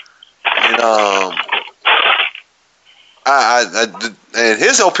saying? And and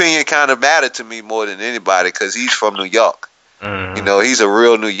his opinion kind of mattered to me more than anybody because he's from New York. You know, he's a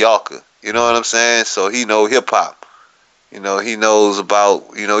real New Yorker. You know what I'm saying? So he know hip hop. You know, he knows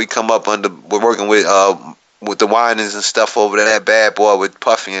about. You know, he come up we're working with the Winans and stuff over there. That Bad Boy with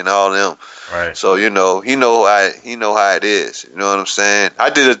Puffy and all them. Right. So he know how it is. You know what I'm saying? I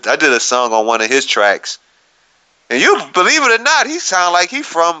did a song on one of his tracks, and you believe it or not, he sound like he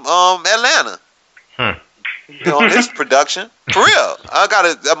from Atlanta. You know, on his production, for real. I got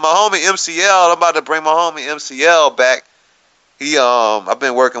my homie MCL. I'm about to bring my homie MCL back. He I've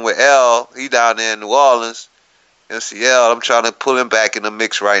been working with L. He down there in New Orleans. MCL, I'm trying to pull him back in the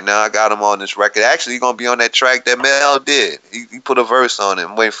mix right now. I got him on this record. Actually, he's going to be on that track that Mel did. He put a verse on it.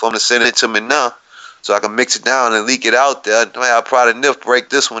 I'm waiting for him to send it to me now so I can mix it down and leak it out there. I'll probably break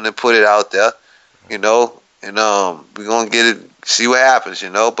this one and put it out there, you know. And we're going to get it, see what happens, you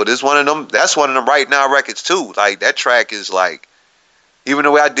know. But it's one of them, that's one of them right now records too. Like, that track is like, even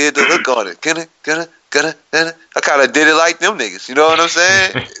the way I did the hook on it, I kind of did it like them niggas, you know what I'm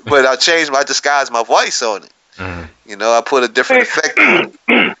saying? But I disguised my voice on it. You know, I put a different effect on it.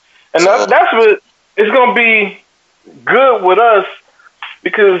 And that's what it's going to be good with us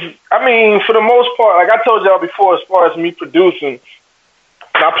because, I mean, for the most part, like I told y'all before, as far as me producing,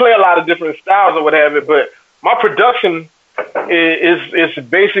 I play a lot of different styles or whatever, but my production is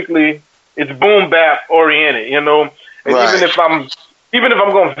basically, it's boom bap oriented, you know? And right. even if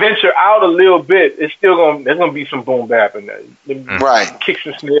I'm going to venture out a little bit, there's going to be some boom bap in there. Right. Kicks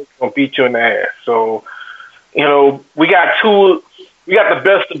and snares going to beat you in the ass. So, you know, we got the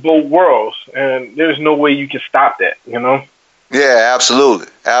best of both worlds, and there's no way you can stop that, you know? Yeah, absolutely.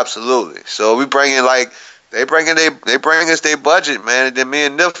 So we bring in they bring us their budget, man, and then me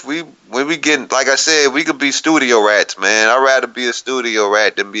and Nif, when we get, like I said, we could be studio rats, man. I'd rather be a studio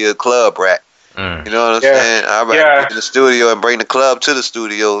rat than be a club rat. You know what I'm saying? I'd rather be in the studio and bring the club to the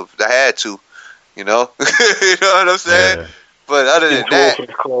studio if I had to, you know? You know what I'm saying? Yeah. But other than that, too old for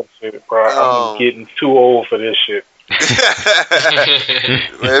the club shit, bro. I'm getting too old for this shit. Man,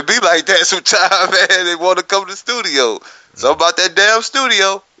 it be like that sometimes, man. They want to come to the studio. So about that damn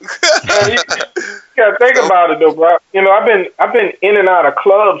studio. Man, you gotta think about it though, bro. You know, I've been in and out of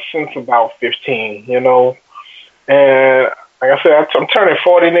clubs since about 15. You know, and like I said, I'm turning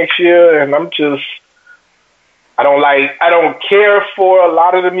 40 next year, and I don't care for a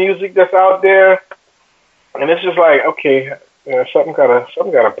lot of the music that's out there, and it's just like, okay, you know, something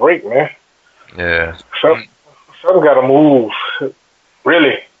gotta break, man. Yeah. Something gotta move.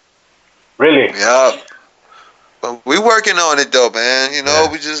 Really. Yeah. But we working on it though, man. You know,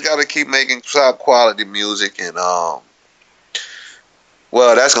 we just gotta keep making top quality music, and well,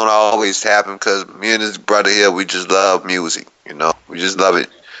 that's gonna always happen because me and this brother here, we just love music. You know, we just love it.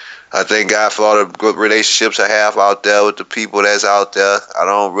 I thank God for all the good relationships I have out there with the people that's out there. I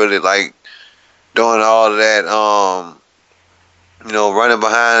don't really like doing all of that, you know, running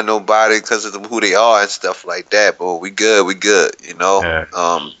behind nobody because of who they are and stuff like that. But we good, you know. Yeah.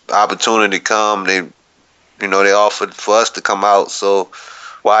 Opportunity come, they offered for us to come out, so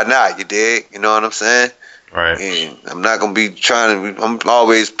why not? You dig? You know what I'm saying? Right. And I'm not gonna be I'm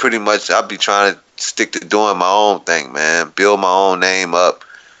always pretty much, I'll be trying to stick to doing my own thing, man. Build my own name up,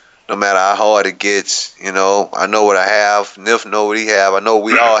 no matter how hard it gets. You know, I know what I have. Nif know what he have. I know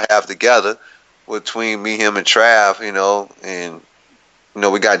we all have together between me, him, and Trav. You know, and you know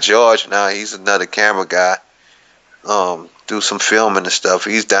we got George now. He's another camera guy. Do some filming and stuff.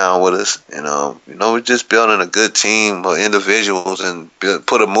 He's down with us, and you know, we're just building a good team of individuals and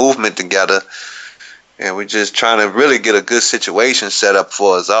put a movement together. And we're just trying to really get a good situation set up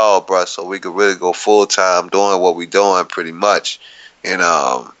for us all, bro, so we could really go full time doing what we're doing, pretty much, and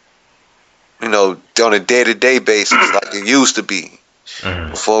you know, on a day-to-day basis like it used to be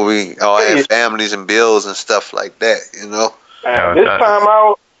before we all had families and bills and stuff like that. You know.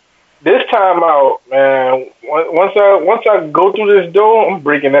 This time out, man. Once I go through this door, I'm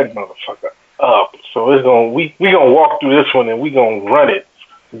breaking that motherfucker up. So we gonna walk through this one and we gonna run it.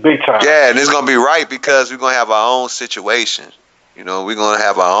 Big time. Yeah, and it's gonna be right because we're gonna have our own situation. You know, we're gonna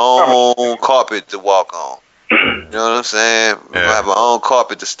have our own carpet to walk on. You know what I'm saying? We're gonna have our own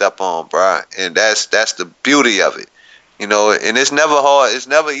carpet to step on, bro. And that's the beauty of it. You know, and it's never hard. It's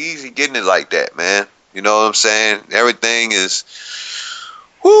never easy getting it like that, man. You know what I'm saying? Everything is,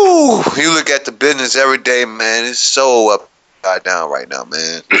 whoo. You look at the business every day, man. It's so upside down right now,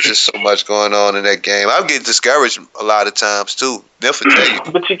 man. There's just so much going on in that game. I get discouraged a lot of times too. They'll tell you.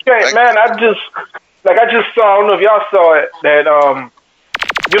 But you can't, man. I just saw. I don't know if y'all saw it that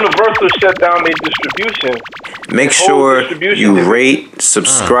Universal shut down their distribution. Make sure you rate,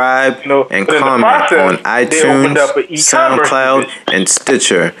 subscribe, and comment on iTunes, SoundCloud, and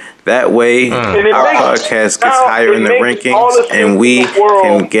Stitcher. That way, our podcast gets higher in the rankings, and we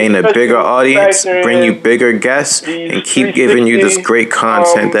can gain a bigger audience, bring you bigger guests, and keep giving you this great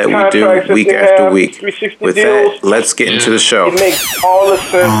content that we do week after week. With that, let's get into the show. It makes all the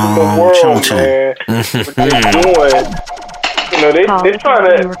sense in the world, man. What they're doing. You know, they're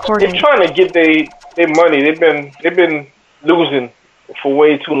trying to get their money. They've been losing for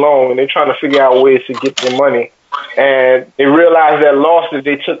way too long, and they're trying to figure out ways to get their money. And they realized that loss that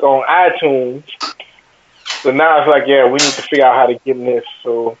they took on iTunes. So now it's like, yeah, we need to figure out how to get in this.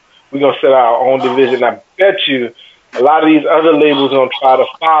 So we're gonna set our own division. I bet you a lot of these other labels gonna try to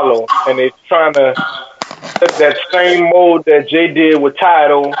follow, and they're trying to set that same mode that Jay did with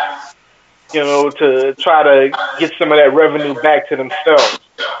Tidal. You know, to try to get some of that revenue back to themselves.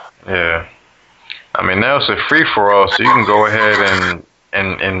 Yeah, I mean now it's a free for all, so you can go ahead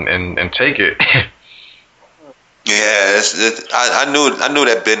and take it. Yeah, I knew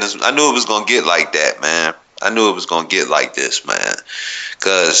that business. I knew it was gonna get like that, man. I knew it was gonna get like this, man.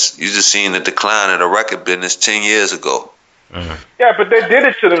 Cause you just seen the decline of the record business 10 years ago. Mm-hmm. Yeah, but they did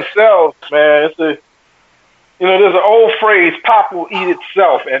it to themselves, man. There's an old phrase: "Pop will eat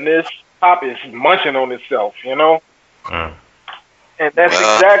itself," and this pop is munching on itself, you know? And that's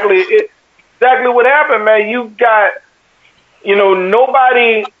exactly it. Exactly what happened, man. You got,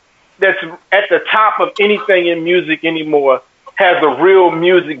 nobody that's at the top of anything in music anymore has a real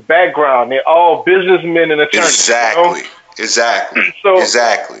music background. They're all businessmen and attorneys. Exactly.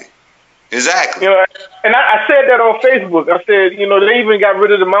 Exactly. And I said that on Facebook. I said, they even got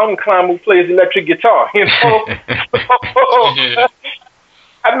rid of the mountain climber who plays electric guitar,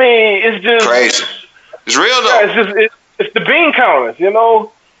 I mean, it's just crazy. It's real though. Yeah, it's the bean counters,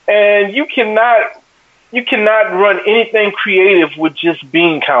 and you cannot run anything creative with just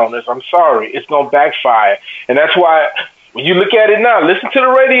bean counters. I'm sorry, it's gonna backfire, and that's why when you look at it now, listen to the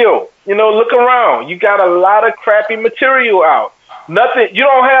radio. Look around. You got a lot of crappy material out. Nothing. You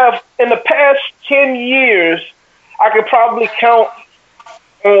don't have in the past 10 years. I could probably count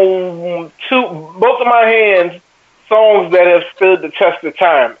on both of my hands. Songs that have stood the test of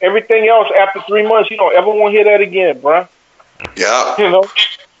time. Everything else after 3 months, you don't ever want to hear that again, bruh. Yeah.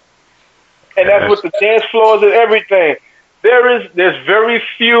 And that's with the dance floors and everything. There's very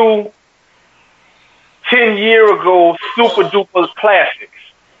few 10-year ago super duper classics.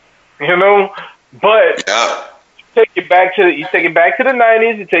 But you take it back to the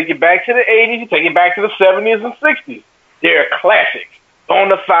 90s, you take it back to the 80s, you take it back to the 70s and 60s. They're classics,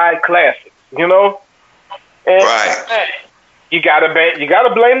 bona fide classics. And right. You gotta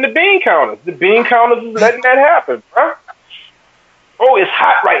blame the bean counters. The bean counters is letting that happen, bro. Oh, it's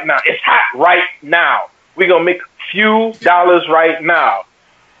hot right now. It's hot right now. We're gonna make a few dollars right now.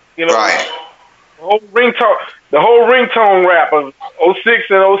 Right. The whole ringtone rap of 06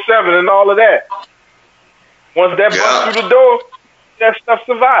 and 07 and all of that. Once that bust through the door, that stuff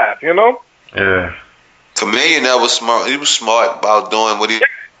survived, Yeah. Chameleon was smart. He was smart about doing what he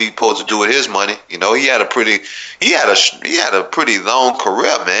supposed to do with his money. He had a pretty long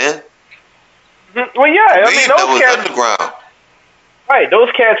career, man. Well, yeah, I mean those cats underground. Right,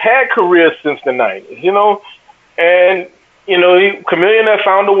 those cats had careers since the 90s, and Chameleon had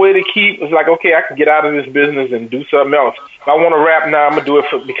found a way to keep. It's like, okay, I can get out of this business and do something else. If I want to rap now, I'm gonna do it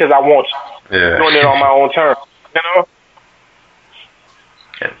because I want to. Yeah. Doing it on my own terms,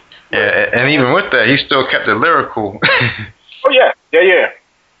 Yeah, and even with that, he still kept it lyrical. Oh yeah.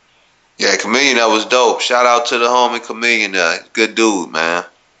 Yeah, Chameleon, that was dope. Shout out to the homie Chameleon. Good dude, man.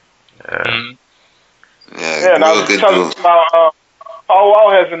 Yeah. Yeah, and I was talking about Paul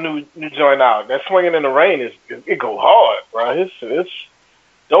Wall has a new joint out. That Swinging in the Rain it go hard, bro. It's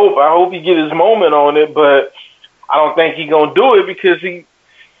dope. I hope he get his moment on it, but I don't think he gonna do it because he's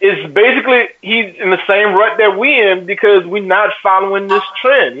in the same rut that we in because we not following this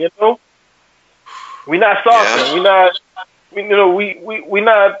trend. We not saucing. We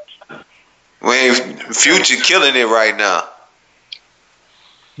not. Future killing it right now.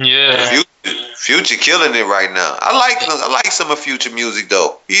 Yeah. Future killing it right now. I like some of Future music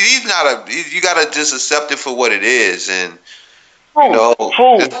though. He's not you gotta just accept it for what it is, and you know,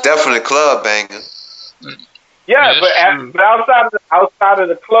 it's definitely a club banger. Yeah, but outside of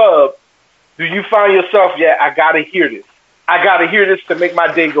the club, do you find yourself? Yeah, I gotta hear this. I gotta hear this to make my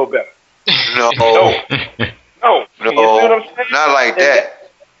day go better. No. No. You see what I'm saying? Not like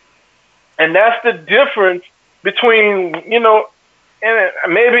that. And that's the difference between, you know, and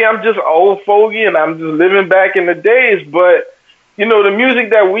maybe I'm just old fogey and I'm just living back in the days, but, you know, the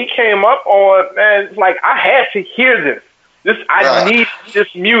music that we came up on, man, it's like I had to hear this. I need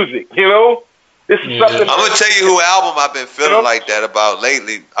this music, you know? This is something. I'm going to tell you who album I've been feeling like that about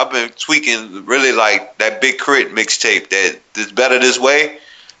lately. I've been tweaking really like that Big Crit mixtape, that It's Better This Way.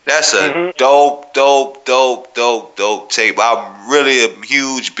 That's a dope tape. I'm really a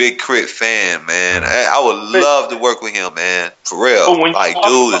huge Big Crit fan, man. I would love to work with him, man. For real. Like,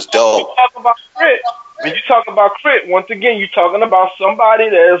 dude is dope. When you talk about Crit, once again, you're talking about somebody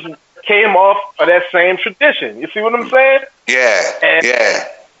that came off of that same tradition. You see what I'm saying? Yeah.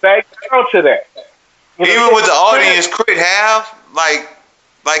 Back down to that. Even with the audience, Crit have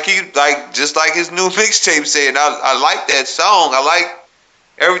just like his new mixtape said. I like that song. I like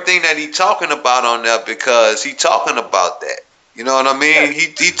everything that he talking about on there because he talking about that. You know what I mean?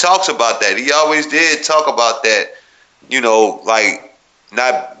 He talks about that. He always did talk about that. You know, like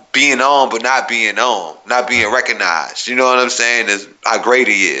not being on, but not being on, not being recognized. You know what I'm saying? Is how great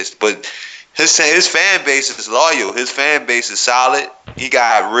he is, but. His fan base is loyal. His fan base is solid. He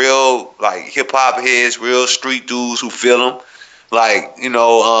got real like hip hop heads, real street dudes who feel him. Like, you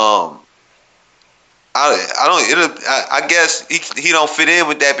know, I guess he don't fit in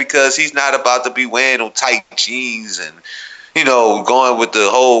with that because he's not about to be wearing no tight jeans and, you know, going with the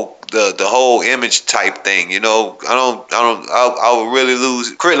whole image type thing. You know, I would really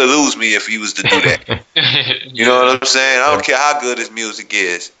lose me if he was to do that. You know what I'm saying? I don't care how good his music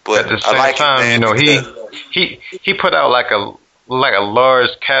is, but at the same I like time, it, man, you know, he put out like a large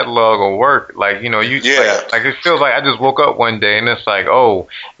catalog of work. Like, you know, like it feels like I just woke up one day and it's like, oh,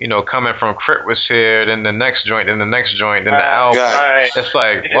 you know, coming from Crit was here, then the next joint, then the next joint, then the album. It's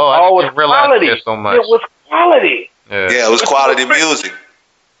like, well, I didn't realize it so much. It was quality. Yeah, it was quality music.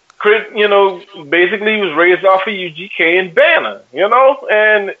 Crit, you know, basically was raised off of UGK and Banner, you know,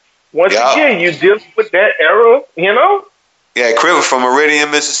 and once again, you deal with that era, you know. Yeah, Crit was from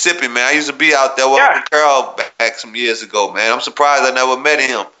Meridian, Mississippi, man. I used to be out there with Uncle Carl back some years ago, man. I'm surprised I never met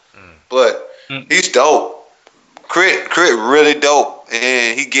him, but he's dope. Crit really dope,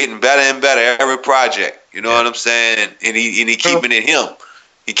 and he getting better and better every project. You know what I'm saying? And he keeping it him.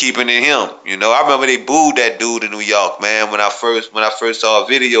 He keeping it him. You know, I remember they booed that dude in New York, man. When I first saw a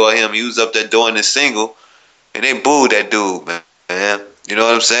video of him, he was up there doing his single, and they booed that dude, man. You know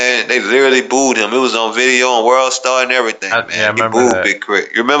what I'm saying? They literally booed him. It was on video on World Star and everything, man. Yeah, I remember booed that. Big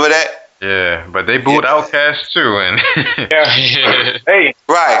Crit. You remember that? Yeah, but they booed Outkast too, and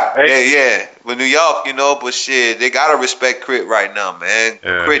yeah. With New York, you know, but shit, they gotta respect Crit right now, man.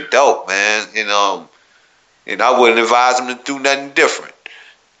 Yeah. Crit dope, man. You know, and I wouldn't advise him to do nothing different.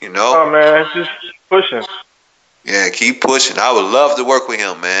 You know? Oh man, just pushing. Yeah, keep pushing. I would love to work with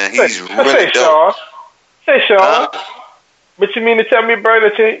him, man. He's really dope. Sean. But you mean to tell me, bro,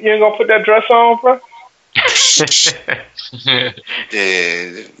 that you ain't gonna put that dress on, bro?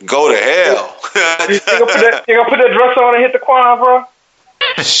 Yeah, go to hell. You gonna put that dress on and hit the choir, bro?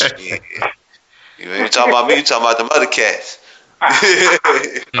 Shit. You ain't talking about me, you talking about them other cats.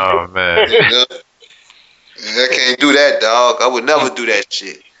 Oh man. I can't do that, dog. I would never do that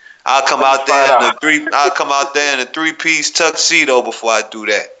shit. I'll come out there in a three-piece tuxedo before I do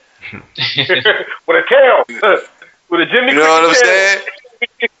that. With a tail. With a Jimmy. You know what I'm saying?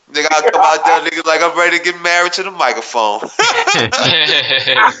 Nigga, I'll come out there, niggas like I'm ready to get married to the microphone.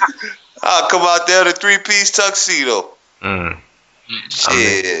 I'll come out there in a three-piece tuxedo.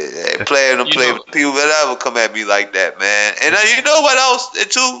 Shit, playing to play with people that ever come at me like that, man. And you know what else,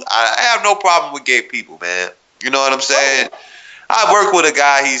 too? I have no problem with gay people, man. You know what I'm saying? I work with a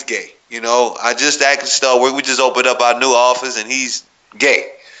guy, he's gay. You know, I just actually start work. We just opened up our new office, and he's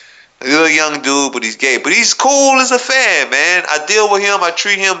gay. A little young dude, but he's gay. But he's cool as a fan, man. I deal with him. I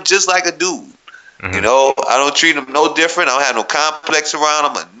treat him just like a dude. You know, I don't treat him no different. I don't have no complex around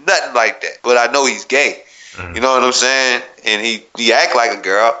him or nothing like that. But I know he's gay. You know what I'm saying? And he act like a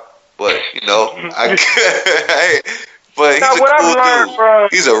girl, but you know, but he's a cool dude.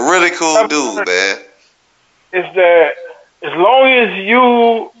 He's a really cool dude, man. Is that as long as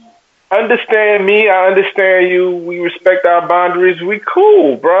you understand me, I understand you, we respect our boundaries, we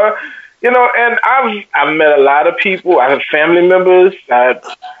cool, bro. And I've met a lot of people. I have family members. I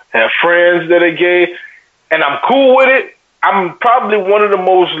have friends that are gay, and I'm cool with it. I'm probably one of the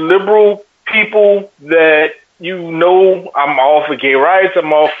most liberal people that I'm all for gay rights.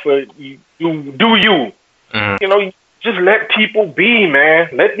 I'm all for you. Mm-hmm. Just let people be, man.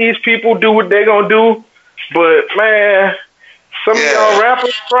 Let these people do what they're gonna do. But man, some of y'all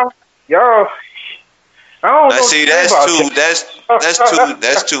rappers, bro, y'all. I don't know. See, that's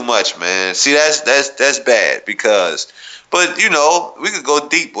too much, man. See, that's bad because, but we could go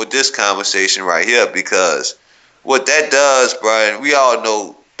deep with this conversation right here because what that does, Brian, we all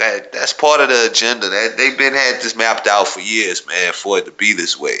know that's part of the agenda. That they've had this mapped out for years, man, for it to be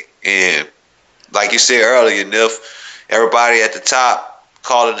this way. And like you said earlier, Nif, everybody at the top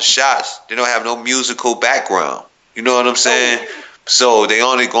calling the shots. They don't have no musical background. You know what I'm saying? So they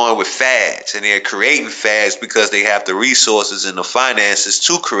only going with fads, and they're creating fads because they have the resources and the finances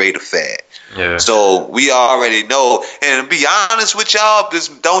to create a fad. Yeah. So we already know. And to be honest with y'all, this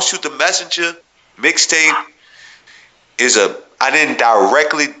Don't Shoot the Messenger mixtape I didn't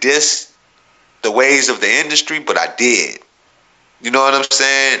directly diss the ways of the industry, but I did. You know what I'm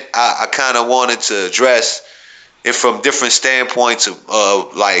saying? I kind of wanted to address it from different standpoints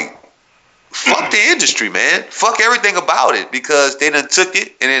of like, fuck the industry, man. Fuck everything about it because they done took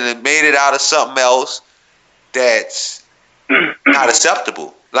it and then made it out of something else that's not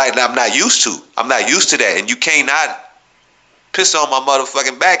acceptable. Like I'm not used to. I'm not used to that. And you cannot piss on my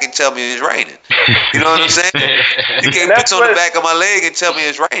motherfucking back and tell me it's raining. You know what I'm saying? You can't piss on the back of my leg and tell me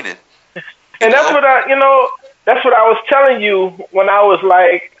it's raining. And that's what that's what I was telling you when I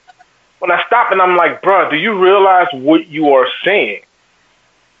stopped and I'm like, bro, do you realize what you are saying?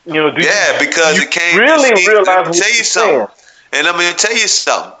 Because it can't really realize let me tell you something. And let me tell you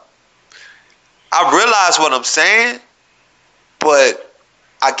something. I realize what I'm saying, but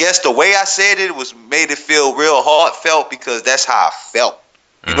I guess the way I said it made it feel real heartfelt because that's how I felt.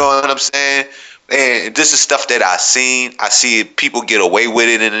 You know what I'm saying? And this is stuff that I seen. I see people get away with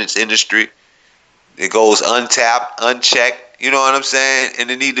it in this industry. It goes untapped, unchecked. You know what I'm saying?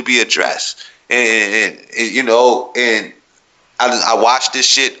 And it need to be addressed. And I watch this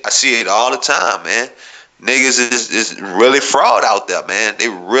shit. I see it all the time, man. Niggas is really fraud out there, man. They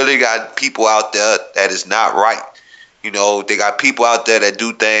really got people out there that is not right. They got people out there that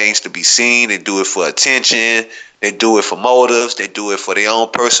do things to be seen. They do it for attention. They do it for motives. They do it for their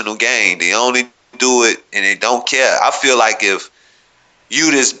own personal gain. They only do it and they don't care. I feel like if you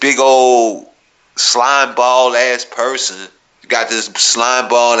this big old slime ball ass person, you got this slime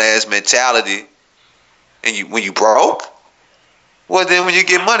ball ass mentality, and when you broke, well, then when you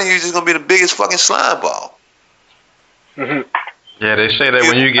get money, you're just going to be the biggest fucking slime ball. Mm-hmm. Yeah, they say that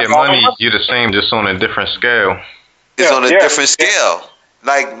when you get money, you're the same, just on a different scale. It's on a different scale.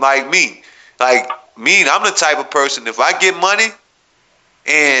 Like me. I'm the type of person, if I get money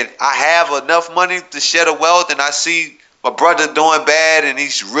and I have enough money to share the wealth and I see my brother doing bad and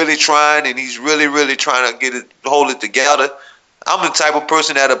he's really trying and he's really, really trying to hold it together, I'm the type of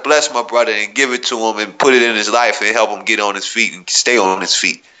person that'll bless my brother and give it to him and put it in his life and help him get on his feet and stay on his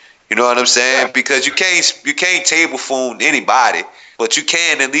feet. You know what I'm saying? Yeah. Because you can't table phone anybody, but you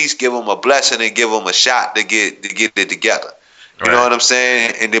can at least give them a blessing and give them a shot to get it together. You know what I'm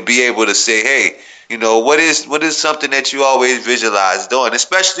saying? And to be able to say, hey, what is something that you always visualize doing?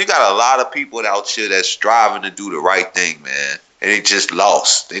 Especially you got a lot of people out here that's striving to do the right thing, man. And they just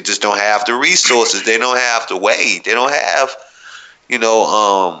lost. They just don't have the resources. They don't have the way. They don't have they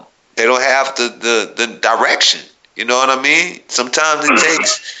don't have the direction. You know what I mean? Sometimes it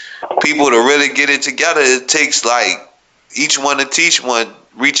takes people to really get it together. It takes like each one to teach one,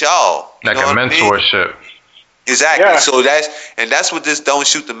 reach all. Like a mentorship. I mean? Exactly. Yeah. So that's what this Don't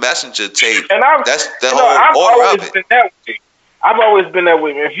Shoot the Messenger tape. And that's the whole order of it. I've always been that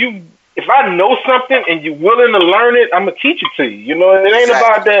way. If I know something and you're willing to learn it, I'm gonna teach it to you. And it ain't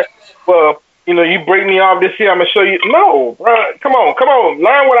about that. Well, you break me off this here, I'm going to show you. No, bro, come on.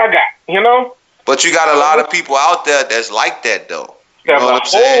 Learn what I got, But you got a lot of people out there that's like that, though. There's a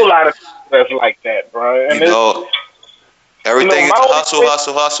whole lot of people that's like that, bro. And everything is hustle,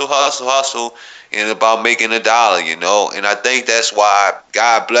 and about making a dollar, And I think that's why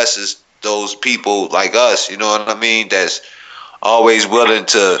God blesses those people like us, you know what I mean, that's always willing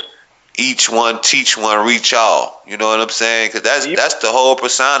to each one teach one, reach all. You know what I'm saying? Because that's the whole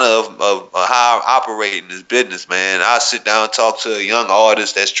persona of how I operate in this business, man. I sit down and talk to a young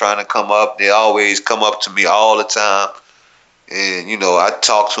artist that's trying to come up. They always come up to me all the time. And, I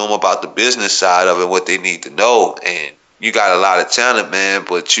talk to them about the business side of it, what they need to know. And you got a lot of talent, man,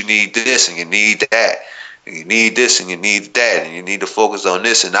 but you need this and you need that. You need this and you need that, and you need to focus on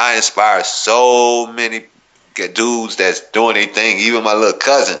this. And I inspire so many dudes that's doing their thing. Even my little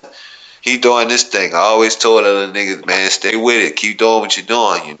cousin, he doing this thing. I always told other niggas, man, stay with it. Keep doing what you're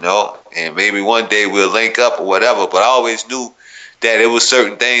doing, you know. And maybe one day we'll link up or whatever. But I always knew that it was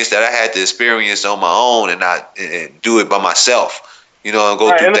certain things that I had to experience on my own and not and do it by myself, you know, and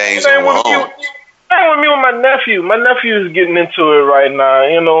go through things on my own. Same with me with my nephew. My nephew is getting into it right now,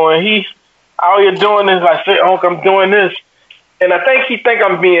 you know, and he's out here doing this. I say, Uncle, I'm doing this. And I think he think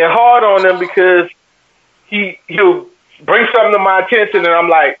I'm being hard on him because he'll bring something to my attention and I'm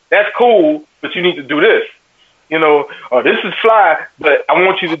like, that's cool, but you need to do this. You know, this is fly, but I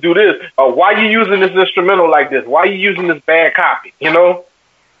want you to do this. Why are you using this instrumental like this? Why are you using this bad copy? You know?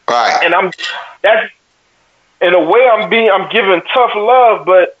 Right. And that's in a way I'm giving tough love,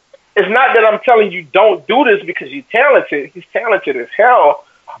 but it's not that I'm telling you don't do this because you're talented. He's talented as hell,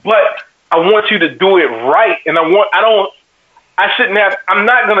 but I want you to do it right. And I'm not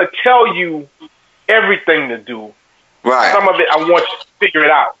going to tell you everything to do. Right. Some of it, I want you to figure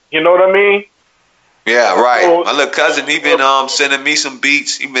it out. You know what I mean? Yeah, right. So, my little cousin, he been sending me some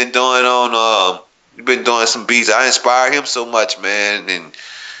beats. He been doing some beats. I inspire him so much, man. And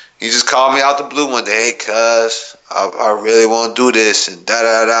he just called me out the blue one day. Hey, cuz, I really want to do this and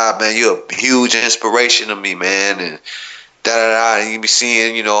da-da-da. Man, you're a huge inspiration to me, man. And da-da-da. And you be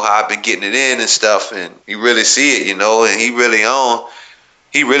seeing, you know, how I've been getting it in and stuff. And you really see it, you know. And he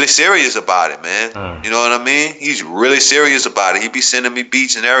really serious about it, man. You know what I mean? He's really serious about it. He be sending me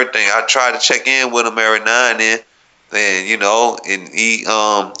beats and everything. I try to check in with him every now and then. And, you know, and he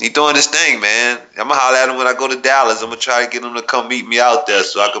doing this thing, man. I'm going to holler at him when I go to Dallas. I'm going to try to get him to come meet me out there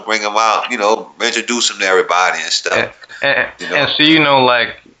so I can bring him out, you know, introduce him to everybody and stuff. And so, you know,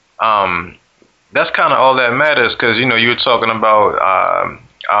 like, that's kind of all that matters because, you know, you were talking about,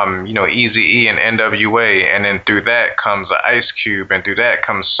 you know, Eazy-E and NWA, and then through that comes Ice Cube, and through that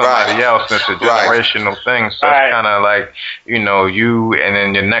comes somebody else. It's a generational thing. So it's kind of like, you know, you and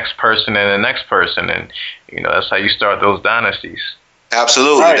then your next person and the next person, and you know, that's how you start those dynasties.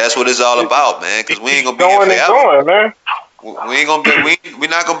 Absolutely, that's what it's all about, man. Because we ain't gonna be here forever, man. We're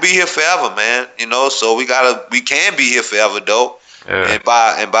not gonna be here forever, man. You know, so we can be here forever though. Yeah. And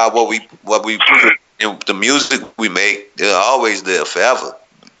by what we the music we make, they'll always live forever.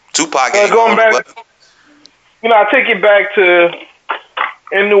 Tupac ain't going back. You know, I take it back to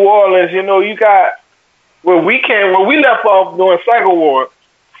in New Orleans. You know, you got where we left off during Cycle War.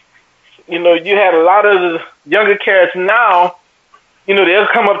 You know, you had a lot of the younger cats now. You know, they'll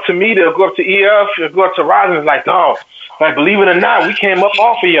come up to me. They'll go up to EF. They'll go up to Rising. It's like, oh, like believe it or not, we came up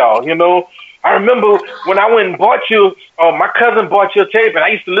off of y'all. You know, I remember when I went and bought you. My cousin bought your tape, and I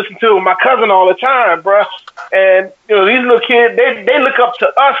used to listen to it with my cousin all the time, bruh. And you know, these little kids, they look up to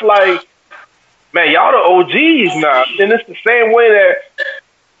us like, man, y'all the OGs now. And it's the same way that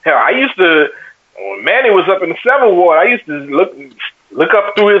hell, I used to. When Manny was up in the 7th Ward, I used to look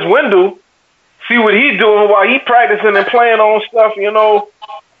up through his window, see what he's doing while he practicing and playing on stuff. You know,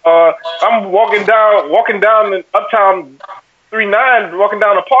 I'm walking down in Uptown 39, walking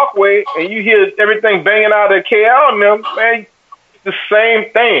down the Parkway, and you hear everything banging out of KL and them, man, it's the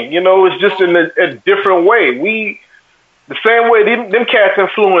same thing. You know, it's just in a different way. The same way them cats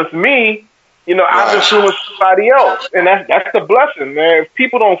influenced me, you know, I've influenced somebody else. And that's the blessing, man.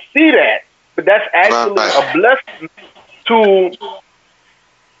 People don't see that, but that's actually a blessing to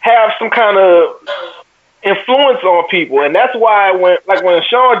have some kind of influence on people. And that's why when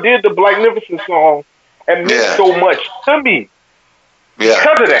Sean did the Blacknificent song, it meant so much to me.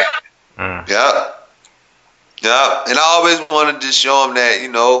 Because of that. Yeah. And I always wanted to show him that, you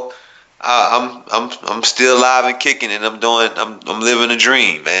know, I'm still alive and kicking, and I'm living a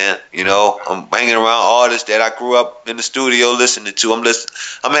dream, man. You know, I'm hanging around artists that I grew up in the studio listening to. I'm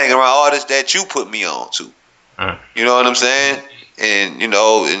hanging around artists that you put me on to. You know what I'm saying? And you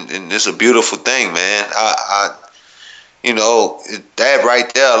know, and it's a beautiful thing, man. I you know, that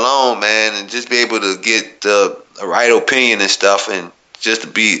right there alone, man, and just be able to get the right opinion and stuff, and just to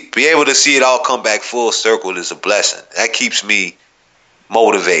be able to see it all come back full circle is a blessing. That keeps me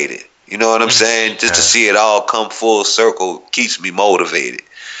motivated. You know what I'm saying? Just to see it all come full circle keeps me motivated.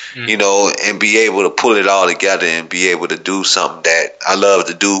 You know, and be able to pull it all together and be able to do something that I love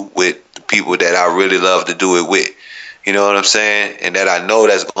to do with the people that I really love to do it with. You know what I'm saying? And that I know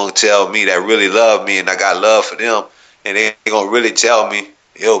that's going to tell me that really love me and I got love for them. And they're going to really tell me,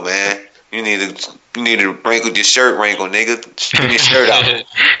 yo, man, you need to wrinkle your shirt wrinkle, nigga. Straighten your shirt out.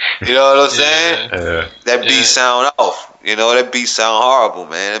 You know what I'm saying? That beat sound off. You know, that beat sound horrible,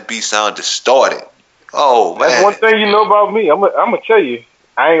 man. That beat sound distorted. Oh, man. That's one thing you know about me. I'm going to tell you.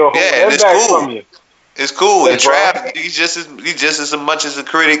 I ain't going to hold that back from you. It's cool. And Trav, he's just as much as a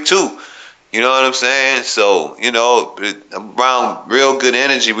critic too. You know what I'm saying? So, you know, around real good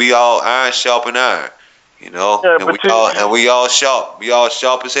energy, we all iron sharpen iron. You know, yeah, and we all sharp. We all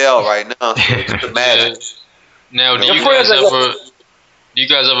sharp as hell right now. So it doesn't matter. Now, do you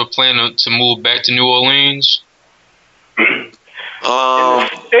guys ever plan to move back to New Orleans? In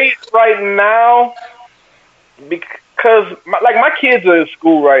the States right now, because my kids are in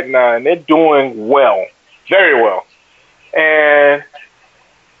school right now and they're doing well, very well, and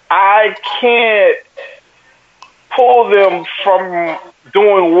I can't pull them from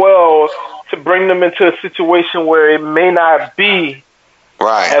doing well to bring them into a situation where it may not be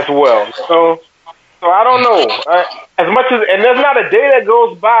as well. So I don't know. As much as, and there's not a day that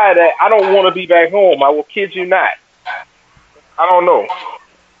goes by that I don't want to be back home. I will kid you not. I don't know.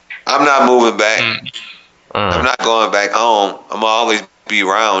 I'm not moving back. I'm not going back home. I'm gonna always be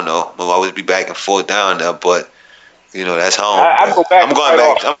around though. I'll always be back and forth down there, but you know that's home.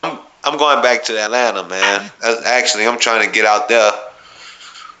 I'm going back to Atlanta, man. Actually, I'm trying to get out there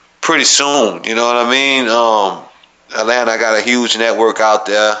pretty soon. You know what I mean? Atlanta, I got a huge network out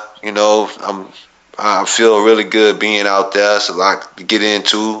there. You know, I feel really good being out there. It's a lot to get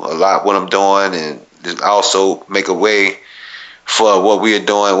into, a lot what I'm doing, and also make a way for what we are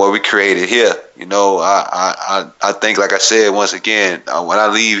doing, what we created here. You know, I think, like I said, once again, when I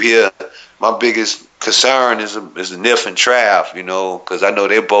leave here, my biggest concern is Nif and Trav, you know, because I know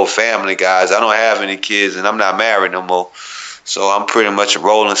they're both family guys. I don't have any kids, and I'm not married no more. So I'm pretty much a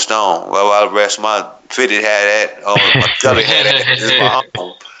Rolling Stone. Well, I rest my fitted hat at, my gully hat at, is my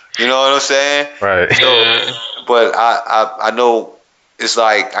home. You know what I'm saying? Right. So, but I know it's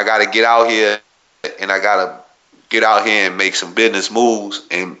like I got to get out here, and I got to get out here and make some business moves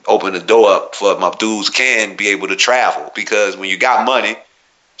and open the door up for my dudes can be able to travel. Because when you got money,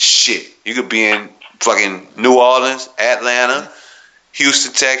 shit, you could be in fucking New Orleans, Atlanta,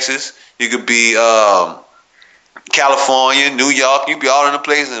 Houston, Texas. You could be California, New York. You could be all in the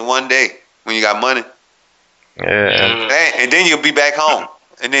place in one day when you got money. Yeah. And then you'll be back home.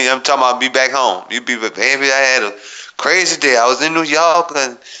 And then I'm talking about be back home. You be, baby, I had a crazy day. I was in New York,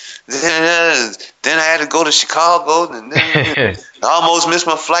 and then I had to go to Chicago, and then I almost missed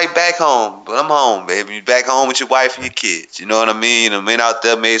my flight back home. But I'm home, baby. You back home with your wife and your kids. You know what I mean? I went out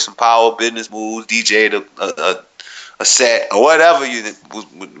there, made some power business moves, DJ'd a set or whatever. You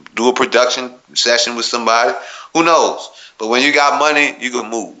do a production session with somebody. Who knows? But when you got money, you can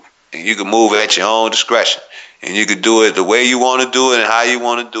move. And you can move at your own discretion. And you can do it the way you want to do it and how you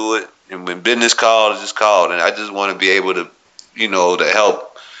want to do it. And when business calls, it's called. And I just want to be able to, you know, to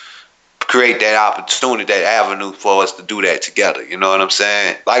help create that opportunity, that avenue for us to do that together. You know what I'm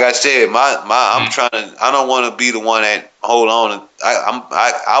saying? Like I said, I don't want to be the one that hold on.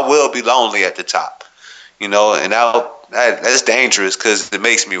 I will be lonely at the top, you know, and that's dangerous because it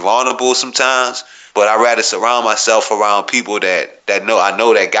makes me vulnerable sometimes. But I'd rather surround myself around people that I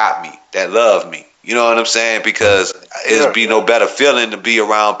know that got me, that love me. You know what I'm saying? Because it'd be no better feeling to be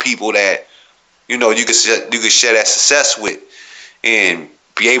around people that, you know, you could share that success with and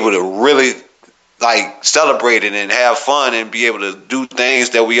be able to really like celebrate it and have fun and be able to do things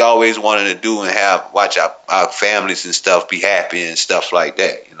that we always wanted to do and watch our families and stuff be happy and stuff like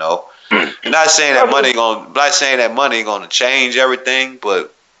that, you know. I'm not saying that money gonna change everything,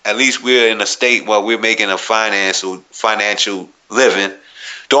 but at least we're in a state where we're making a financial living,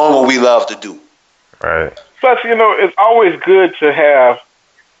 doing what we love to do. Right. Plus, you know, it's always good to have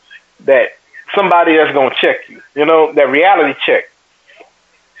that somebody that's gonna check you. You know, that reality check.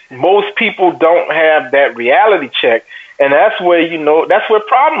 Most people don't have that reality check, and that's where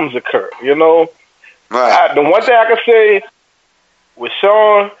problems occur. You know, right. The one thing I can say with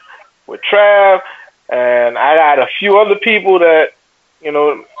Sean, with Trav, and I got a few other people that, you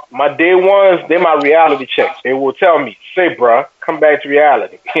know, my day ones, they're my reality checks. They will tell me, "Say, bruh, come back to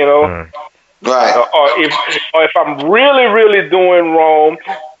reality." You know. Right. Or if I'm really, really doing wrong,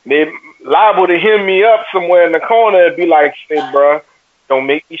 they liable to hit me up somewhere in the corner and be like, "Say, bruh, don't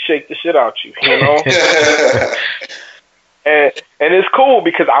make me shake the shit out you," you know? and it's cool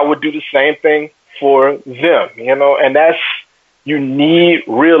because I would do the same thing for them, you know? And you need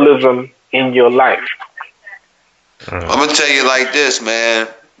realism in your life. I'm going to tell you like this, man.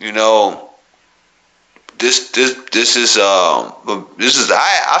 You know, this is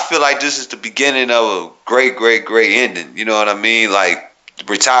I feel like this is the beginning of a great ending. You know what I mean? Like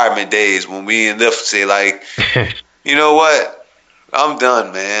retirement days when we and Lift say like, you know what? I'm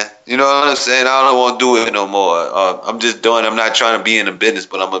done, man. You know what I'm saying? I don't want to do it no more. I'm not trying to be in the business,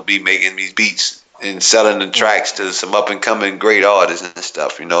 but I'm going to be making these beats and selling the tracks to some up and coming great artists and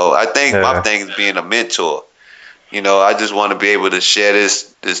stuff. You know, I think my thing is being a mentor. You know, I just want to be able to share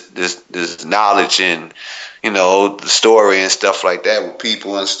this knowledge and, you know, the story and stuff like that with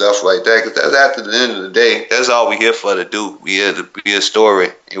people and stuff like that. Because that's after the end of the day, that's all we're here for to do. We here to be a story,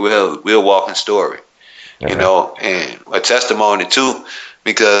 and we're a walking story. You know, and a testimony too,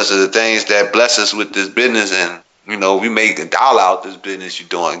 because of the things that bless us with this business. And you know, we make $1 out this business. You're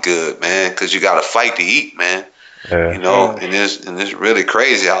doing good, man, because you got to fight to eat, man. You know, and it's really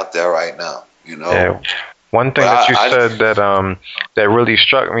crazy out there right now. You know. Yeah. One thing that you said that really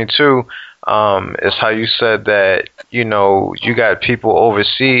struck me too is how you said that, you know, you got people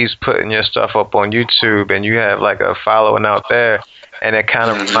overseas putting your stuff up on YouTube and you have like a following out there. And it kind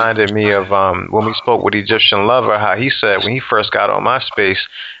of reminded me of when we spoke with Egyptian Lover, how he said when he first got on MySpace,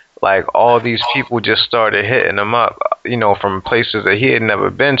 like all these people just started hitting him up, you know, from places that he had never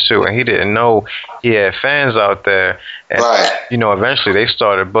been to, and he didn't know he had fans out there. And, you know, eventually they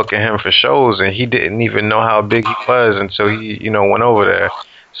started booking him for shows, and he didn't even know how big he was until he, you know, went over there.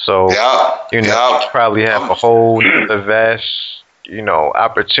 So, you know, you probably have a whole other vast, you know,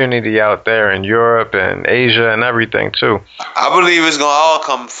 opportunity out there in Europe and Asia and everything too. I believe it's gonna all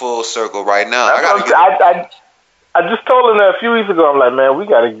come full circle right now. I just told him that a few weeks ago. I'm like, man, we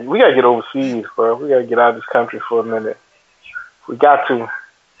gotta get overseas, bro. We gotta get out of this country for a minute. We got to.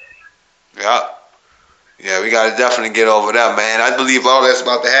 Yeah, we gotta definitely get over that, man. I believe all that's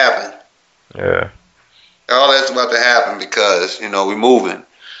about to happen. Yeah. All that's about to happen because, you know, we're moving.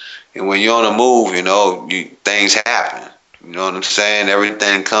 And when you're on the move, you know, things happen. You know what I'm saying?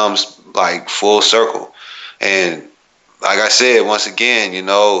 Everything comes like full circle. And like I said, once again, you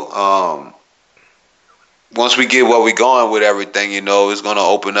know, once we get what we're going with everything, you know, it's going to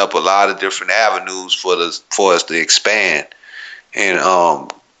open up a lot of different avenues for us to expand. And,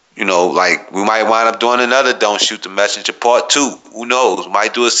 you know, like we might wind up doing another Don't Shoot the Messenger Part 2. Who knows? We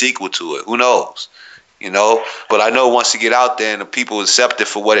might do a sequel to it. Who knows? You know, but I know once you get out there and the people accept it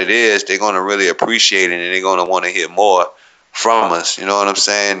for what it is, they're going to really appreciate it and they're going to want to hear more from us. You know what I'm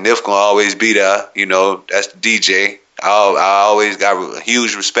saying? Nif going to always be there. You know, that's the DJ. I always got a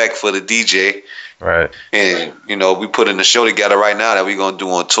huge respect for the DJ. Right. And, you know, we putting a show together right now that we're going to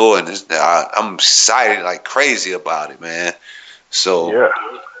do on tour. And I'm excited like crazy about it, man. So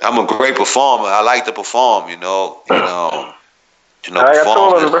I'm a great performer. I like to perform, you know. I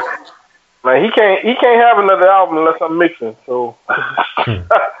told him, man, he can't have another album unless I'm mixing. So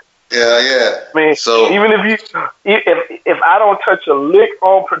yeah. I mean, so even if I don't touch a lick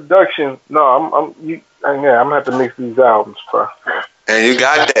on production, no, I'm gonna have to mix these albums, bro. And you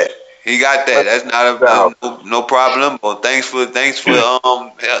got that. He got that. That's not no problem. Well, thanks for the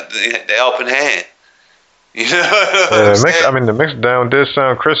helping hand. You know the mix down did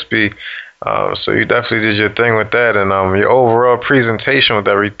sound crispy. So you definitely did your thing with that, and your overall presentation with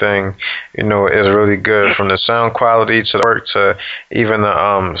everything, you know, is really good, from the sound quality to the work to even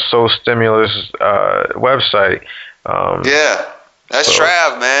the Soul Stimulus website. That's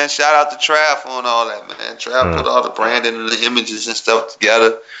Trav, man. Shout out to Trav on all that, man. Trav put all the branding and the images and stuff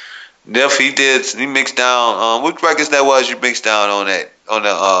together. Nif, he mixed down. Which records that was you mixed down on that? On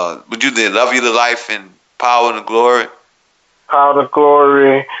the would you did Love You to Life and Power and Glory? Power and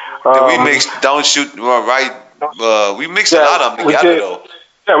Glory. We mixed Don't Shoot Right. We mixed a lot of them together though.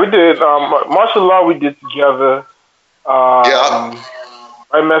 Yeah, we did. Martial Law we did together. Right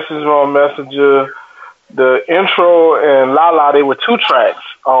Message on Messenger. The intro and Lala, they were 2 tracks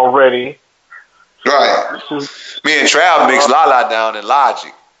already. Right. Me and Trav mixed Lala down in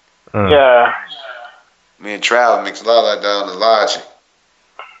Logic. Yeah. Me and Trav mixed Lala down in Logic.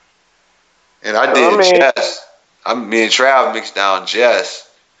 And I did Jess. Me and Trav mixed down Jess.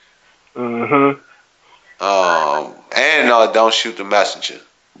 And Don't Shoot the Messenger.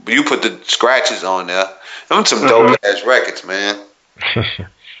 But you put the scratches on there. Them some dope ass records, man.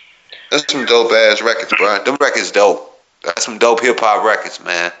 That's some dope ass records, bro. Them records dope. That's some dope hip hop records,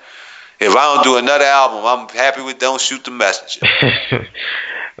 man. If I don't do another album, I'm happy with Don't Shoot the Messenger.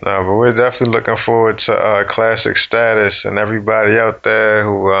 No, but we're definitely looking forward to Classic Status, and everybody out there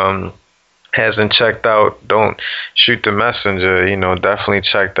who hasn't checked out Don't Shoot the Messenger, you know, definitely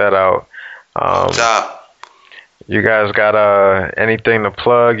check that out. You guys got anything to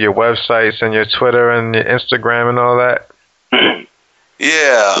plug, your websites and your Twitter and your Instagram and all that?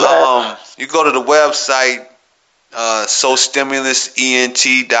 Yeah, you go to the website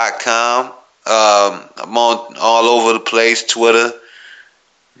soulstimulusent.com. I'm on all over the place. Twitter,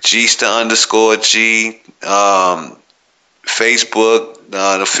 Gista_G. Facebook,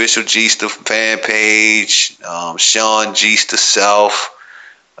 the official Gista fan page. Sean Gista Self.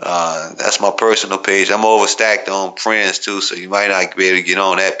 That's my personal page. I'm overstacked on friends too, so you might not be able to get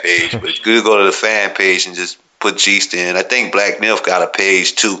on that page. But you could go to the fan page and just put Gista in. I think Black Nif got a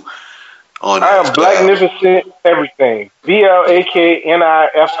page too. On I am Blacknificent everything.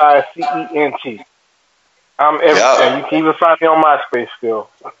 BLAKNIFICENT. I'm everything. Yep. You can even find me on MySpace still.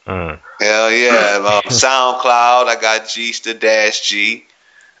 Hell yeah. SoundCloud, I got Gista-G.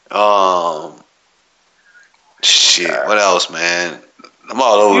 Shit, what else, man? I'm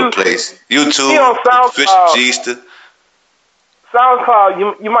all over the place. YouTube, Official Gista.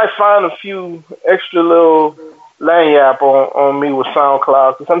 SoundCloud, you might find a few extra little lanyap on me with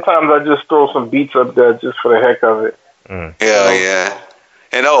SoundCloud. Sometimes I just throw some beats up there just for the heck of it. Hell yeah.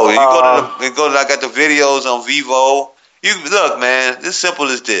 And I got the videos on Vivo. You look, man, it's simple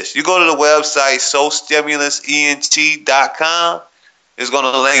as this. You go to the website SoulStimulusENT.com. It's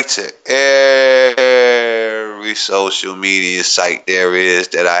gonna link to every social media site there is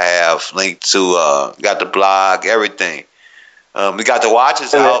that I have linked to. Got the blog, everything. We got the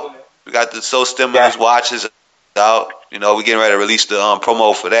watches out. We got the Soul Stimulus watches out. You know, we're getting ready to release the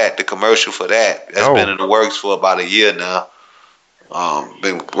promo for that, the commercial for that. That's been in the works for about a year now.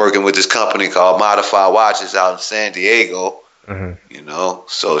 Been working with this company called Modified Watches out in San Diego. You know,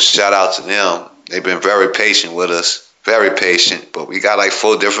 so shout out to them. They've been very patient with us, very patient. But we got like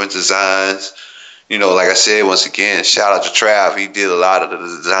 4 different designs. You know, like I said, once again, shout out to Trav. He did a lot of the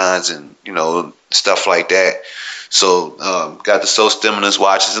designs and, you know, stuff like that. So got the Soul Stimulus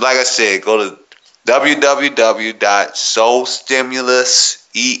watches. And like I said, go to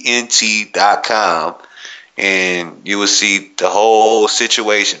www.soulstimulusent.com and you will see the whole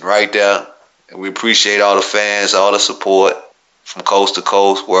situation right there. And we appreciate all the fans, all the support from coast to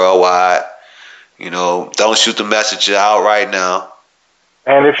coast, worldwide. You know, don't shoot the messenger out right now.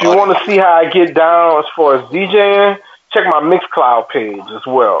 And if you want to see how I get down as far as DJing, check my Mixcloud page as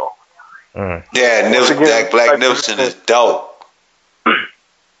well. Yeah, Blacknificent is dope.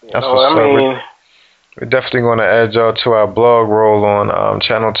 That's what's up. We're definitely going to add y'all to our blog roll on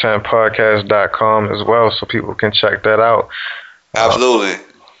channel10podcast.com as well, so people can check that out. Absolutely.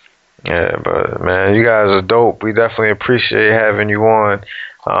 Yeah, but man, you guys are dope. We definitely appreciate having you on.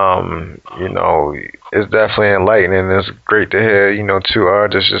 You know, it's definitely enlightening. It's great to hear, you know, 2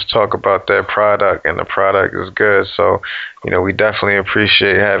 artists just talk about their product, and the product is good. So, you know, we definitely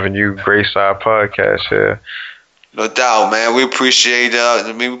appreciate having you grace our podcast here. No doubt, man. We appreciate all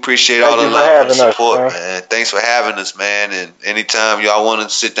the love and support, man. Thanks for having us, man. And anytime y'all want to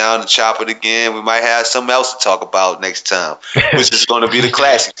sit down and chop it again, we might have something else to talk about next time, which is going to be the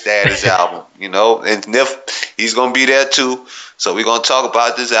Classic Status album, you know. And Nif, he's going to be there too. So we're going to talk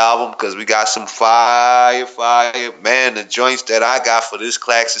about this album because we got some fire. Man, the joints that I got for this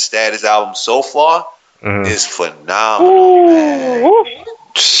Classic Status album so far is phenomenal, man.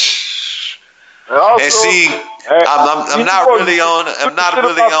 Also, and see, I'm not really on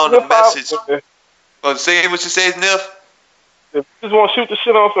the message. Well, say what you say, Nif. If you just want to shoot the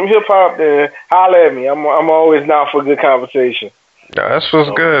shit on some hip hop, then holler at me. I'm always down for a good conversation. Yeah, that's what's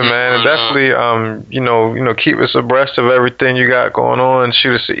good, man. And definitely, you know, keep us abreast of everything you got going on.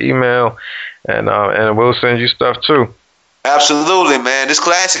 Shoot us an email, and we'll send you stuff too. Absolutely, man. This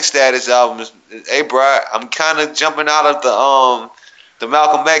Classic Status album is, hey, bro, I'm kind of jumping out of the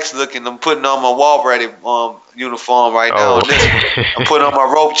Malcolm X look, and I'm putting on my Wall Ready uniform right now. I'm putting on my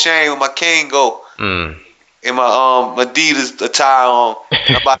rope chain with my Kango and my Adidas attire on.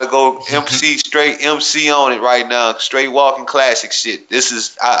 I'm about to go straight MC on it right now. Straight walking classic shit. This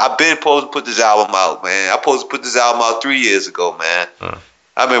is I've been supposed to put this album out, man. I supposed to put this album out 3 years ago, man.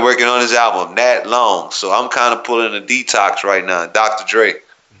 I've been working on this album that long, so I'm kind of pulling a detox right now. Dr. Dre.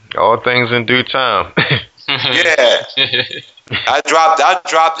 All things in due time. Yeah.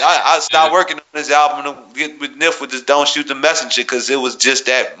 I stopped working on this album to get with Nif with this Don't Shoot the Messenger because it was just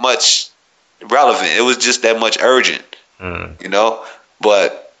that much relevant. It was just that much urgent, you know.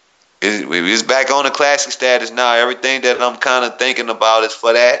 But it's back on the Classic Status now. Everything that I'm kind of thinking about is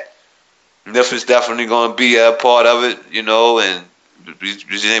for that. Nif is definitely going to be a part of it, you know, and we're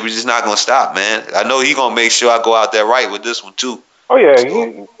just not going to stop, man. I know he's going to make sure I go out there right with this one, too. Oh, yeah. I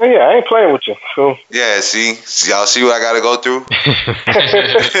ain't playing with you. So. Yeah, see? Y'all see what I got to go through?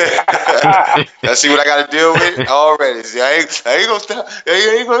 Y'all see what I got to deal with already? See, I ain't going to stop.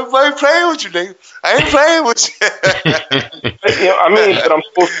 I ain't playing with you, nigga. I ain't playing with you. I mean, but I'm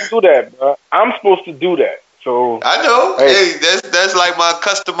supposed to do that, bro. I'm supposed to do that. So I know. Hey, that's like my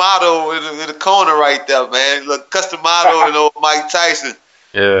Customado in the corner right there, man. Look, Customado and old Mike Tyson.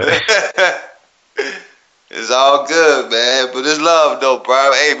 Yeah. It's all good, man. But it's love, though,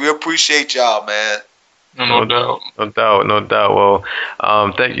 bro. Hey, we appreciate y'all, man. No doubt. No doubt. Well,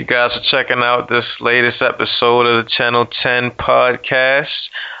 thank you guys for checking out this latest episode of the Channel 10 podcast.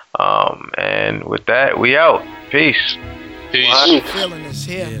 And with that, we out. Peace. Peace. Feeling this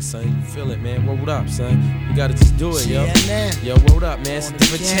here. Yeah, son, you feel it, man. Word up, son. You gotta just do it, yo. Yo, word up, man. It's a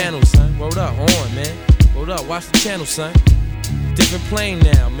different channel, son. Word up, on, man. Word up, watch the channel, son. Different plane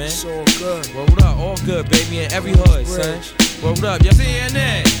now, man. It's all good. Word up, all good, baby, in every hood, son. Word up, yo.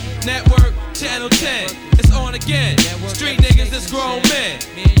 CNN, Network, Channel 10. It's on again. Street niggas, that's grown men.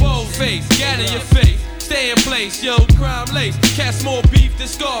 Bold face, gather your face. Stay in place, yo, crime lace. Cats more beef than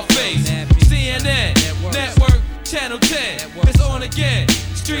Scarface. CNN, Network, Channel 10. It's on again.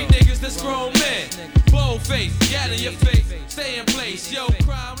 Street niggas, that's grown men. Bold face, gather your face. Stay in place, yo,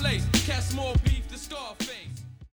 crime lace.